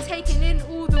rhythm, taking in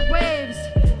all the waves.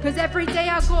 Cause every day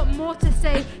I got more to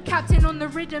say. Captain on the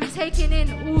rhythm, taking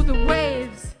in all the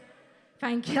waves.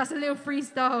 Thank you, that's a little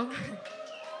freestyle.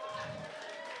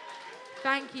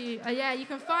 Thank you. Yeah, you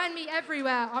can find me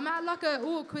everywhere. I'm at like an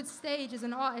awkward stage as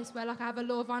an artist where like I have a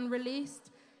lot of unreleased.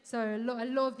 So a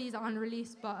lot of these are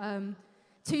unreleased, but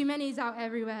Too Many's out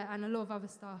everywhere and a lot of other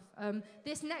stuff.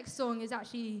 This next song is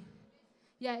actually,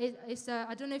 yeah, it's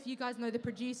I don't know if you guys know the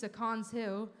producer, Carnes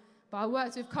Hill, but I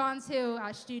worked with Carnes Hill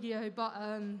at studio, but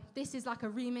this is like a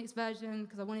remix version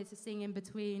because I wanted to sing in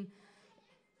between.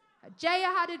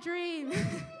 Jayahadadream.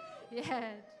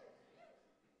 Yeah.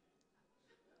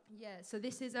 Yeah, so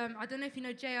this is, I don't know if you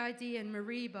know JID and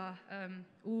Mariba,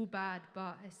 All Bad,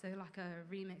 but it's like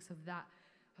a remix of that.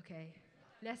 Okay,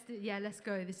 let's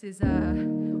go. This is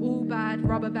All Bad,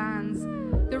 Rubber Bands.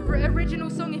 The original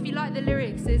song, if you like the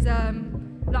lyrics, is,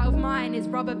 like of mine, is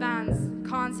Rubber Bands,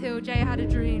 Carnes Hill,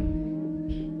 Jayahadadream.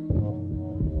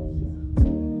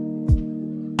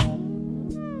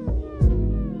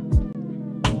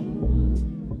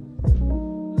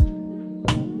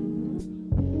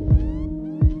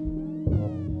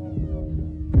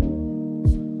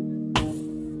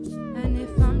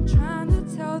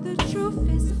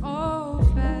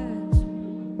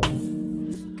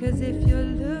 If you're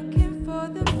looking for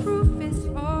the proof, it's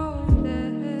all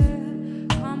there.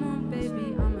 Come on,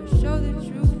 baby, I'ma show the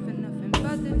truth and nothing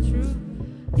but the truth.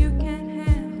 You can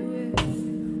handle it,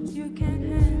 you can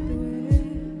handle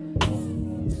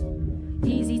it.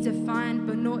 Easy to find,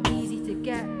 but not easy to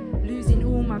get. Losing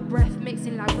all my breath,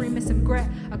 mixing like grimace and grit.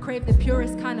 I crave the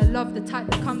purest kind of love, the type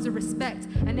that comes with respect.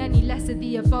 And any less of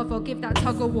the above, I'll give that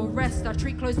tug of war rest. I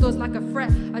treat closed doors like a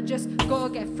threat, I just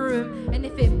gotta get through them. And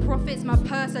if it profits my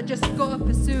purse, I just gotta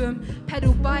pursue them.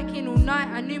 Pedal biking all night,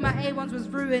 I knew my A1s was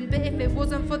ruined. But if it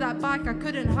wasn't for that bike, I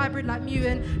couldn't hybrid like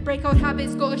mutant. Break old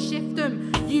habits, gotta shift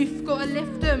them. Youth, gotta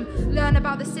lift them. Learn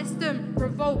about the system,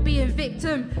 revolt being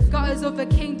victim. Gutters of a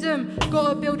kingdom,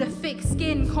 gotta build a thick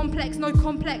skin. Complex, no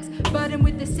complex, burdened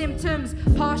with the symptoms.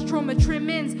 Past trauma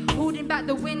trimmings, holding back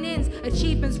the winnings.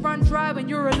 Achievements run dry when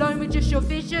you're alone with just your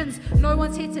visions. No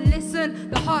one's here to listen.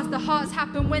 The hearts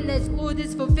happen when there's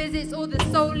orders for visits. Or the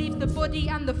soul leaves the body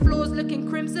and the floor's looking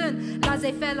crimson.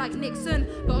 Laissez-faire like Nixon,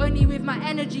 but only with my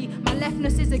energy. My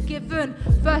leftness is a given.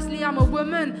 Firstly, I'm a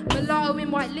woman, mulatto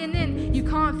in white linen. You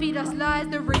can't feed us lies,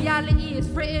 the reality is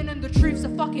written. And the truth's a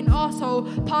fucking asshole.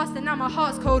 Past and now my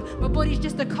heart's cold, my body's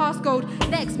just a cast gold.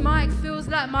 Next mic feels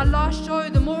like my last show.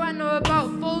 The more I know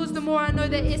about foes, the more I know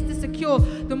there is to secure.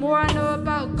 The more I know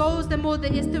about goals, the more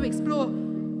there is to explore.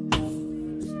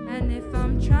 And if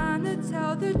I'm trying to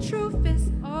tell the truth, it's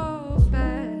all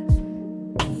bad.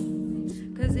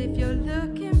 Cause if you're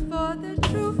looking for the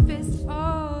truth, it's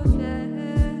all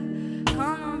there.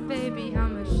 Come on, baby,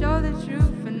 I'ma show the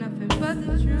truth and nothing but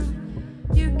the truth.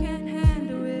 You can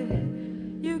handle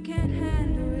it, you can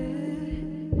handle it.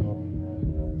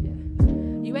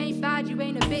 You ain't bad, you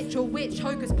ain't a bitch or witch,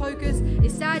 hocus pocus.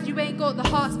 It's sad you ain't got the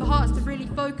hearts for hearts to really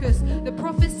focus. The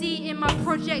prophecy in my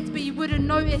project, but you wouldn't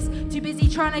notice. Too busy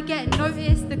trying to get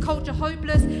noticed, the culture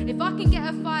hopeless. If I can get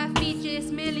a fire feature,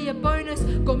 it's merely a bonus.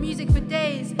 Got music for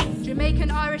days,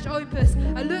 Jamaican Irish opus.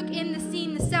 I look in the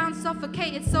scene, the sound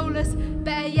suffocated, soulless.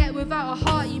 Better yet, without a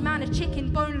heart, you man a chicken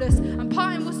boneless. I'm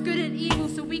parting what's good and evil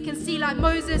so we can see like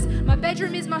Moses. My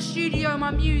bedroom is my studio,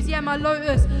 my muse, yeah, my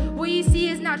lotus. What you see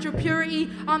is natural purity,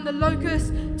 I'm the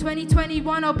locust.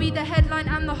 2021, I'll be the headline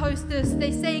and the hostess.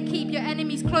 They say keep your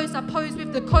enemies close, I pose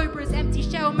with the cobras. Empty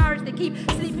shell marriage, they keep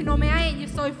sleeping on me, I ain't your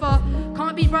sofa.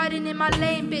 Can't be riding in my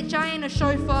lane, bitch, I ain't a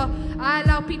chauffeur. I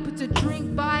allow people to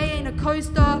drink, but I ain't a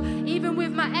coaster. Even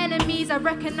with my enemies, I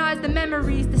recognize the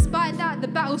memories. Despite that, the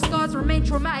battle scars remain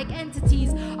traumatic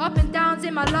entities. Up and downs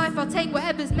in my life, I'll take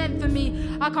whatever's meant for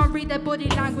me. I can't read their body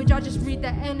language, I just read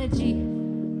their energy.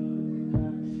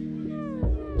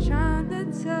 Trying to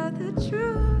tell the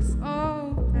truth,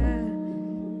 oh bad.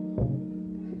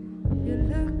 You're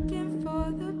looking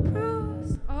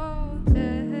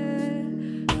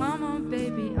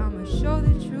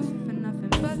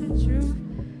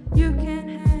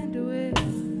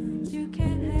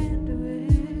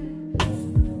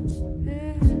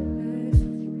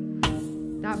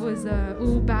those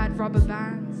all bad rubber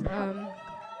bands.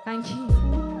 Thank you.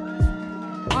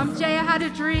 I'm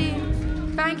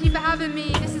Jayahadadream. Thank you for having me.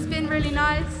 This has been really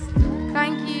nice.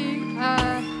 Thank you.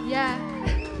 Yeah.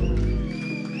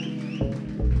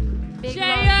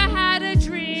 Jaya had a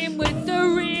dream with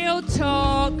the real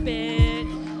talk bit.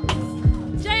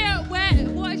 Jaya,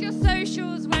 what are your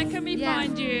socials? Where can we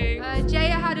find you?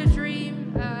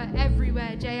 Jayahadadream,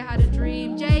 everywhere.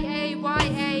 Jayahadadream. Jaya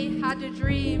had a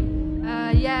dream.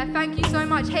 Yeah, thank you so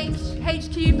much,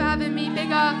 HQ, for having me.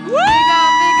 Big up, big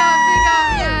up, big up, big up.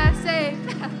 Yeah, safe.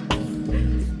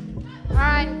 All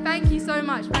right, thank you so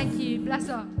much. Thank you. Bless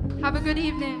up. Have a good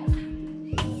evening.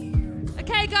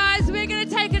 Okay, guys, we're going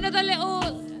to take another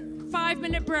little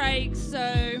 5-minute break,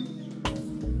 so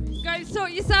go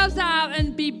sort yourselves out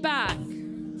and be back.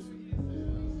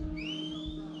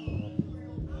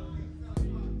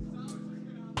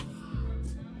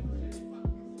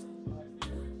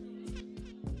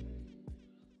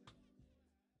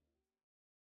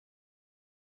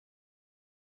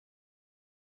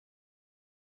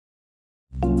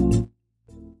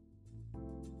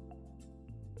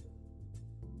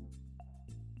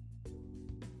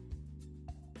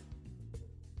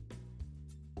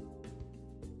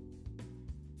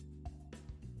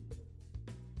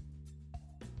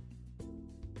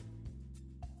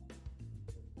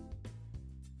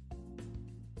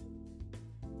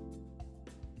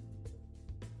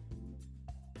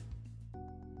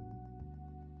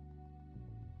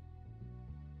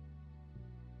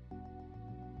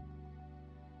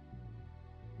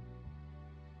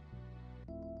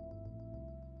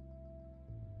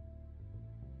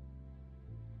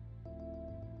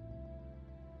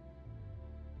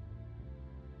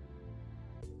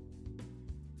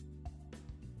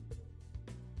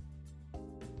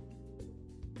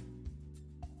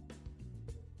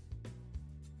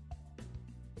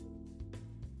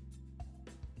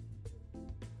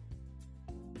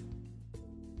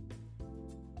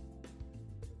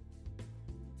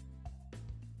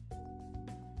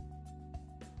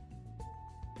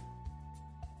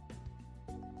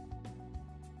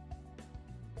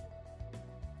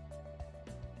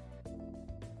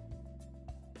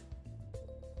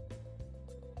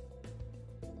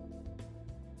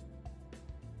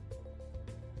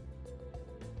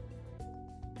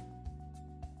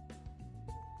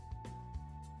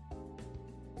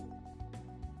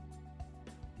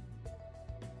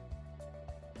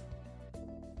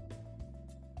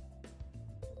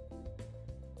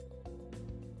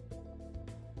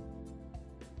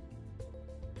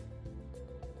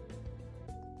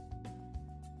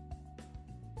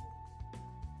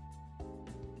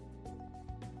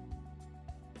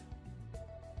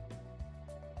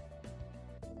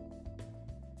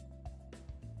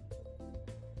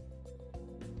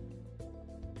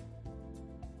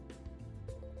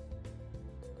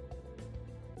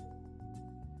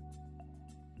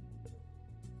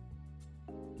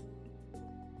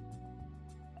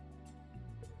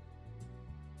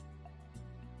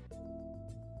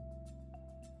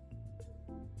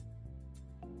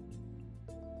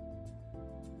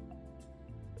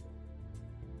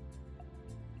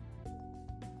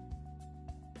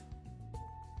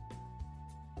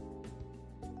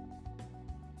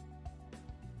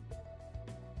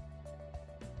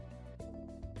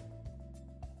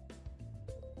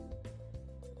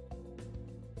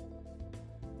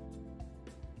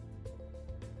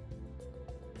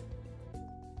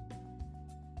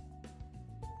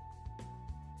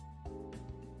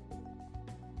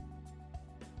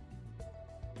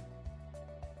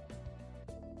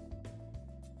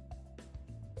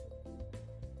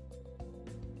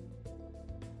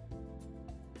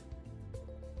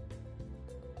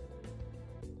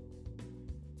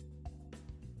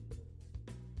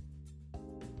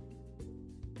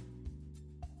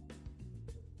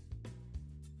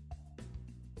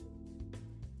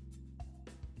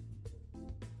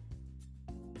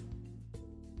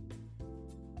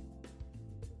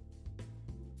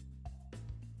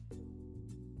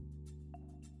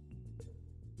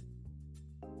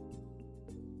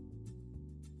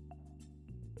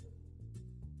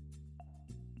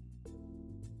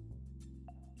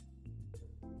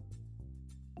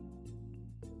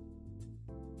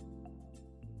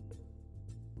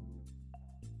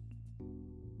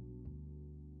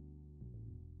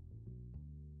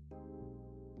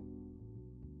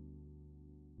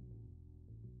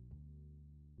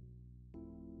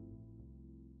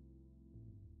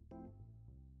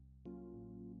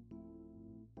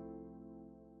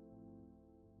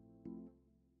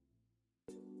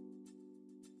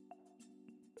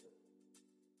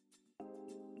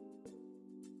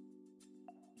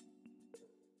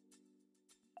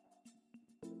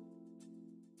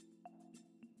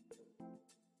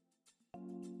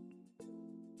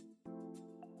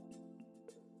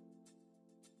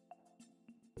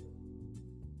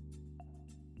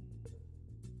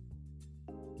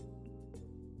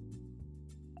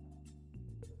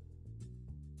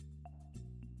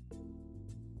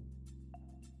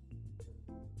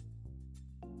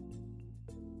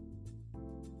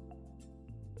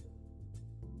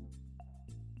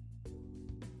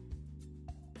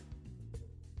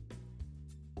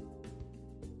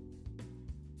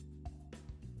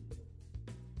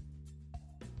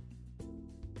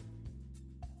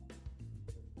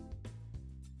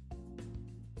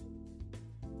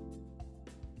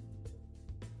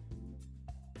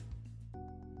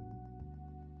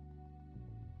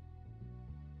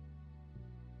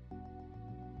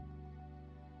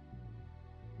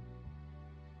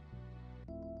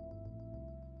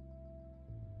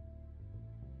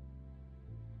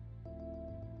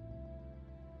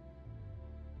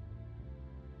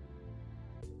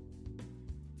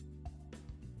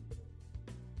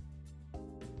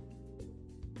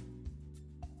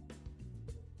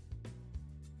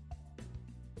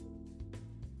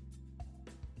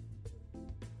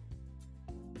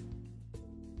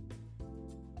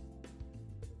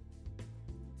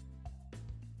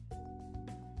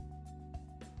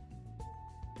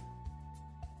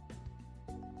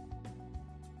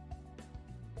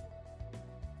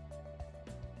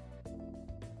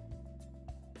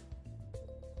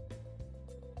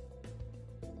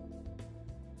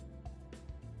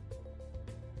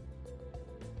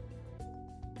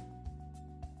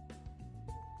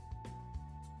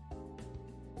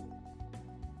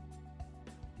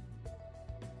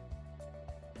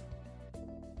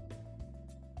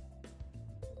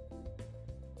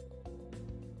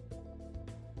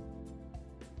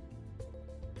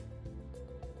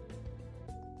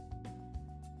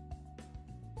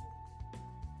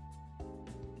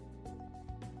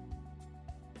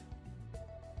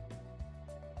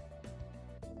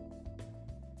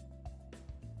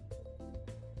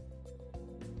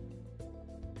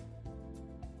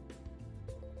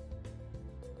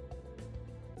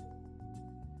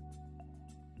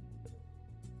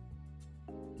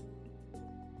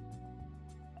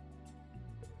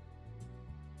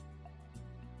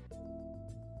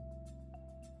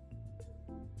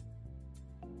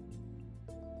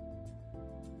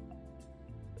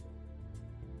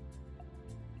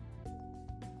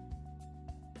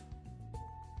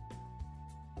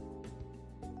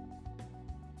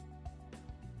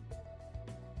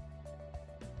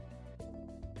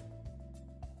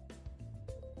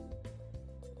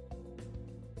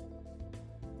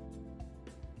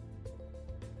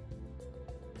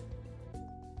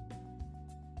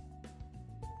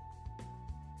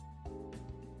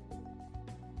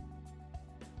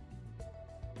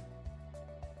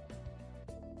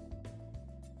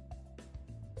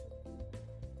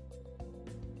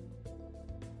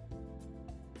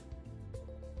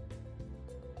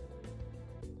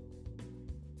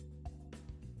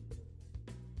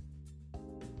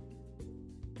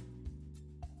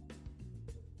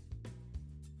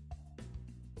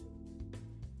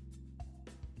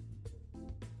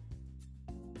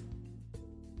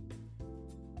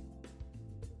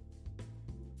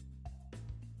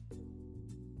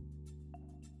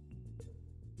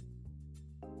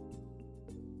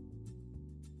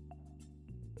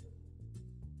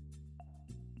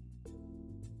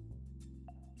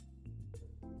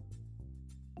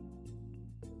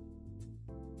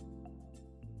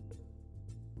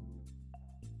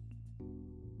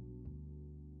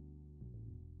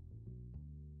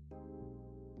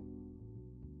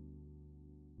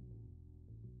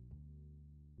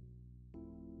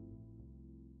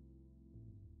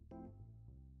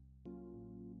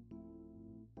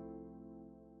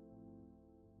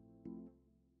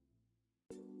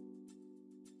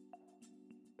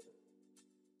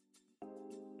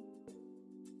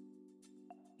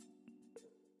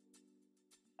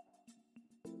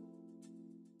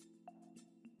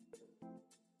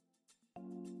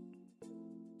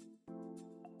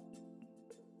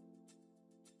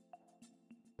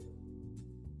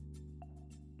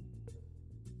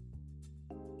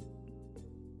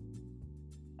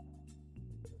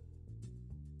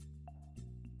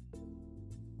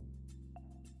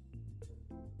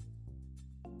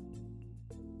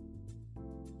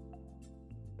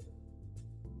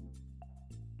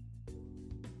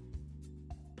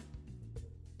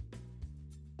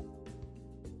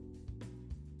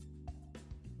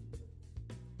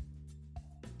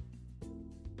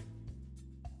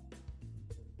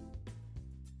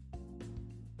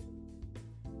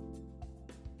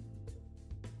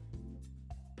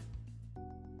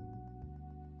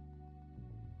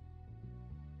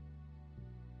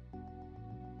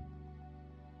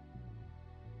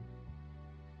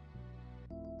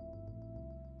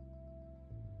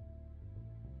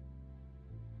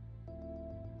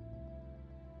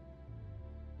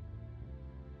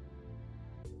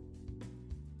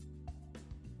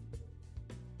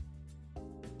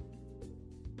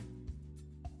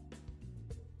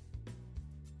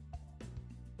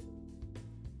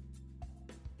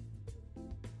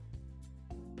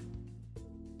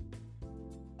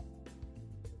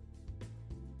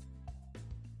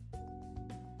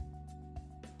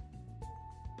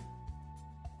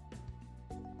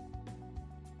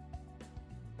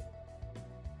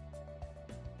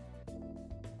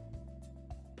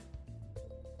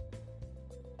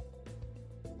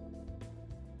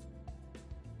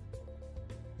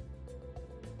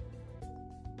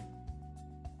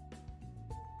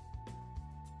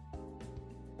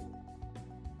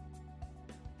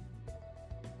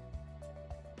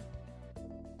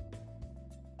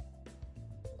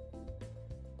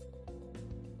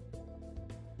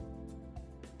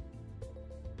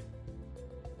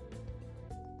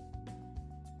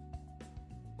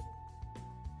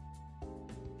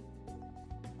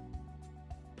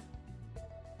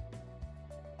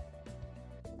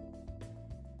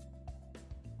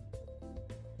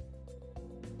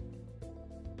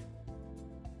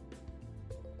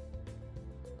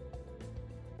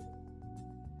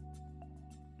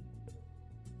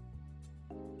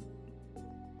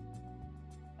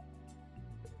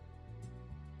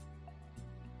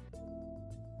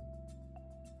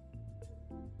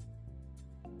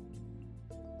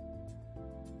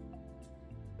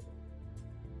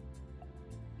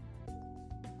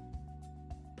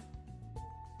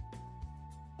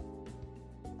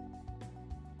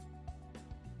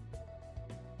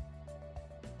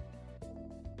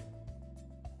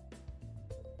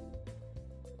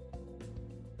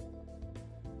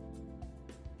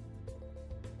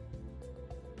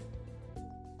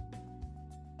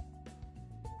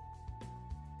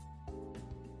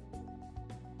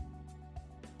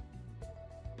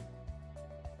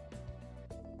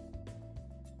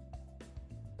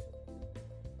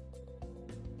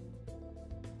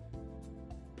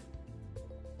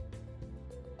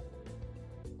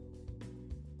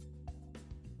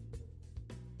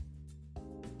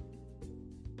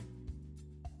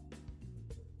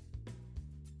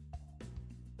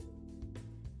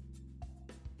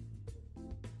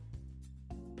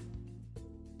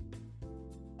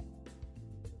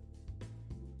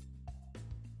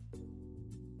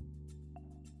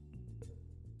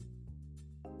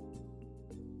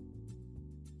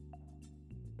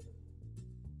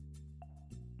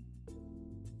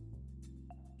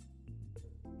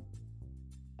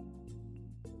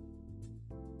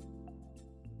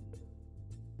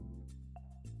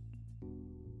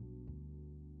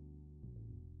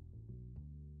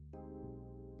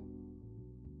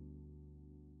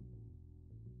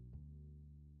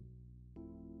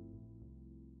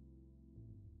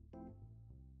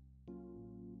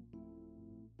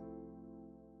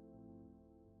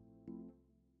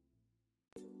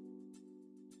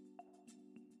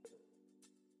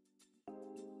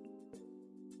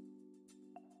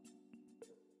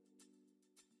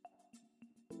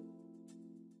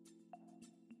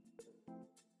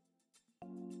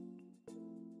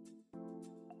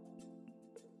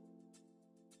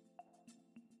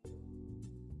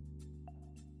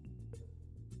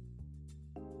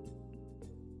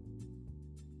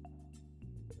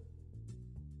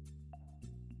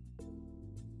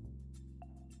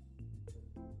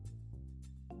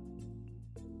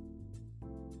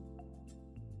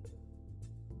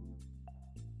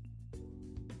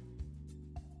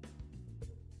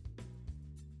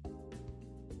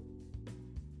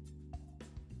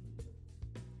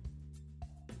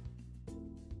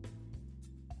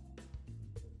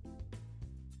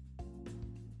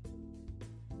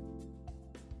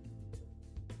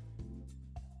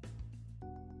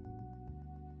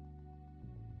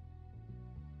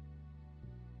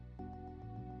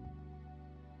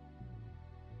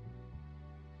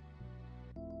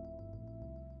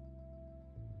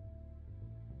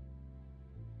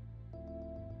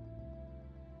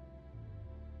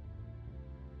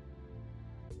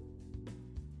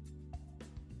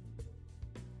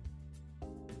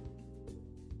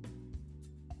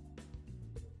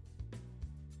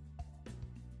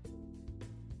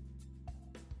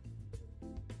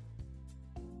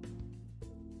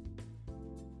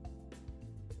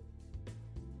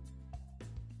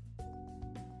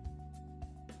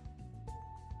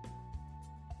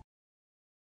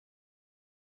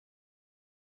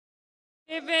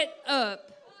 Give it up.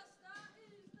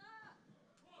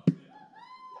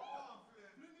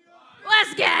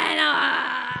 What's going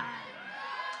on?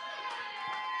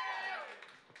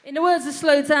 In the words of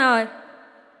Slow Tower,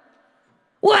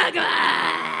 we're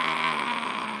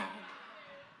glad.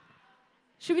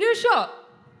 Should we do a shot?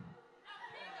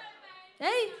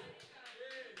 Hey?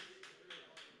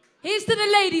 Here's to the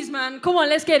ladies, man. Come on,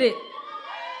 let's get it.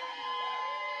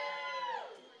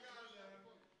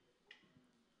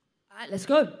 All right, let's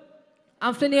go.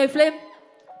 I'm Ffion Rebecca.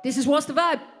 This is What's the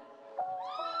Vibe?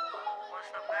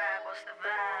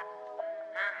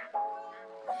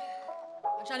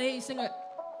 I'm trying to hear you sing it.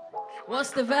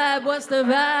 What's the vibe? What's the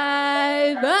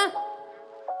vibe? Huh?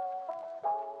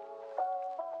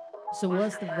 So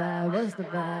what's the vibe? What's the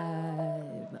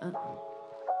vibe? Huh?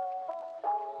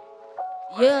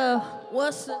 Yeah,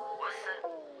 what's the...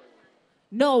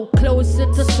 No closer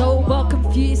to sober,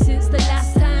 confused since the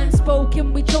last time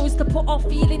spoken. We chose to put our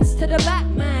feelings to the back,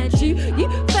 man. You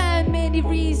find many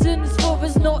reasons for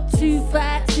us not to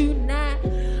fight tonight.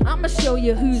 I'ma show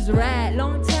you who's right.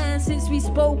 Long time since we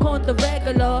spoke on the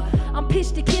regular. I'm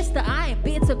pitched to kiss that I ain't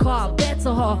bitter car,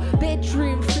 better her.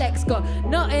 Bedroom flex got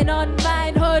nothing on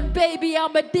mine, hun. Baby,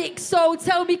 I'm a dick, so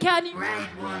tell me, can you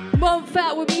month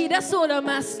out with me? That's all I'm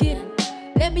asking.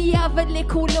 Let me have a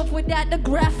little love without the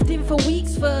grafting for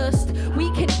weeks first.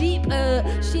 We can deep,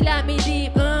 she like me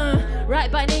deep, right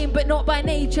by name but not by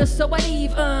nature, so I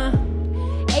leave,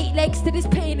 8 legs to this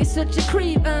pain is such a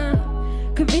creep,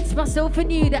 convinced myself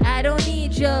anew that I don't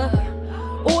need ya.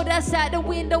 All that's out the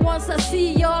window once I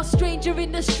see ya. Stranger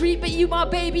in the street, but you my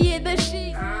baby in the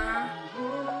sheet.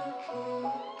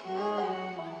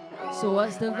 So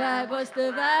what's the vibe? What's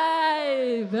the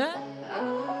vibe? Huh?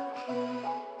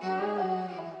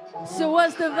 So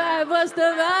what's the vibe? What's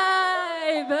the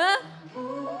vibe? Huh?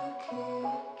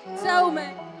 Tell me.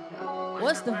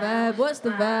 What's the vibe? What's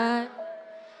the vibe?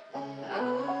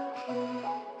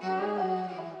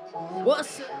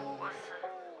 What's the...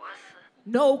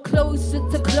 No closer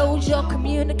to closure,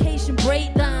 communication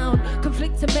breakdown.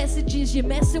 Conflicting messages, you're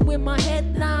messing with my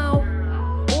head now.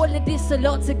 All of this a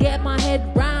lot to get my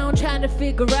head round. Trying to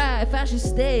figure out if I should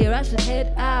stay or I should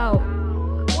head out.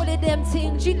 All of them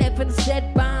things you never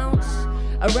said bounce.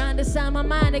 Around the side of my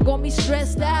mind, it got me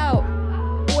stressed out.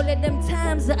 All of them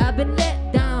times that I've been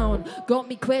let down got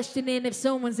me questioning if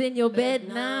someone's in your bed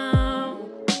now.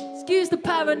 Excuse the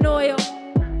paranoia.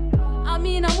 I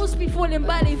mean, I must be falling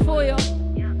body for you.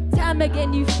 Time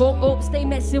again, you fuck up, stay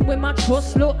messing with my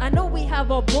trust. Look, I know we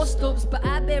have our bust ups, but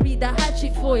I buried the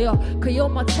hatchet for you. Cause you're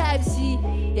my type, see.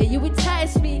 Yeah, you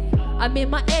entice me. I'm in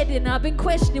my head and I've been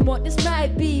questioning what this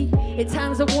might be. At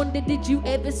times I wonder, did you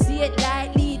ever see it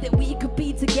lightly? That we could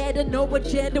be together, no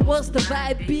agenda, what's the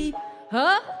vibe be?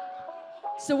 Huh?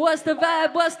 So what's the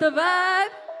vibe, what's the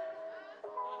vibe?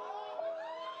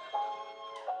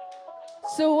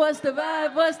 So what's the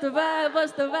vibe, what's the vibe,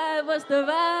 what's the vibe, what's the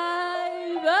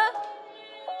vibe? Huh?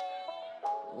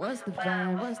 What's the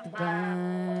vibe, what's the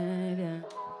vibe?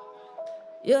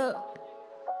 Yeah.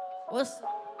 What's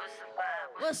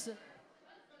the...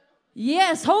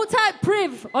 Yes, hold tight,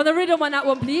 Priv, on the rhythm on that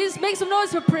one, please. Make some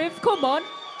noise for Priv, come on.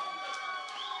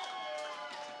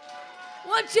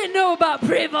 What you know about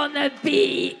Priv on the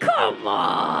beat? Come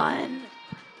on.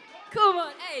 Come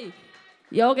on, hey.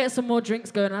 Y'all get some more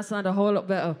drinks going, that sound a whole lot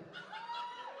better.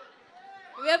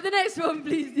 We have the next one,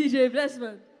 please, DJ, bless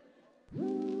man.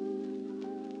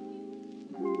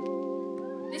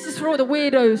 This is for all the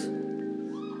weirdos.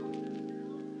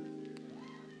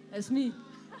 That's me.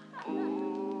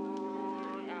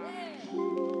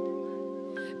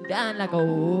 Down like a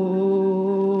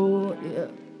yeah.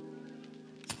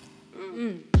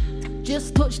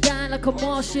 Just touched down like a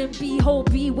Martian.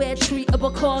 Behold, beware, treat of a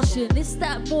caution. This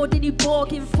that more than you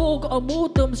bargain for. Got a more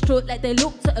dumb struck like they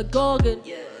looked at a gargan.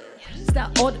 It's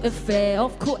that odd affair,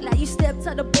 off cut like you stepped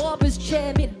out the barber's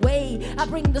chair midway. I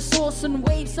bring the sauce and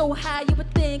wave so high you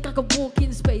would think I could walk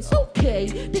in space.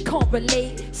 Okay, they can't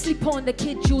relate. Sleep on the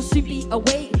kid, you'll soon be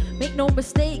awake. Make no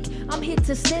mistake, I'm here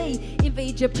to stay.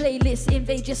 Invade your playlist,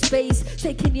 invade your space.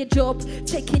 Taking your job,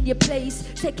 taking your place.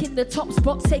 Taking the top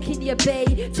spot, taking your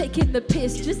bay. Taking the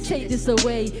piss, just take this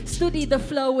away. Study the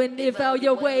flow and live out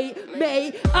your way.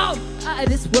 May, out of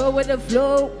this world with the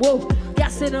flow. Whoa,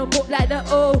 gassing them up like the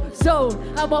ozone.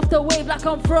 I'm off the wave like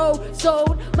I'm frozen.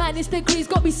 -degrees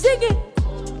got me singing.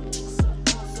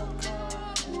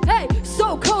 Hey,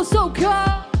 so cold, so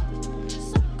cold.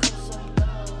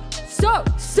 So.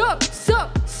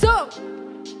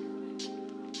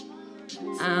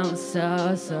 I'm so.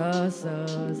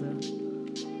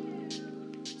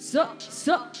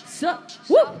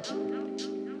 Woo.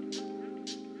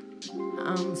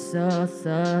 I'm so.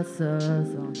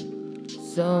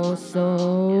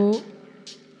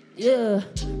 Yeah,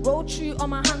 roll true on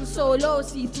my hand so low,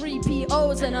 see 3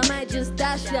 POs and I might just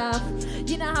dash off.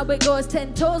 You know how it goes,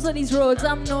 10 toes on these roads,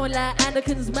 I'm known like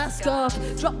Anakin's mask off.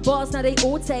 Drop bars, now they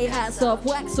all take hats off.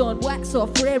 Wax on, wax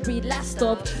off, for every last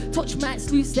stop. Touch mics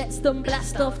loose, let's them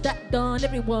blast off. That done,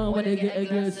 everyone wanna get a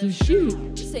glass of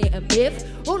shit. Say a myth,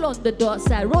 roll on the dark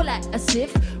side, roll like a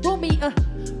sif. Roll me a,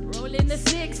 roll in the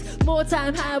 6. More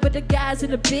time high with the guys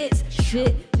in the bits.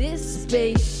 Shit, this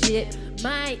spaceship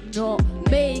might not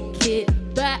make it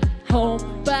back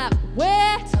home, back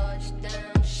where?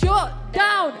 Shut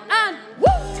down and woo!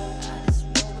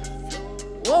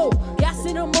 Whoa,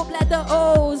 gassing them up like the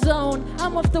ozone.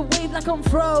 I'm off the wave like I'm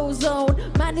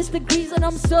frozen. Minus degrees and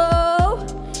I'm so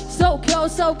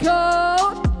cold, so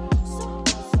cold.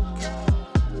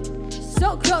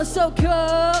 So cold, so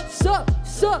cold,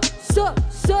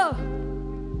 so.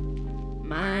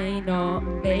 Might not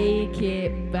make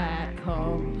it back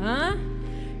home, huh?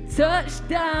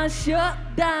 Touchdown, shut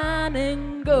down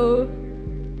and go.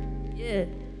 Yeah.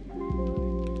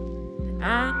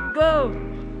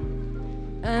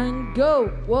 And go,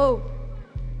 whoa.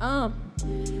 Out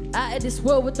of this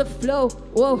world with the flow,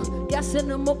 whoa. Gassing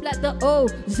them up like the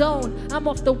ozone. I'm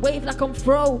off the wave like I'm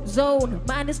frozen.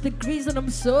 Minus degrees and I'm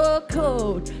so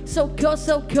cold. So cold,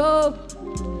 so cold.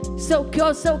 So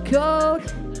cold, so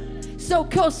cold. So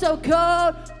cold, so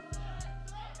cold.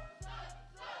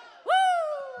 Woo!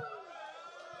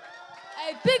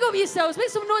 Hey, big up yourselves. Make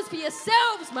some noise for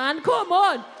yourselves, man. Come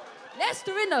on.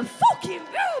 Leicester in the fucking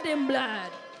building, blood.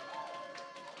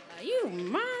 Are you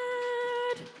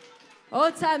mad?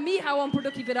 All time me how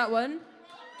unproductive for that one.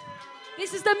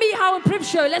 This is the Me How and Priv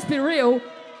show. Let's be real.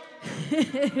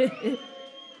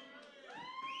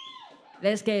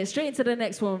 Let's get straight into the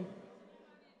next one.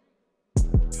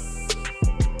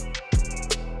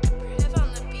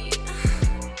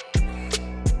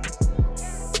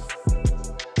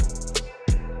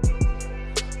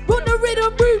 Run the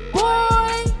rhythm root,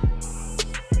 boy.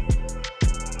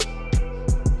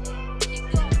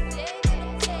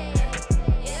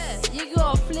 You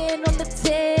got a flame on the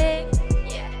ting.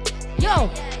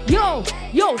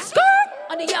 Yo, skirt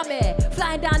on the yummy.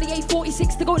 Flying down the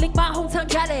A46 to go link my hometown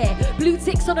Cali. Blue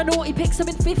ticks on the naughty pics, I'm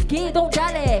in 5th gear, don't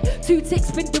dally. 2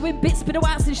 ticks been doing bits, been a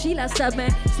while since she last stabbed me.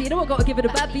 So you know I gotta give it a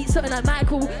bad beat, something like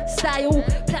Michael style.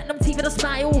 Platinum teeth with a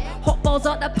smile. Hot balls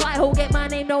out the pie hole, get my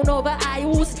name known over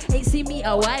aisles. Ain't seen me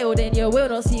a while, then you will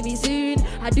not see me soon.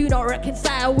 I do not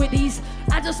reconcile with these,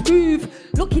 I just move.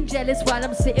 Looking jealous while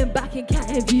I'm sitting back and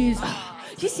counting views.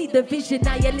 You see the vision,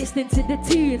 now you're listening to the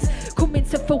tunes. Coming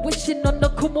to fruition on the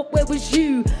come up, where was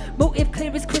you? Motive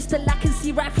clear as crystal, I can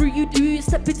see right through you dudes.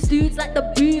 Stepping dudes like the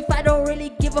booth, I don't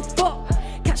really give a fuck.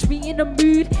 Catch me in the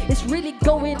mood, it's really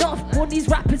going off. On these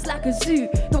rappers like a zoo,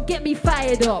 don't get me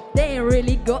fired up. They ain't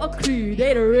really got a clue,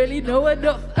 they don't really know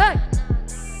enough. Hey!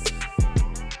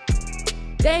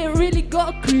 They ain't really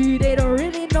got a clue, they don't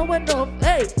really know enough.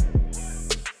 Hey!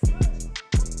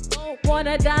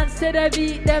 Wanna dance to the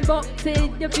beat, then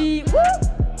boxing the beat, woo!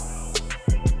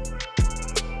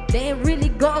 They ain't really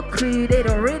got a clue, they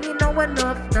don't really know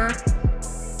enough, nah.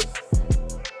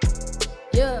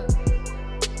 Yeah.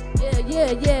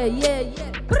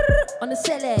 Brrr, on the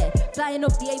cellar, flying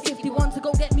up the A51 to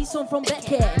go get me some from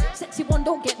Becca. Sexy one,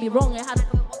 don't get me wrong, I had it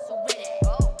already.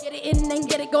 Get it in and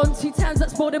get it gone 2 times,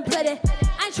 that's more than plenty.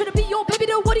 I ain't trying to be your baby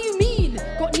though, what do you mean?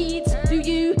 Got needs, do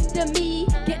you, then me,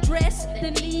 get dressed,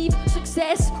 then leave.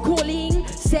 Success, calling,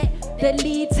 set the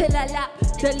lead till I lap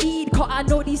the lead. Cause I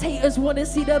know these haters wanna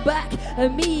see the back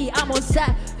of me. I'm on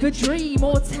Safiyyah,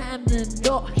 more time than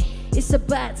not. It's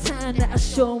about time that I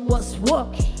show 'em what's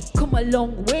what. Come a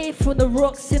long way from the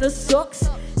rocks in the socks.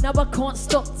 Now I can't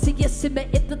stop till you see me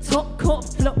at the top. Can't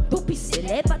flop, don't be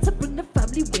silly. About to bring the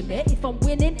family with me. If I'm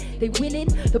winning, they winning.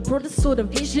 The brothers saw the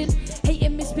vision. Hate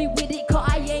and miss me with it, cause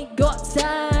I ain't got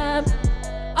time.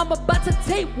 I'm about to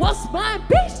take what's mine,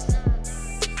 bitch.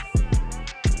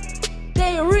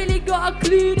 They ain't really got a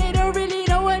clue, they don't really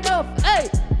know enough. Hey,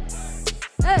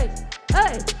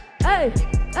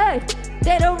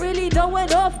 they don't really know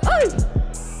enough. Hey,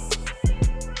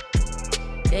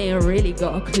 they ain't really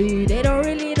got a clue, they don't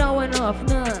really know enough.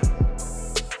 Nah.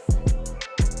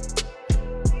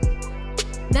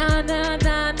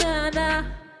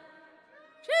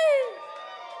 Jeez.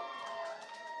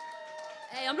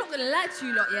 Hey, I'm not gonna lie to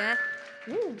you lot, yeah?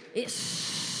 Ooh, it's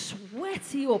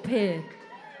sweaty up here.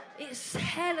 It's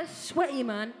hella sweaty,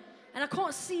 man. And I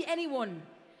can't see anyone.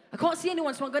 So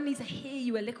I'm gonna need to hear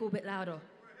you a little bit louder.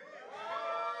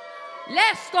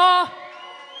 Leicester!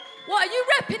 What, are you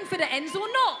repping for the ends or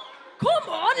not? Come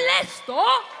on,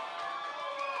 Leicester!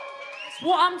 That's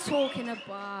what I'm talking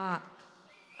about.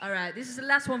 All right, this is the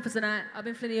last one for tonight. I've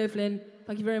been Flinny O'Flynn.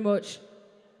 Thank you very much.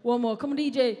 One more. Come on,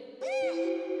 DJ.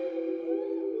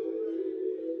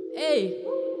 Hey,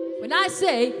 when I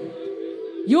say,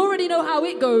 you already know how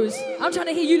it goes. I'm trying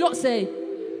to hear you lot say,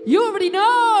 you already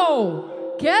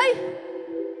know. Okay?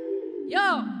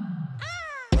 Yo.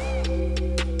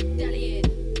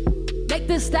 Make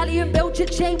the stallion build your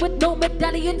chain with no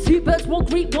medallion. 2 birds, 1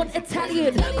 Greek, 1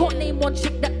 Italian. Can't name 1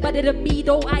 chick that better than me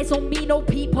though. Eyes on me, no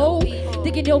people.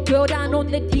 Digging your girl down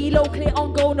on the D-Lo. Clear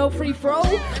on goal, no free throw.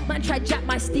 Man try jack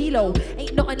my stilo.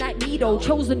 Ain't nothing like me though.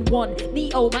 Chosen one,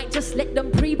 Neo. Might just let them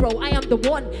pre-roll. I am the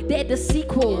one, they're the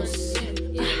sequels.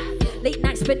 Late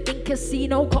night spent in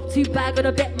casino. Cop 2 bag on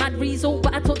a bet, mad Rizzo.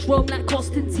 But I touch Rome like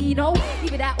Costantino.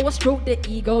 Either that or stroke the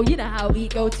ego. You know how we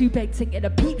go. 2 peg ting in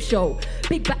a peep show.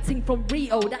 Big bat ting from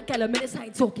Rio. That gal a minute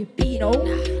ain't talking Beano.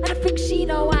 And I think she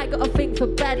know I got a thing for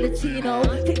bad Latino.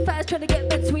 Think fast trying to get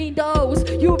between those.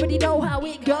 You already know how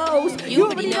it goes. You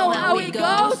already know how it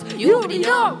goes. You already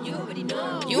know. You already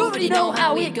know. You already know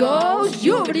how it goes.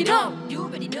 You already know. You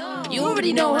already know. You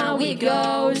already know how it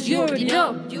goes. You already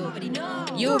know. You already know.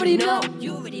 You already know.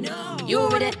 You already know. You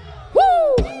already.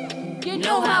 Woo! You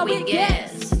know how it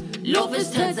gets.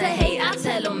 Lovers turn to hate. I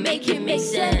tell them make it make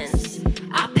sense.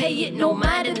 I pay it no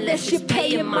mind unless you're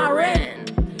paying my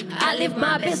rent. I live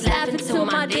my best life until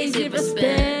my days are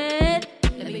spent.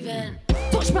 Let me vent.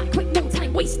 Touch back quick, no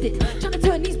time wasted. Trying to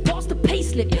turn these bars to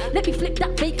payslip. Let me flip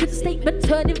that vacant statement.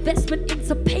 Turn investment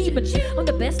into payment. I'm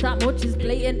the best, that much is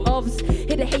blatant obs.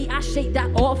 Hit the hate, I shake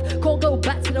that off. Can't go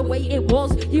back to the way it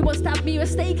was. You must have me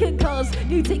mistaken, cause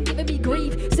new thing giving me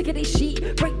grief. Sick of this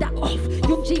sheet, break that off.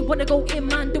 Young G wanna go in,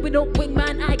 man. Doing up wing,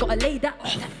 man. I gotta lay that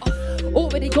off.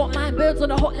 Already got my birds on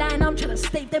the hotline. I'm trying to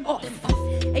stave them off.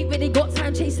 Ain't really got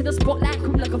time chasing the spotlight.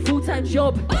 Come like a full-time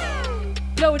job.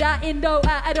 Blow that Indo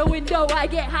out of the window. I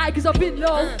get high cause I've been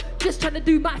low. Just trying to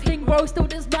do my thing, bro. Still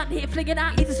this man here flinging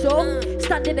out his soul.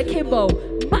 Standing akimbo.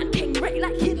 Man king ready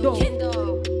like Kindle.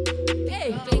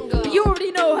 Hey, you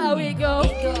already know how it goes.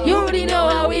 You already know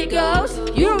how it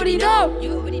goes. You already know.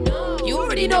 You already know. You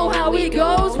already know how it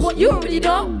goes. What you already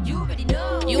know. You already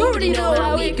know. You already know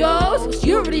how it goes.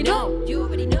 You already know. You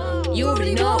already know. You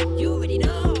already know. You already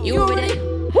know. You already.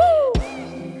 Woo!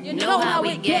 You know how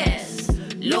it gets.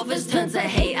 Lovers turn to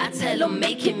hate, I tell them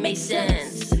make it make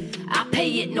sense. I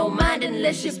pay it no mind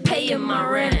unless you're paying my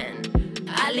rent.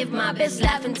 I live my best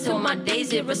life until my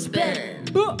days are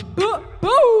spent.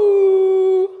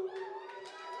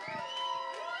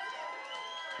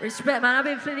 Respect, man. I've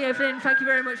been Flinny O'Flynn. Thank you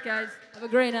very much, guys. Have a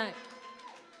great night.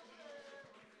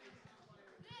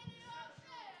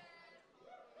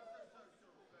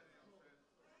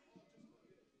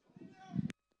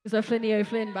 It's a Flinny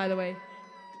O'Flynn, by the way.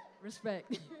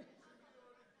 Respect.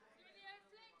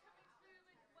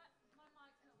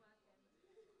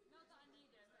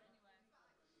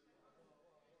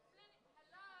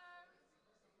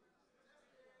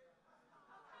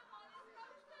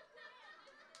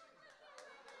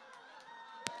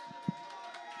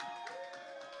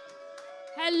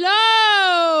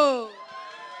 Hello.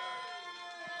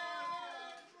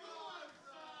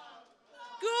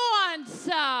 Go on,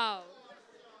 so.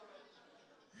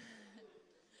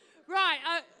 Right,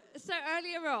 so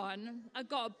earlier on, I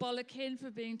got a bollocking for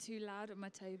being too loud at my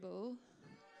table.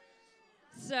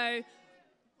 So,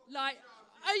 like,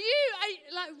 really?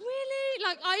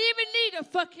 Like, I even need a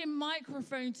fucking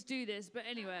microphone to do this, but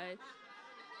anyway.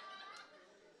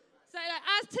 So, like,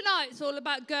 as tonight's all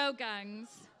about girl gangs,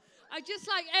 I'd just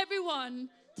like everyone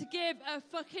to give a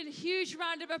fucking huge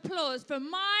round of applause for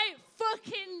my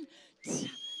fucking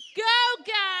girl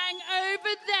gang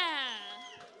over there.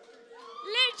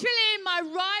 Literally, my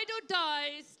ride or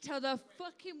dies till the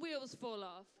fucking wheels fall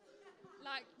off.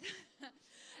 Like,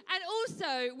 and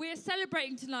also, we're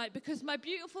celebrating tonight because my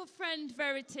beautiful friend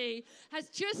Verity has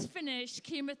just finished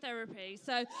chemotherapy.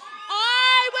 So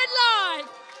I would like,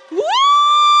 woo!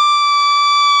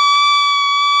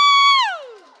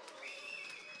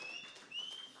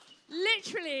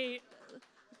 Literally,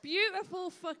 beautiful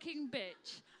fucking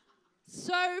bitch.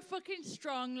 So fucking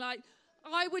strong, like,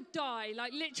 I would die,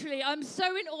 like, literally. I'm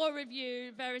so in awe of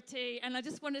you, Verity, and I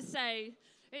just want to say,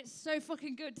 it's so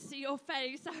fucking good to see your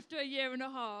face after a year and a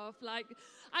half. Like,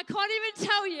 I can't even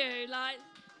tell you, like,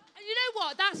 and you know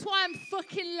what? That's why I'm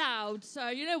fucking loud, so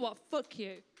you know what? Fuck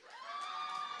you.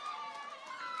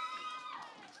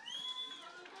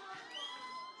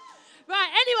 Right,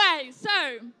 anyway,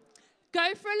 so,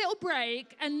 go for a little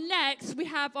break, and next we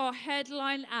have our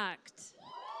headline act.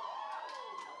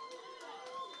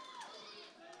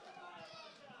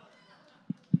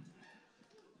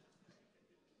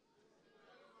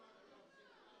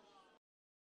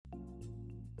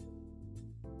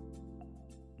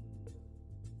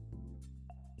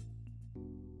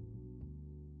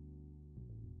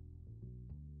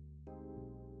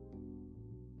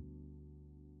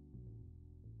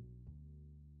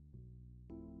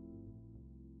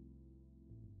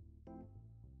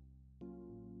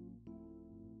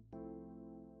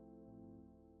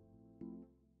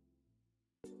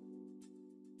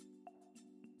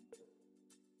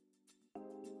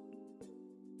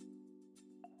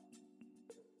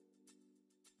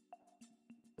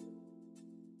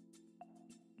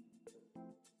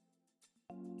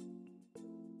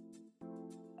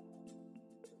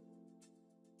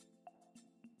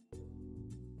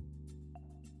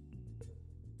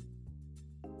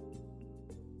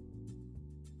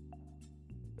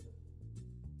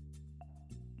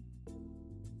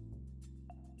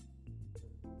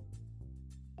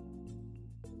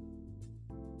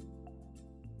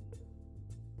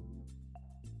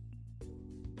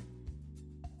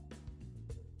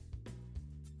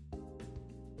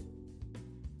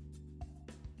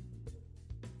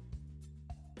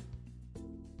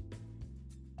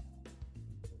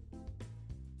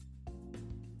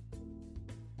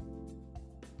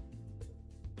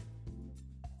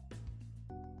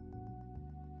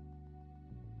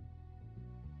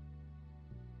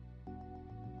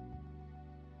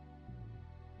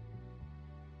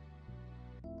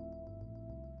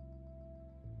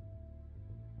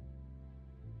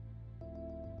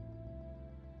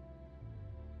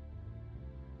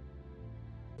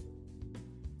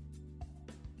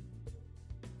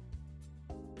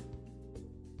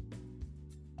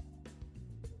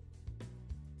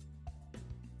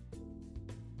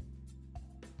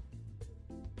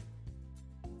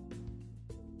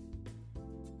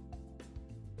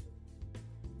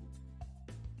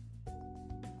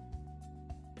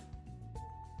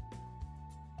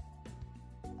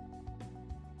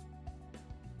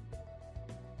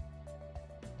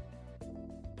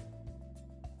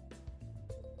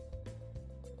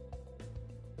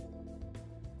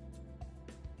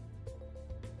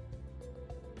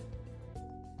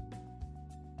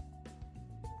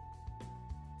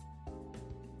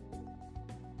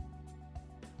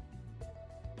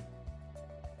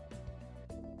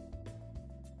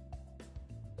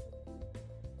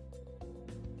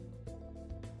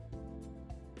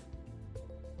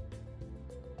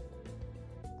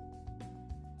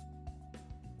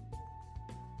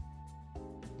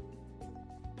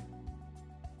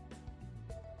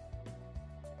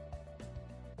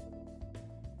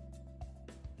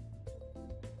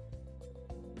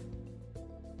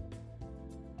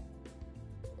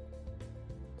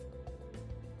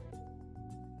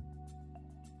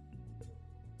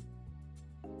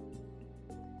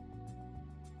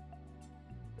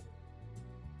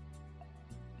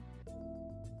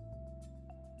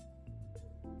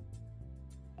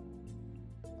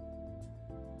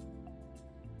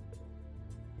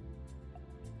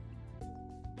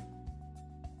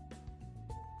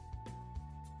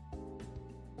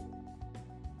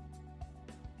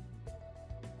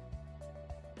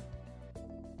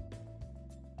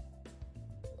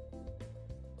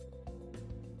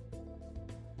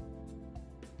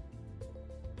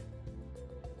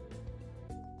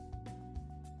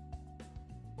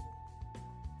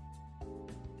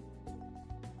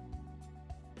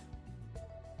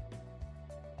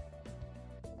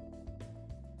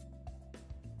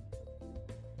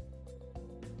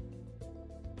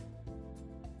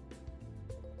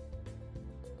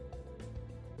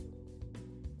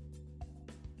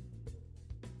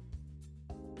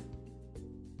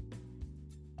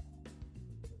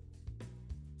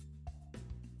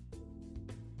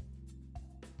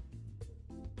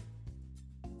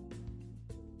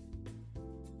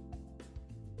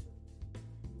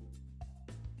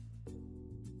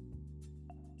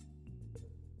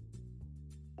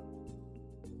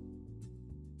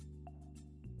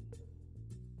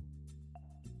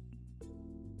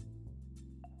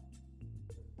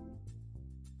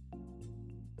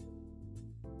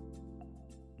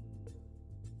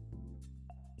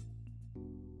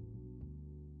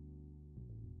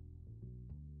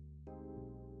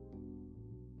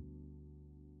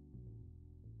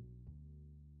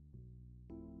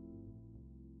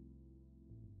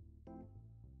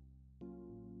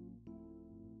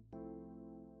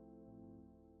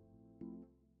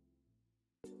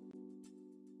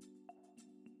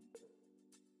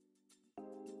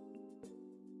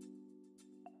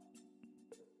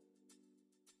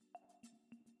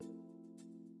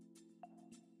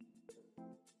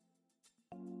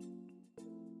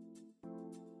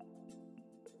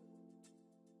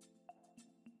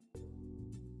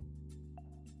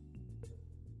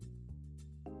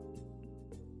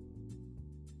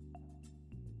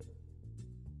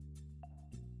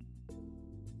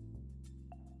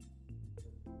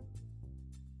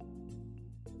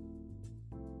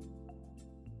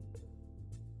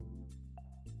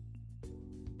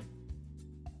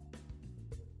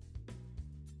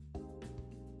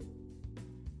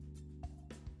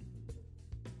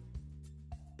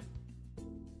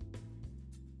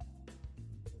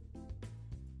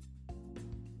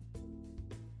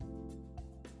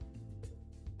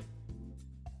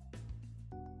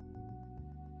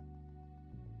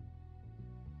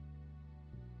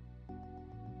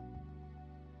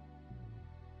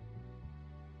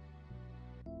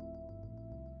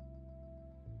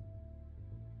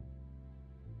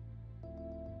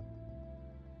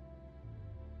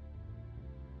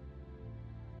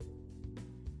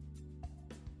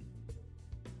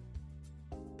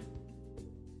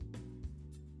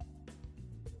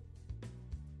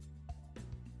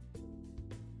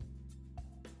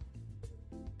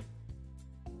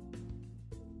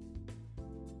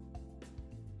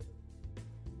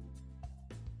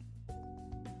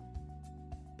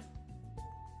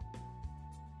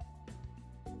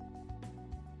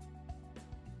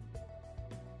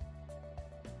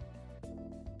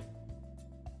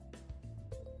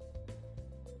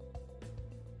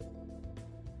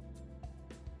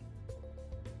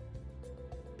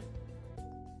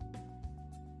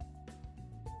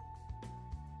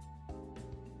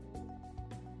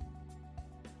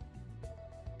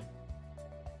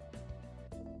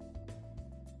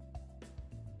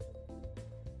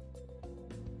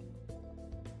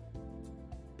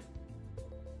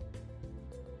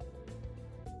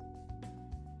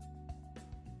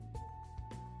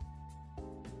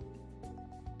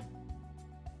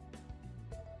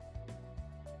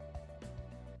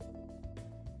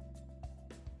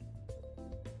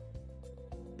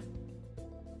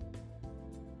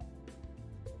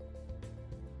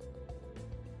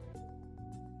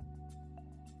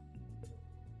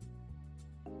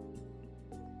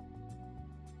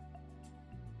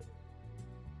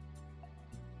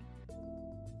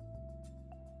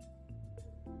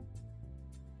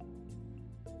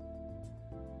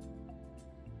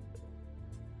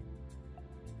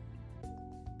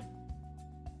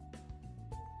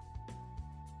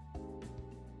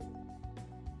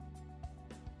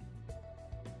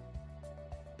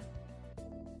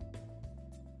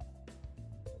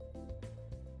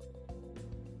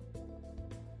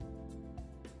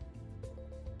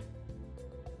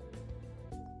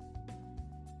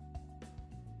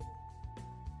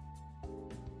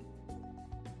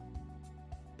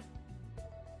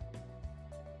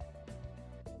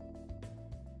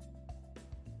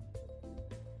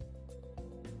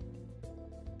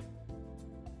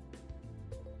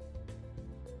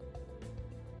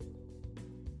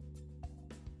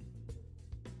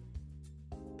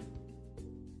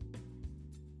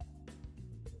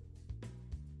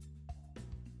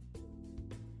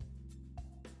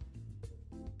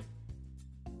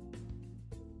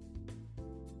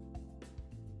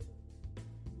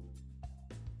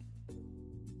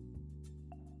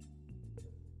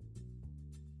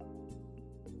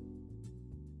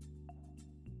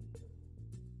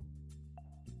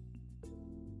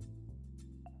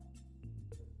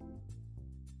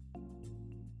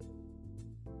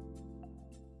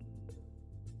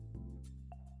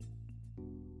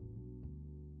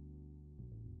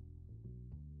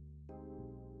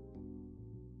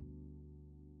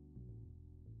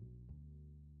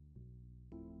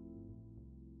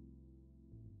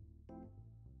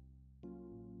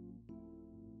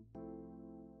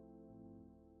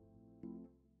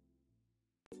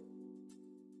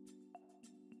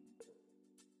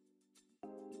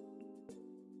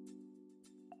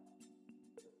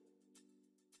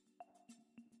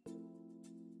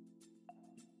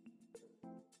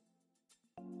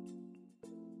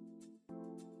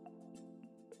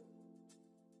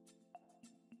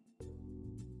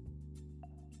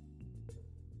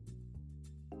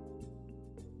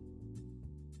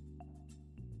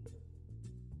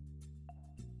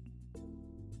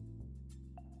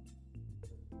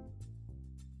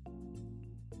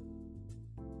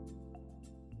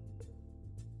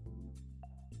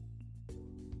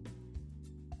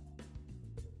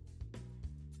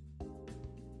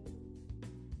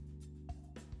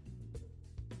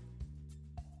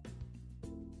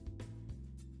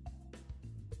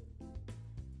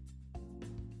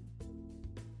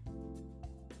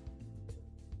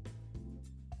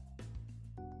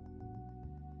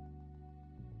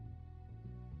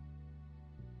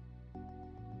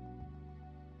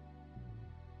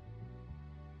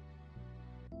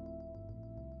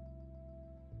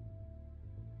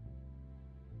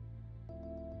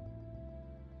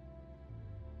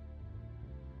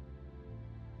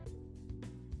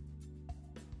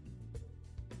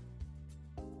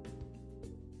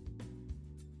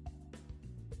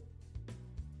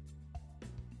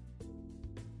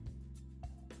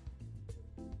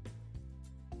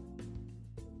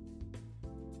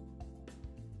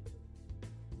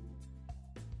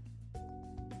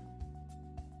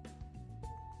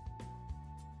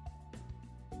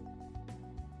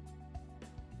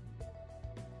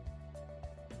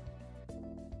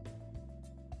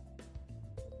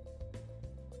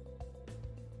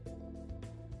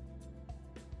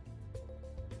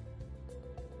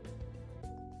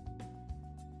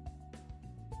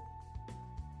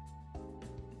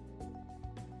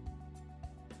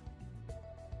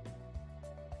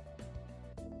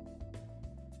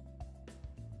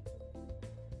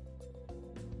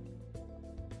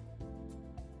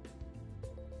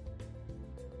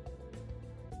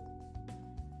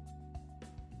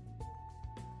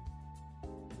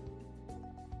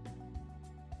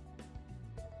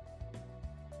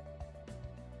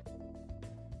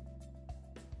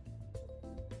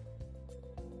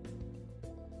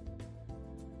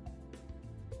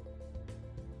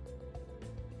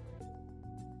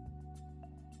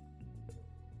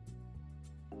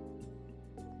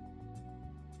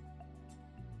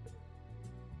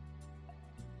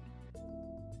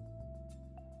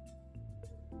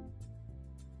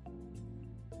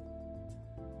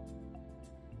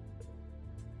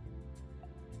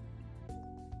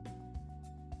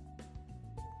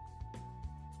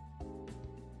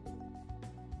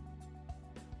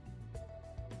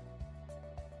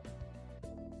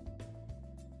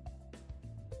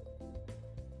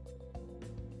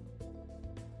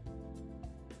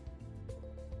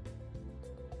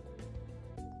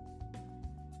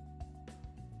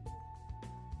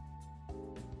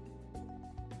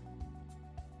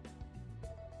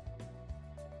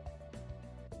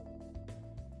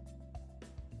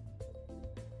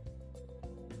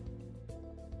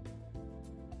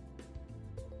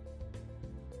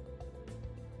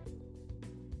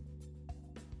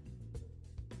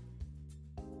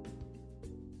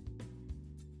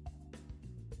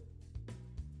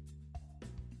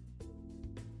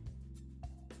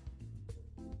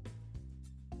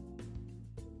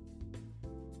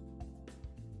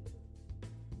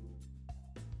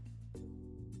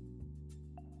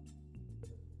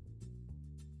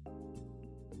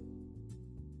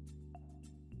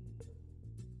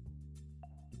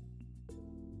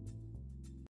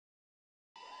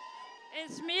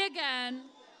 It's me again.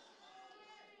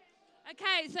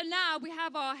 Okay, so now we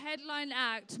have our headline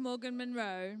act, Morgan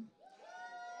Munroe.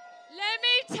 Let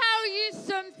me tell you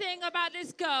something about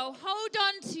this girl. Hold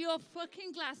on to your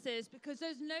fucking glasses because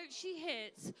those notes she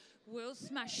hits will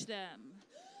smash them.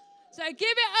 So give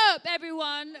it up,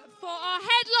 everyone, for our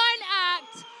headline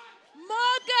act,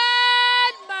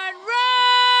 Morgan Munroe!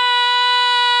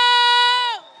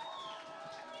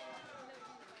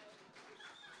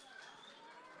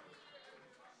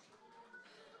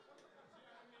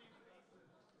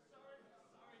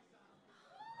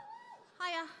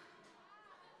 Hiya.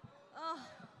 Oh,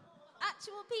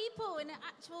 actual people in an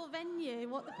actual venue.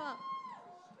 What the fuck?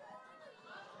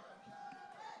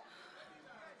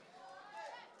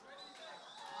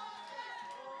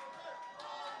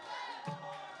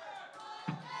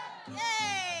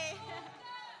 Yay!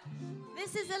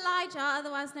 This is Elijah,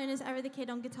 otherwise known as Era the Kid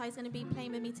on guitar. He's going to be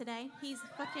playing with me today. He's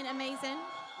fucking amazing.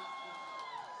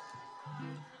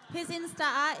 His Insta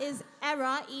at is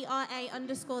Era,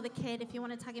 ERA_the kid, if you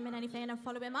want to tag him in anything and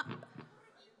follow him up.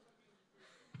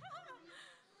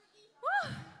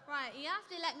 Right, you have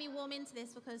to let me warm into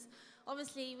this because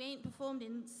obviously we ain't performed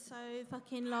in so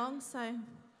fucking long, so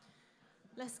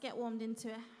let's get warmed into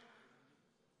it.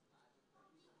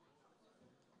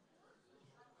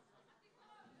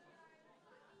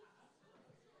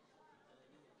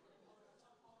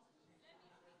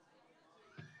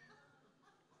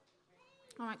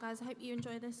 All right, guys, I hope you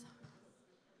enjoy this.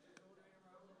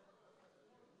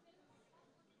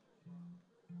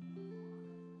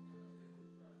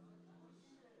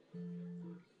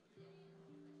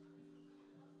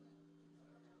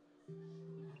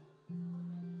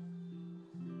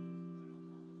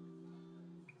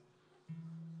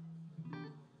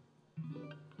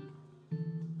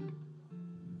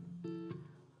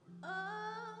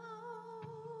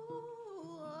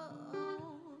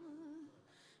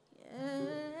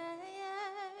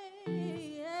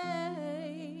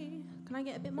 Can I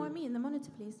get a bit more of me in the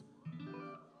monitor, please?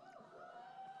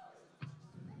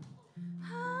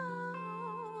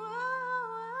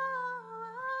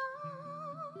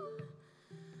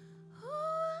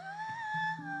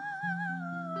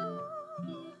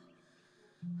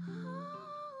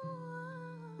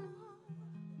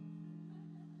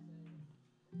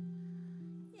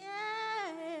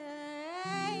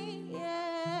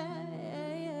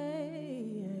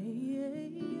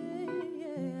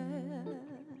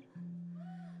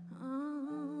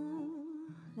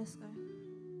 Let's go.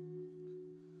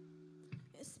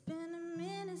 It's been a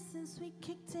minute since we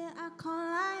kicked it. I can't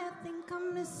lie, I think I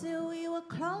miss it. We were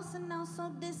close and now so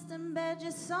distant. Bed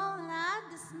just so I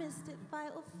dismissed it.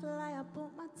 Fight or fly, I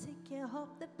bought my ticket.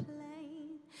 Hope the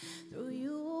plane threw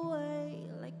you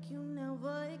away like you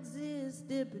never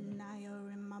existed. But now you're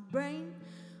in my brain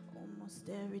almost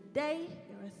every day.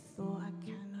 You're a thought I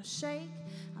cannot shake.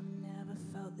 I've never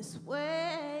felt this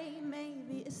way.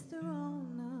 Maybe it's the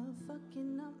Rona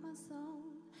fucking up my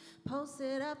zone.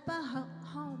 Posted up at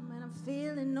home and I'm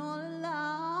feeling all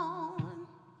alone.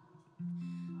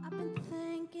 I've been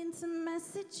thinking to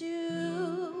message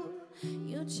you.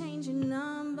 You change your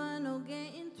number, no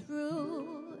getting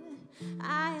through.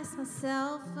 I ask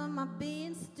myself, am I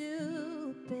being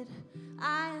stupid?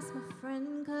 I ask my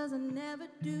friend, cause I never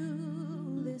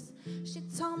do this. She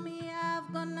told me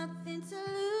I've got nothing to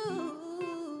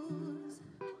lose.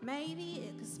 Maybe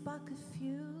it could spark a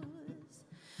fuse.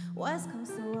 Worst comes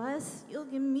to worst, you'll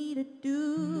give me the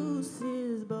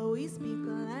deuces. But we speak a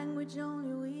language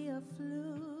only we are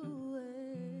fluid.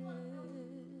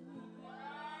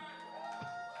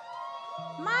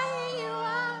 Might hear you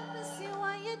out and see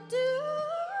what you do.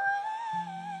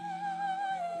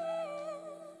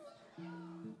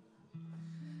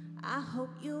 I hope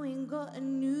you ain't got a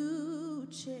new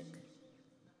chick.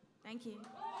 Thank you.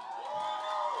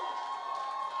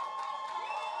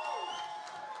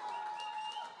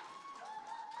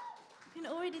 I can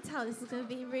already tell this is going to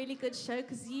be a really good show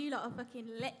because you lot are fucking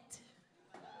lit.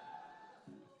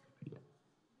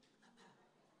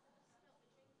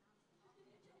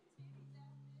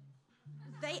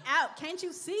 They out, can't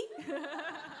you see?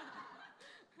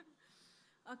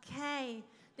 Okay,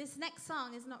 this next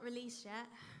song is not released yet.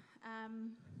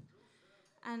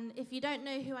 And if you don't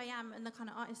know who I am and the kind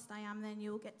of artist I am, then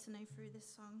you'll get to know through this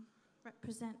song.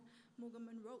 Represent Morgan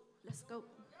Munroe. Let's go.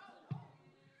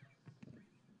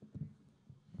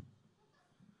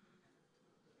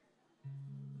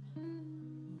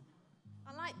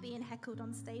 I like being heckled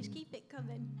on stage. Keep it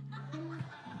coming.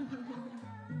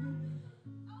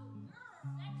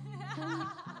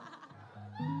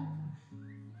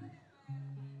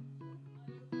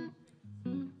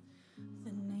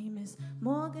 The name is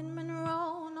Morgan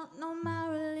Munroe, not no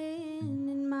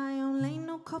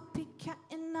copycat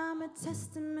and I'm a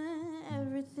testament.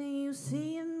 Everything you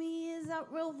see in me is that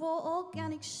real raw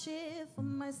organic shit. For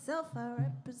myself I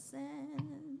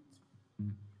represent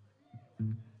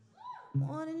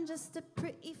more than just a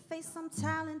pretty face, I'm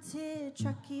talented.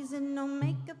 Truckies and no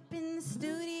makeup in the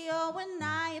studio when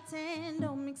I attend.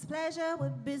 Don't mix pleasure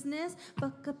with business,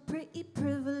 fuck a pretty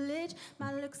privilege.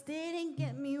 My looks didn't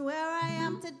get me where I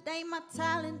am today, my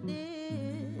talent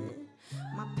did.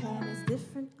 My pen is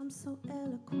different, I'm so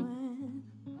eloquent.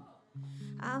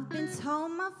 I've been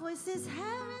told my voice is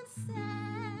heaven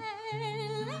sent.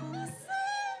 Let me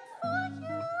sing for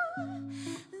you,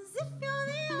 as if you're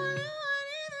the only one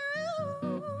in the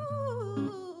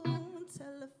room.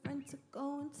 Tell a friend to go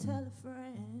and tell a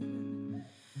friend.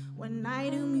 When I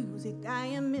do music, I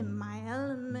am in my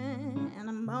element, and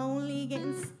I'm only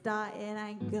getting started,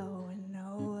 I going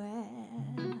nowhere.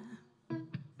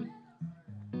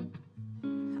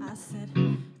 I said,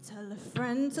 tell a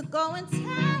friend to go and tell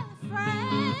a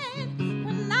friend.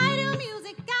 When I do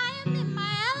music, I am in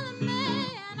my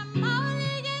element, and I'm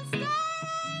only getting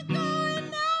started, going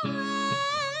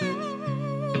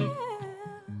nowhere.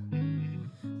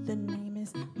 The name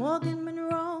is Morgan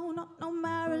Munroe, not no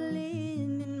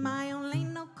Marilyn. In my own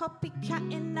lane, no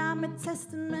copycat, and I'm a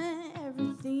testament.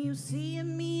 Everything you see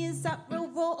in me is that real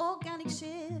raw organic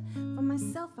shit. For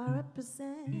myself, I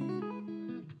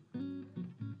represent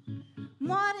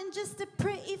more than just a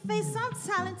pretty face, I'm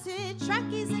talented.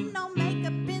 Trackies and no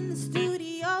makeup in the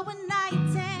studio when I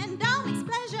attend. Don't mix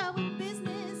pleasure with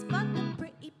business, fuck a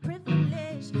pretty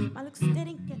privilege. My looks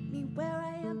didn't get me where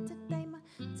I am today, my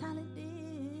talent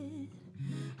did.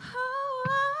 Oh,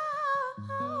 oh,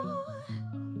 oh,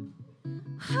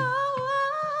 oh,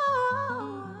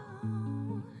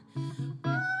 oh,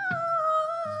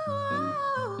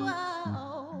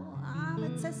 oh, I'm a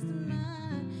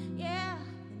testament, yeah.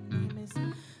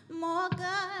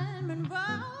 Morgan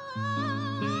Munroe,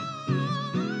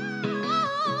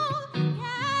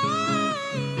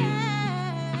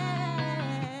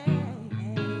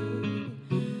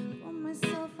 for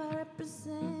myself I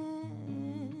represent.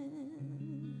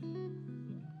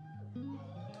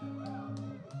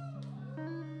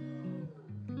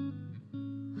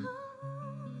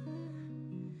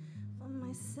 For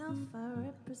myself I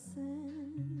represent.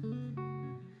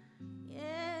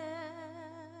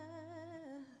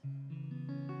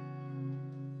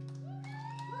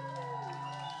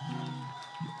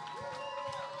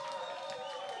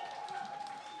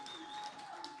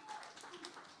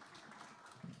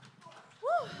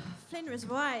 Flinders is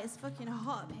right, it's fucking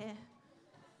hot up here.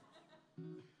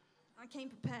 I came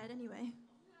prepared anyway.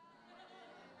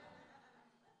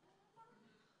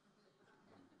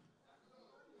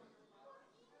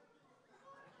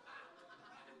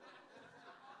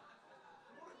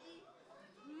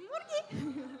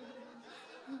 Come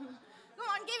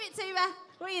on, give it to me.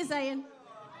 What are you saying?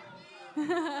 Woo,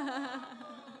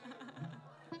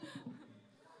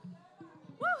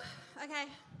 okay.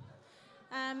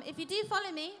 If you do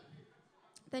follow me,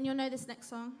 then you'll know this next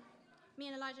song. Me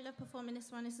and Elijah love performing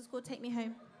this one. This is called Take Me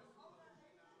Home.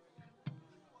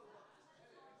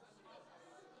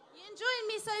 You enjoying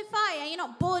me so far, yeah? You're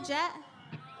not bored yet?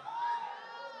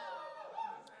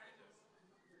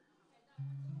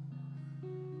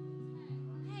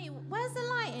 Hey, where's the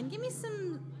lighting? Give me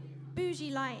some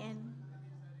bougie lighting.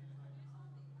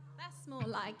 That's more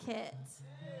like it.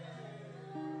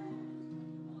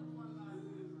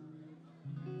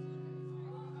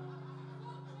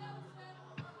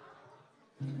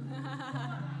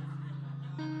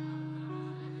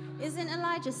 Isn't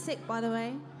Elijah sick, by the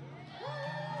way?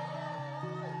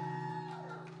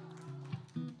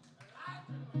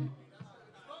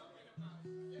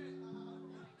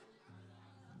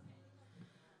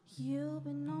 You've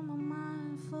been on my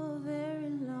mind for a very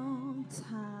long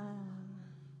time.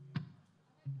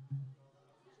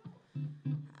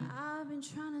 I've been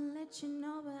trying to let you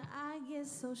know, but I get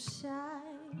so shy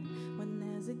when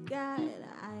there's a guy that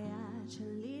I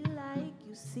actually like.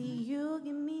 You see, you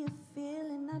give me a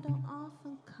feeling I don't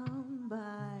often come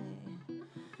by.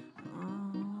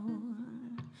 Oh.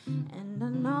 And I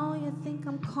know you think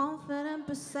I'm confident,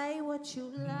 but say what you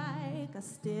like, I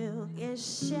still get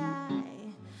shy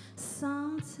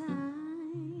sometimes.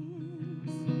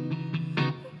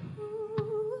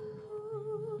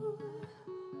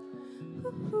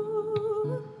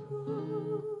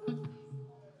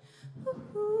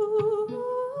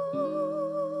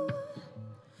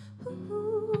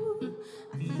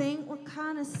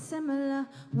 Similar,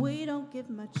 we don't give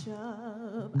much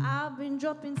up. I've been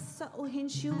dropping subtle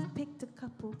hints, you've picked a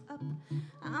couple up.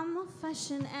 I'm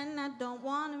old-fashioned and I don't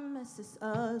want to mess this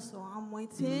up, so I'm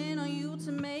waiting on you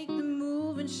to make the move.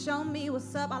 move and show me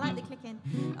what's up. I like the clicking.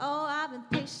 Oh, I've been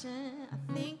patient. I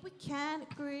think we can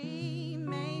agree.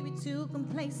 Maybe too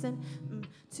complacent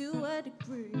to a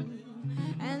degree.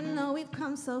 And though we've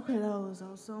come so close,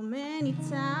 oh, so many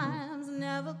times,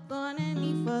 never gone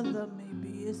any further.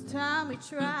 Maybe it's time we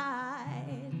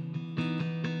tried.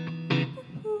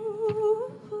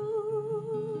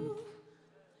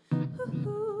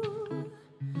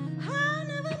 I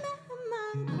never met a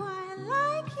man quite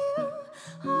like you.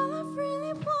 All I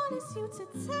really want is you to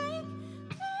take me.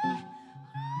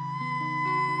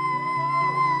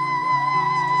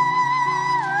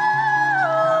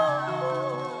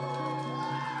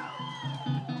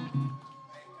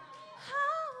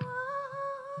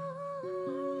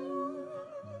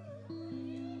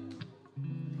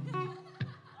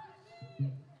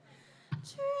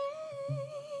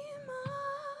 Dream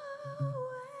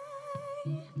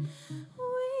away.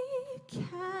 We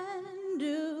can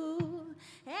do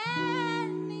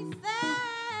anything.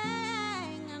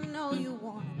 I know you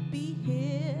wanna be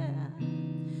here.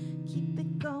 Keep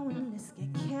it going, let's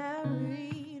get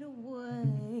carried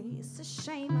away. It's a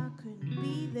shame I couldn't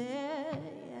be there.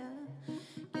 Yeah.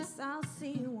 Guess I'll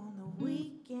see you on the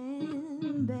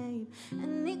weekend, babe.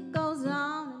 And it goes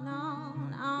on and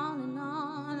on, on and on,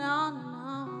 on and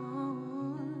on.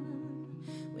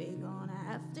 We're gonna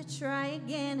have to try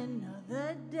again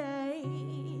another day.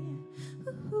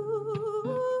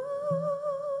 Ooh.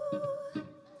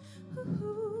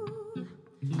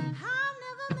 I've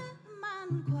never met a man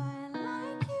quite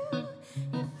like you.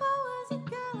 If I was a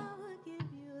girl, I would give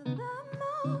you the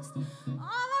most.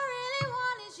 All I really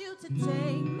want is you to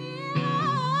take me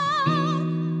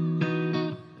home.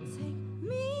 Take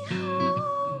me home.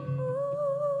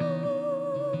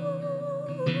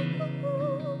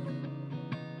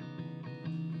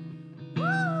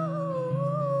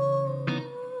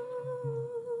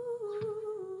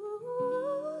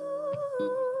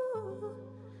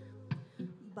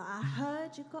 But I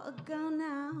heard you got a girl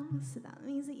now, so that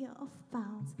means that you're off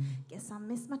bounds. Guess I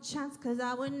missed my chance, cause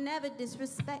I would never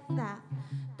disrespect that.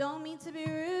 Don't mean to be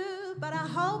rude, but I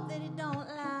hope that it don't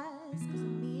last. Cause if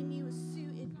me and you were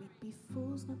suited, we'd be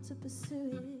fools not to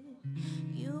pursue it.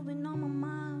 You've been on my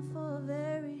mind for a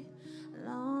very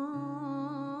long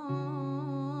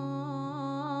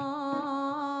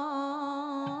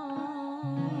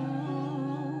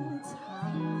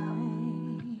time.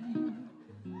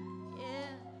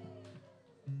 Yeah.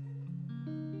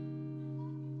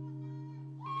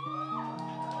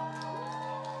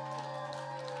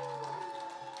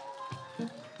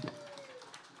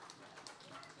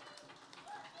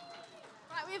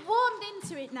 Right, we've warmed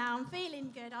into it now. I'm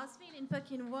feeling good. I was feeling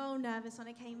fucking well nervous when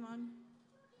I came on.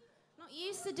 Not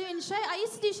used to doing shows. I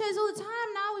used to do shows all the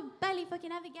time. Now we barely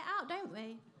fucking ever get out, don't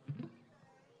we?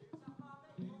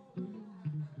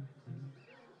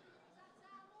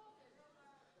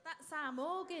 That's our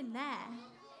Morgan there.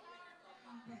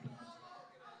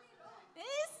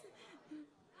 This?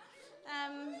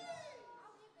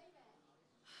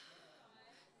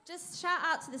 Just shout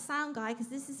out to the sound guy, because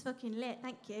this is fucking lit.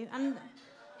 Thank you. And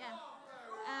yeah.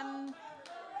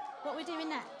 What we're doing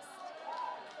next?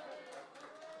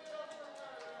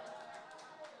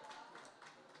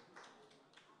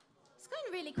 It's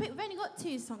going really quick. We've only got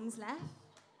 2 songs left.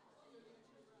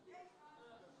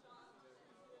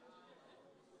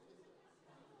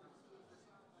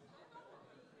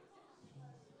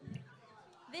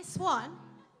 This one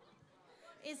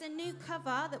is a new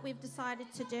cover that we've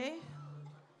decided to do.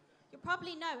 You'll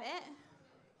probably know it,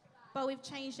 but we've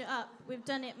changed it up. We've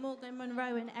done it Morgan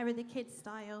Munroe and Era the Kid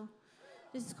style.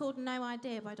 This is called No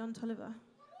Idea by Don Toliver.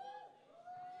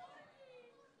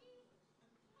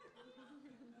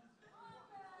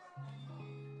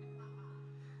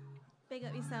 Big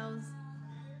up yourselves.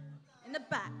 In the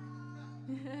back.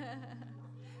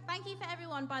 Thank you for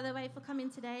everyone, by the way, for coming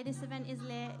today. This event is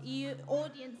lit. Your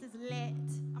audience is lit.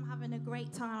 I'm having a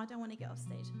great time. I don't want to get off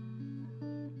stage.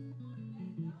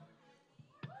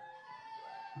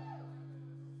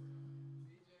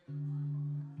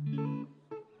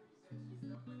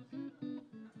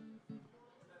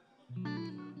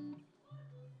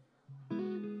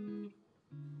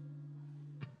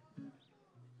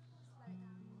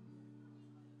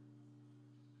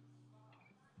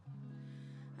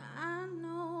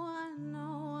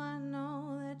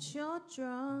 You're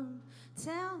drunk.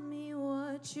 Tell me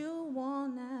what you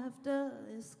want after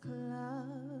this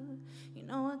club. You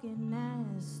know I get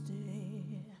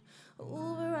nasty.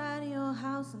 Uber out of your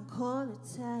house and call a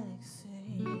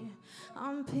taxi.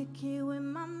 I'm picky with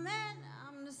my men,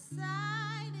 I'm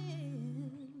deciding.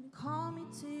 Call me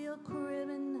to your crib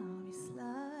and I'll be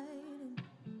sliding.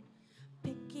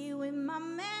 Picky with my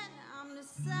men, I'm deciding.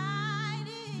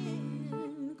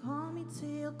 deciding. Call me to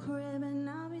your crib and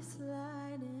I'll be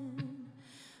sliding.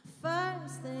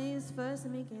 First things first,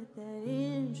 let me get that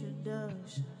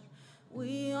introduction.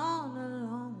 We on a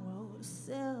long road to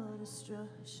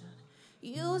self-destruction.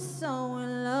 You so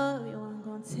in love, you ain't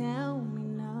gonna tell me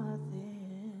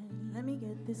nothing. Let me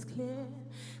get this clear,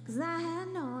 cause I had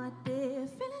no idea.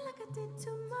 Feeling like I did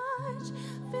too much,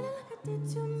 feeling like I did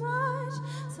too much.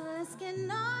 So let's get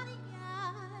naughty,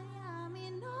 yeah, I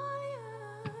mean naughty.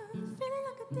 Feeling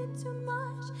like I did too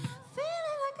much,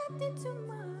 feeling like I did too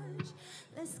much.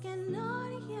 Let's get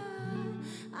naughty, yeah,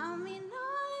 I mean naughty.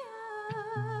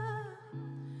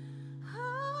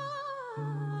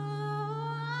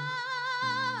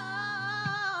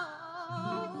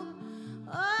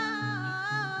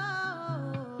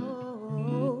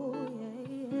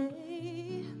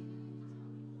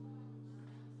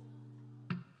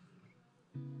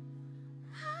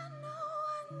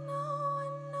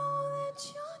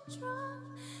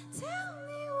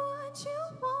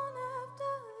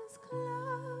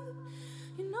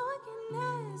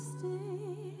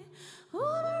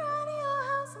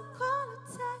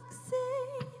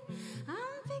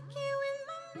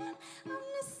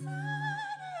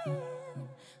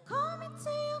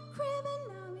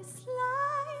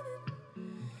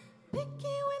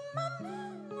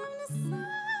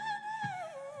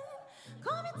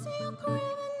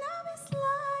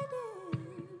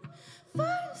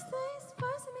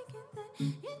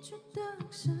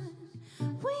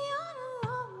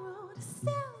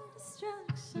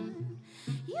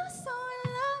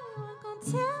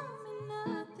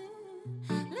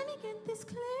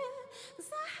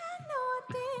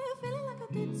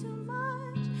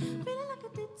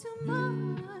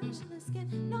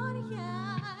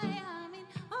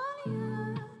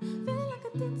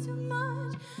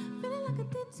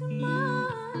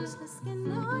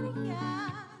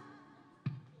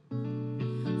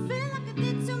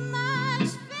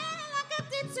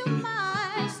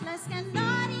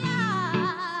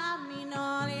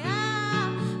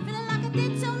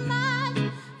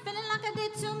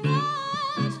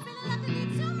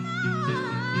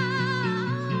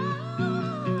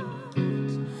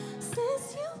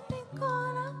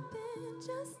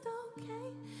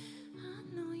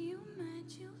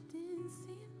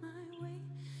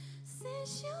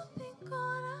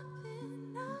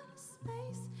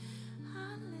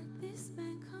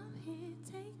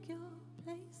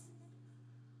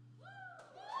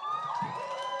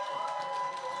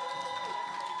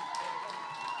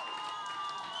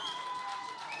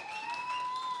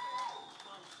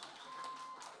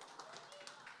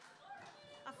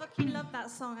 I fucking love that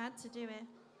song. I had to do it.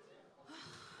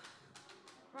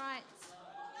 Right.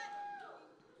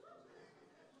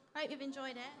 Hope you've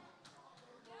enjoyed it.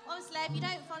 Obviously, if you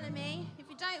don't follow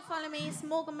me, it's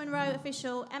Morgan Munroe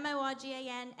Official,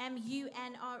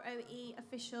 MorganMunroe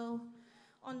Official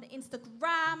on the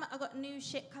Instagram. I got new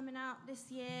shit coming out this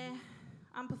year.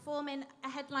 I'm performing a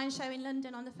headline show in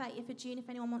London on the 30th of June if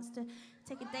anyone wants to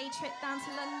take a day trip down to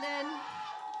London.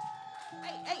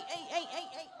 Hey.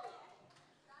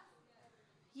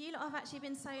 You lot have actually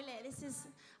been so lit.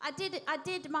 I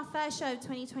did my first show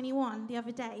 2021 the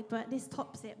other day, but this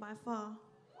tops it by far.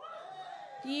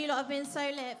 You lot have been so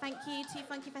lit. Thank you to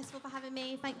Funky Festival for having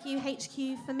me. Thank you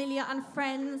HQ, Familia and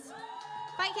Friends.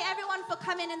 Thank you everyone for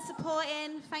coming and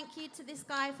supporting. Thank you to this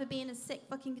guy for being a sick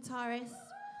fucking guitarist.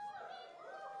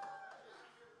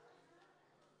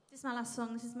 This is my last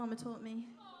song. This is Mama taught me.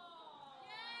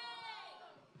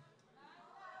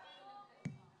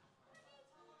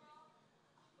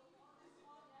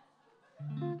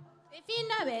 If you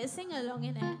know it, sing along,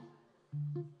 innit?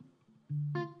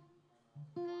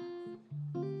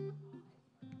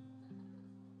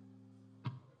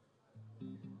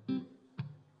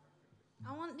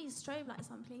 I want these strobe lights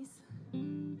on, please.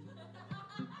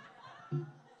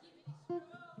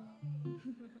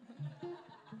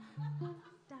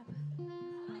 Dab.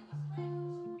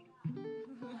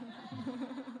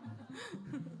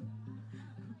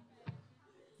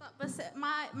 But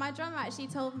my drummer actually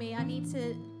told me I need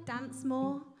to dance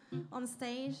more on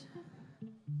stage.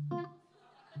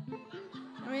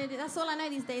 Really, that's all I know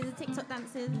these days, the TikTok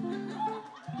dances.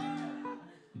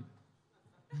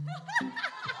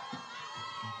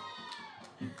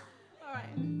 All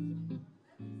right.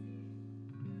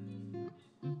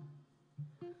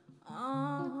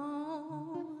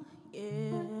 Oh,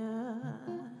 yeah.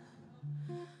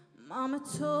 Mama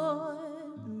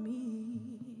taught me.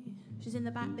 She's in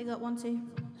the back, they got 1, 2.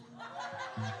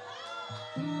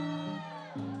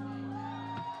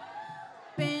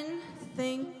 Been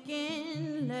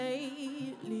thinking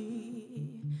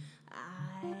lately,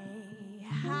 I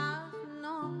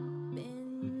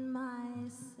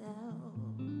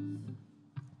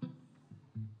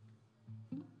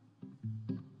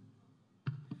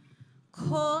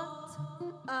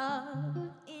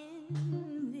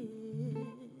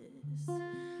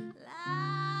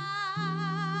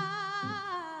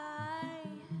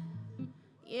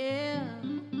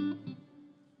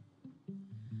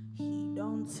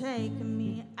taking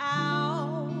me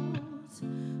out.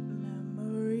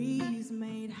 Memories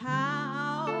made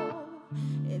how.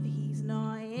 If he's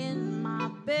not in my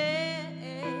bed,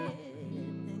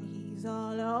 then he's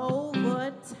all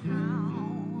over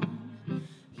town.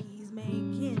 He's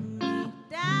making me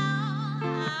down.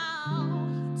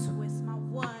 He twists my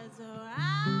words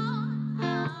around.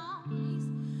 He's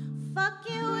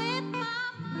fucking with my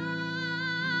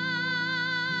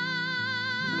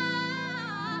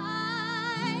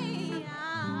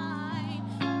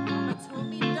Mama told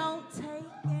me don't take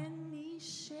any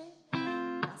shit.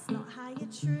 That's not how you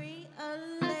treat a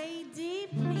lady.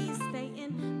 Please stay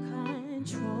in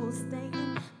control. Stay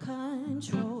in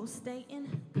control. Stay in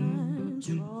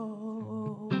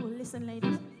control. Listen,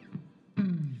 ladies.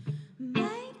 Made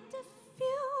a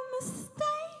few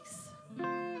mistakes.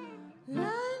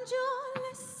 Learned your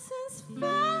lessons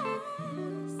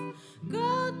fast.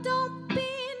 Girl, don't be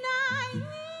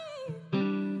naive.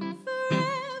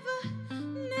 Forever,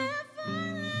 never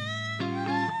last.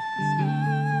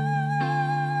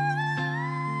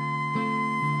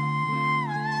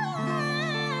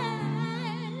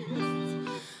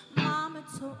 Mama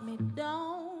told me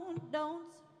don't.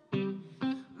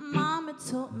 Mama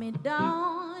told me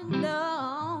don't.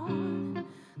 Girl,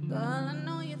 I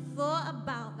know you thought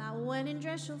about that wedding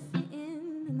dress you'll fit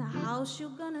in and the house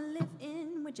you're gonna live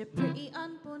in with your pretty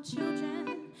unborn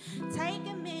children. Take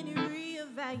a minute,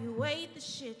 reevaluate the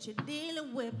shit you're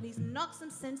dealing with. Please knock some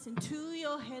sense into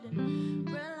your head and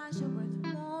realize you're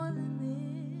worth more than this.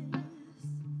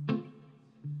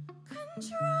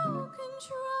 Control,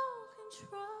 control,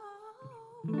 control.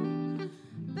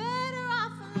 Better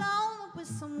off alone than with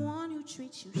someone who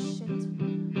treats you shit.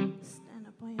 Stand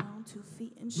up on your own 2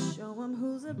 feet and show him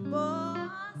who's a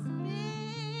boss, bitch.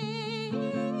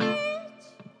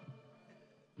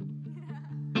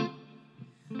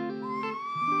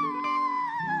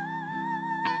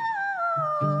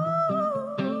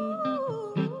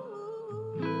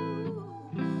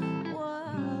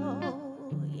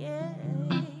 Whoa, yeah.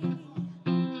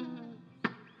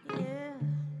 Yeah.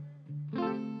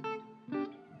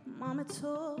 Mama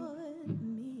taught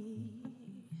me.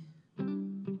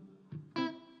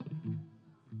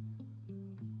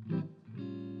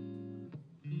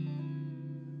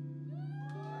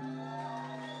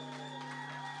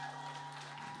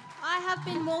 I have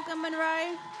been Morgan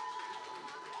Munroe.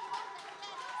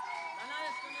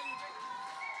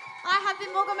 I have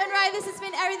been Morgan Munroe. This has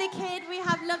been Eri the Kid. We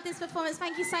have loved this performance.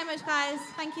 Thank you so much, guys.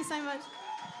 Thank you so much.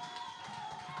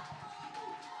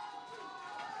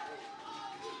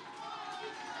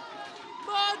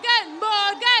 Morgan,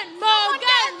 Morgan,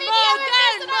 Morgan,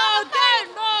 Morgan, Morgan,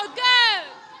 Morgan.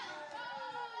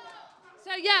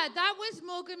 So yeah, that was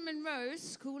Morgan Munroe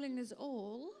schooling us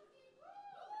all.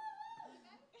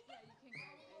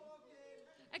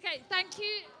 Okay, thank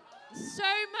you so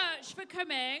much for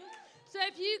coming. So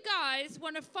if you guys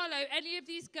want to follow any of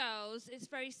these girls, it's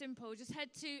very simple. Just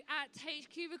head to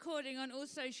 @HQ Recording on all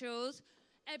socials.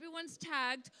 Everyone's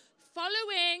tagged.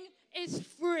 Following is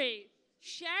free.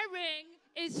 Sharing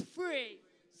is free.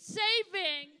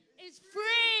 Saving is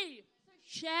free. So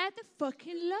share the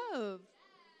fucking love.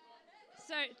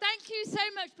 So thank you so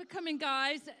much for coming,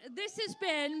 guys. This has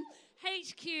been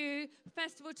HQ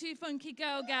Festival2Funky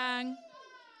Girl Gang.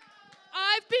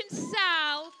 I've been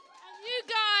Sal, and you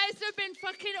guys have been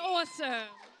fucking awesome.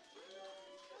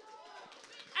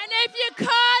 And if you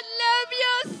can't love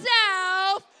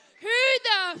yourself, who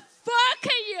the fuck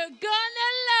are you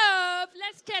gonna love?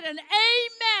 Let's get an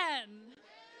amen.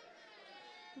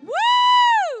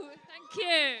 Woo! Thank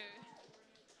you.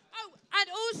 Oh, and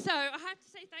also, I have to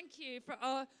say thank you for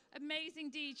our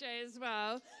amazing DJ as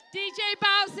well. DJ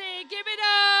Bowsy, give it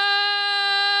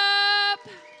up!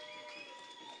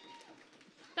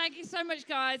 Thank you so much,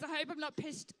 guys. I hope I've not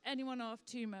pissed anyone off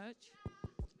too much.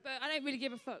 But I don't really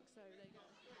give a fuck, so...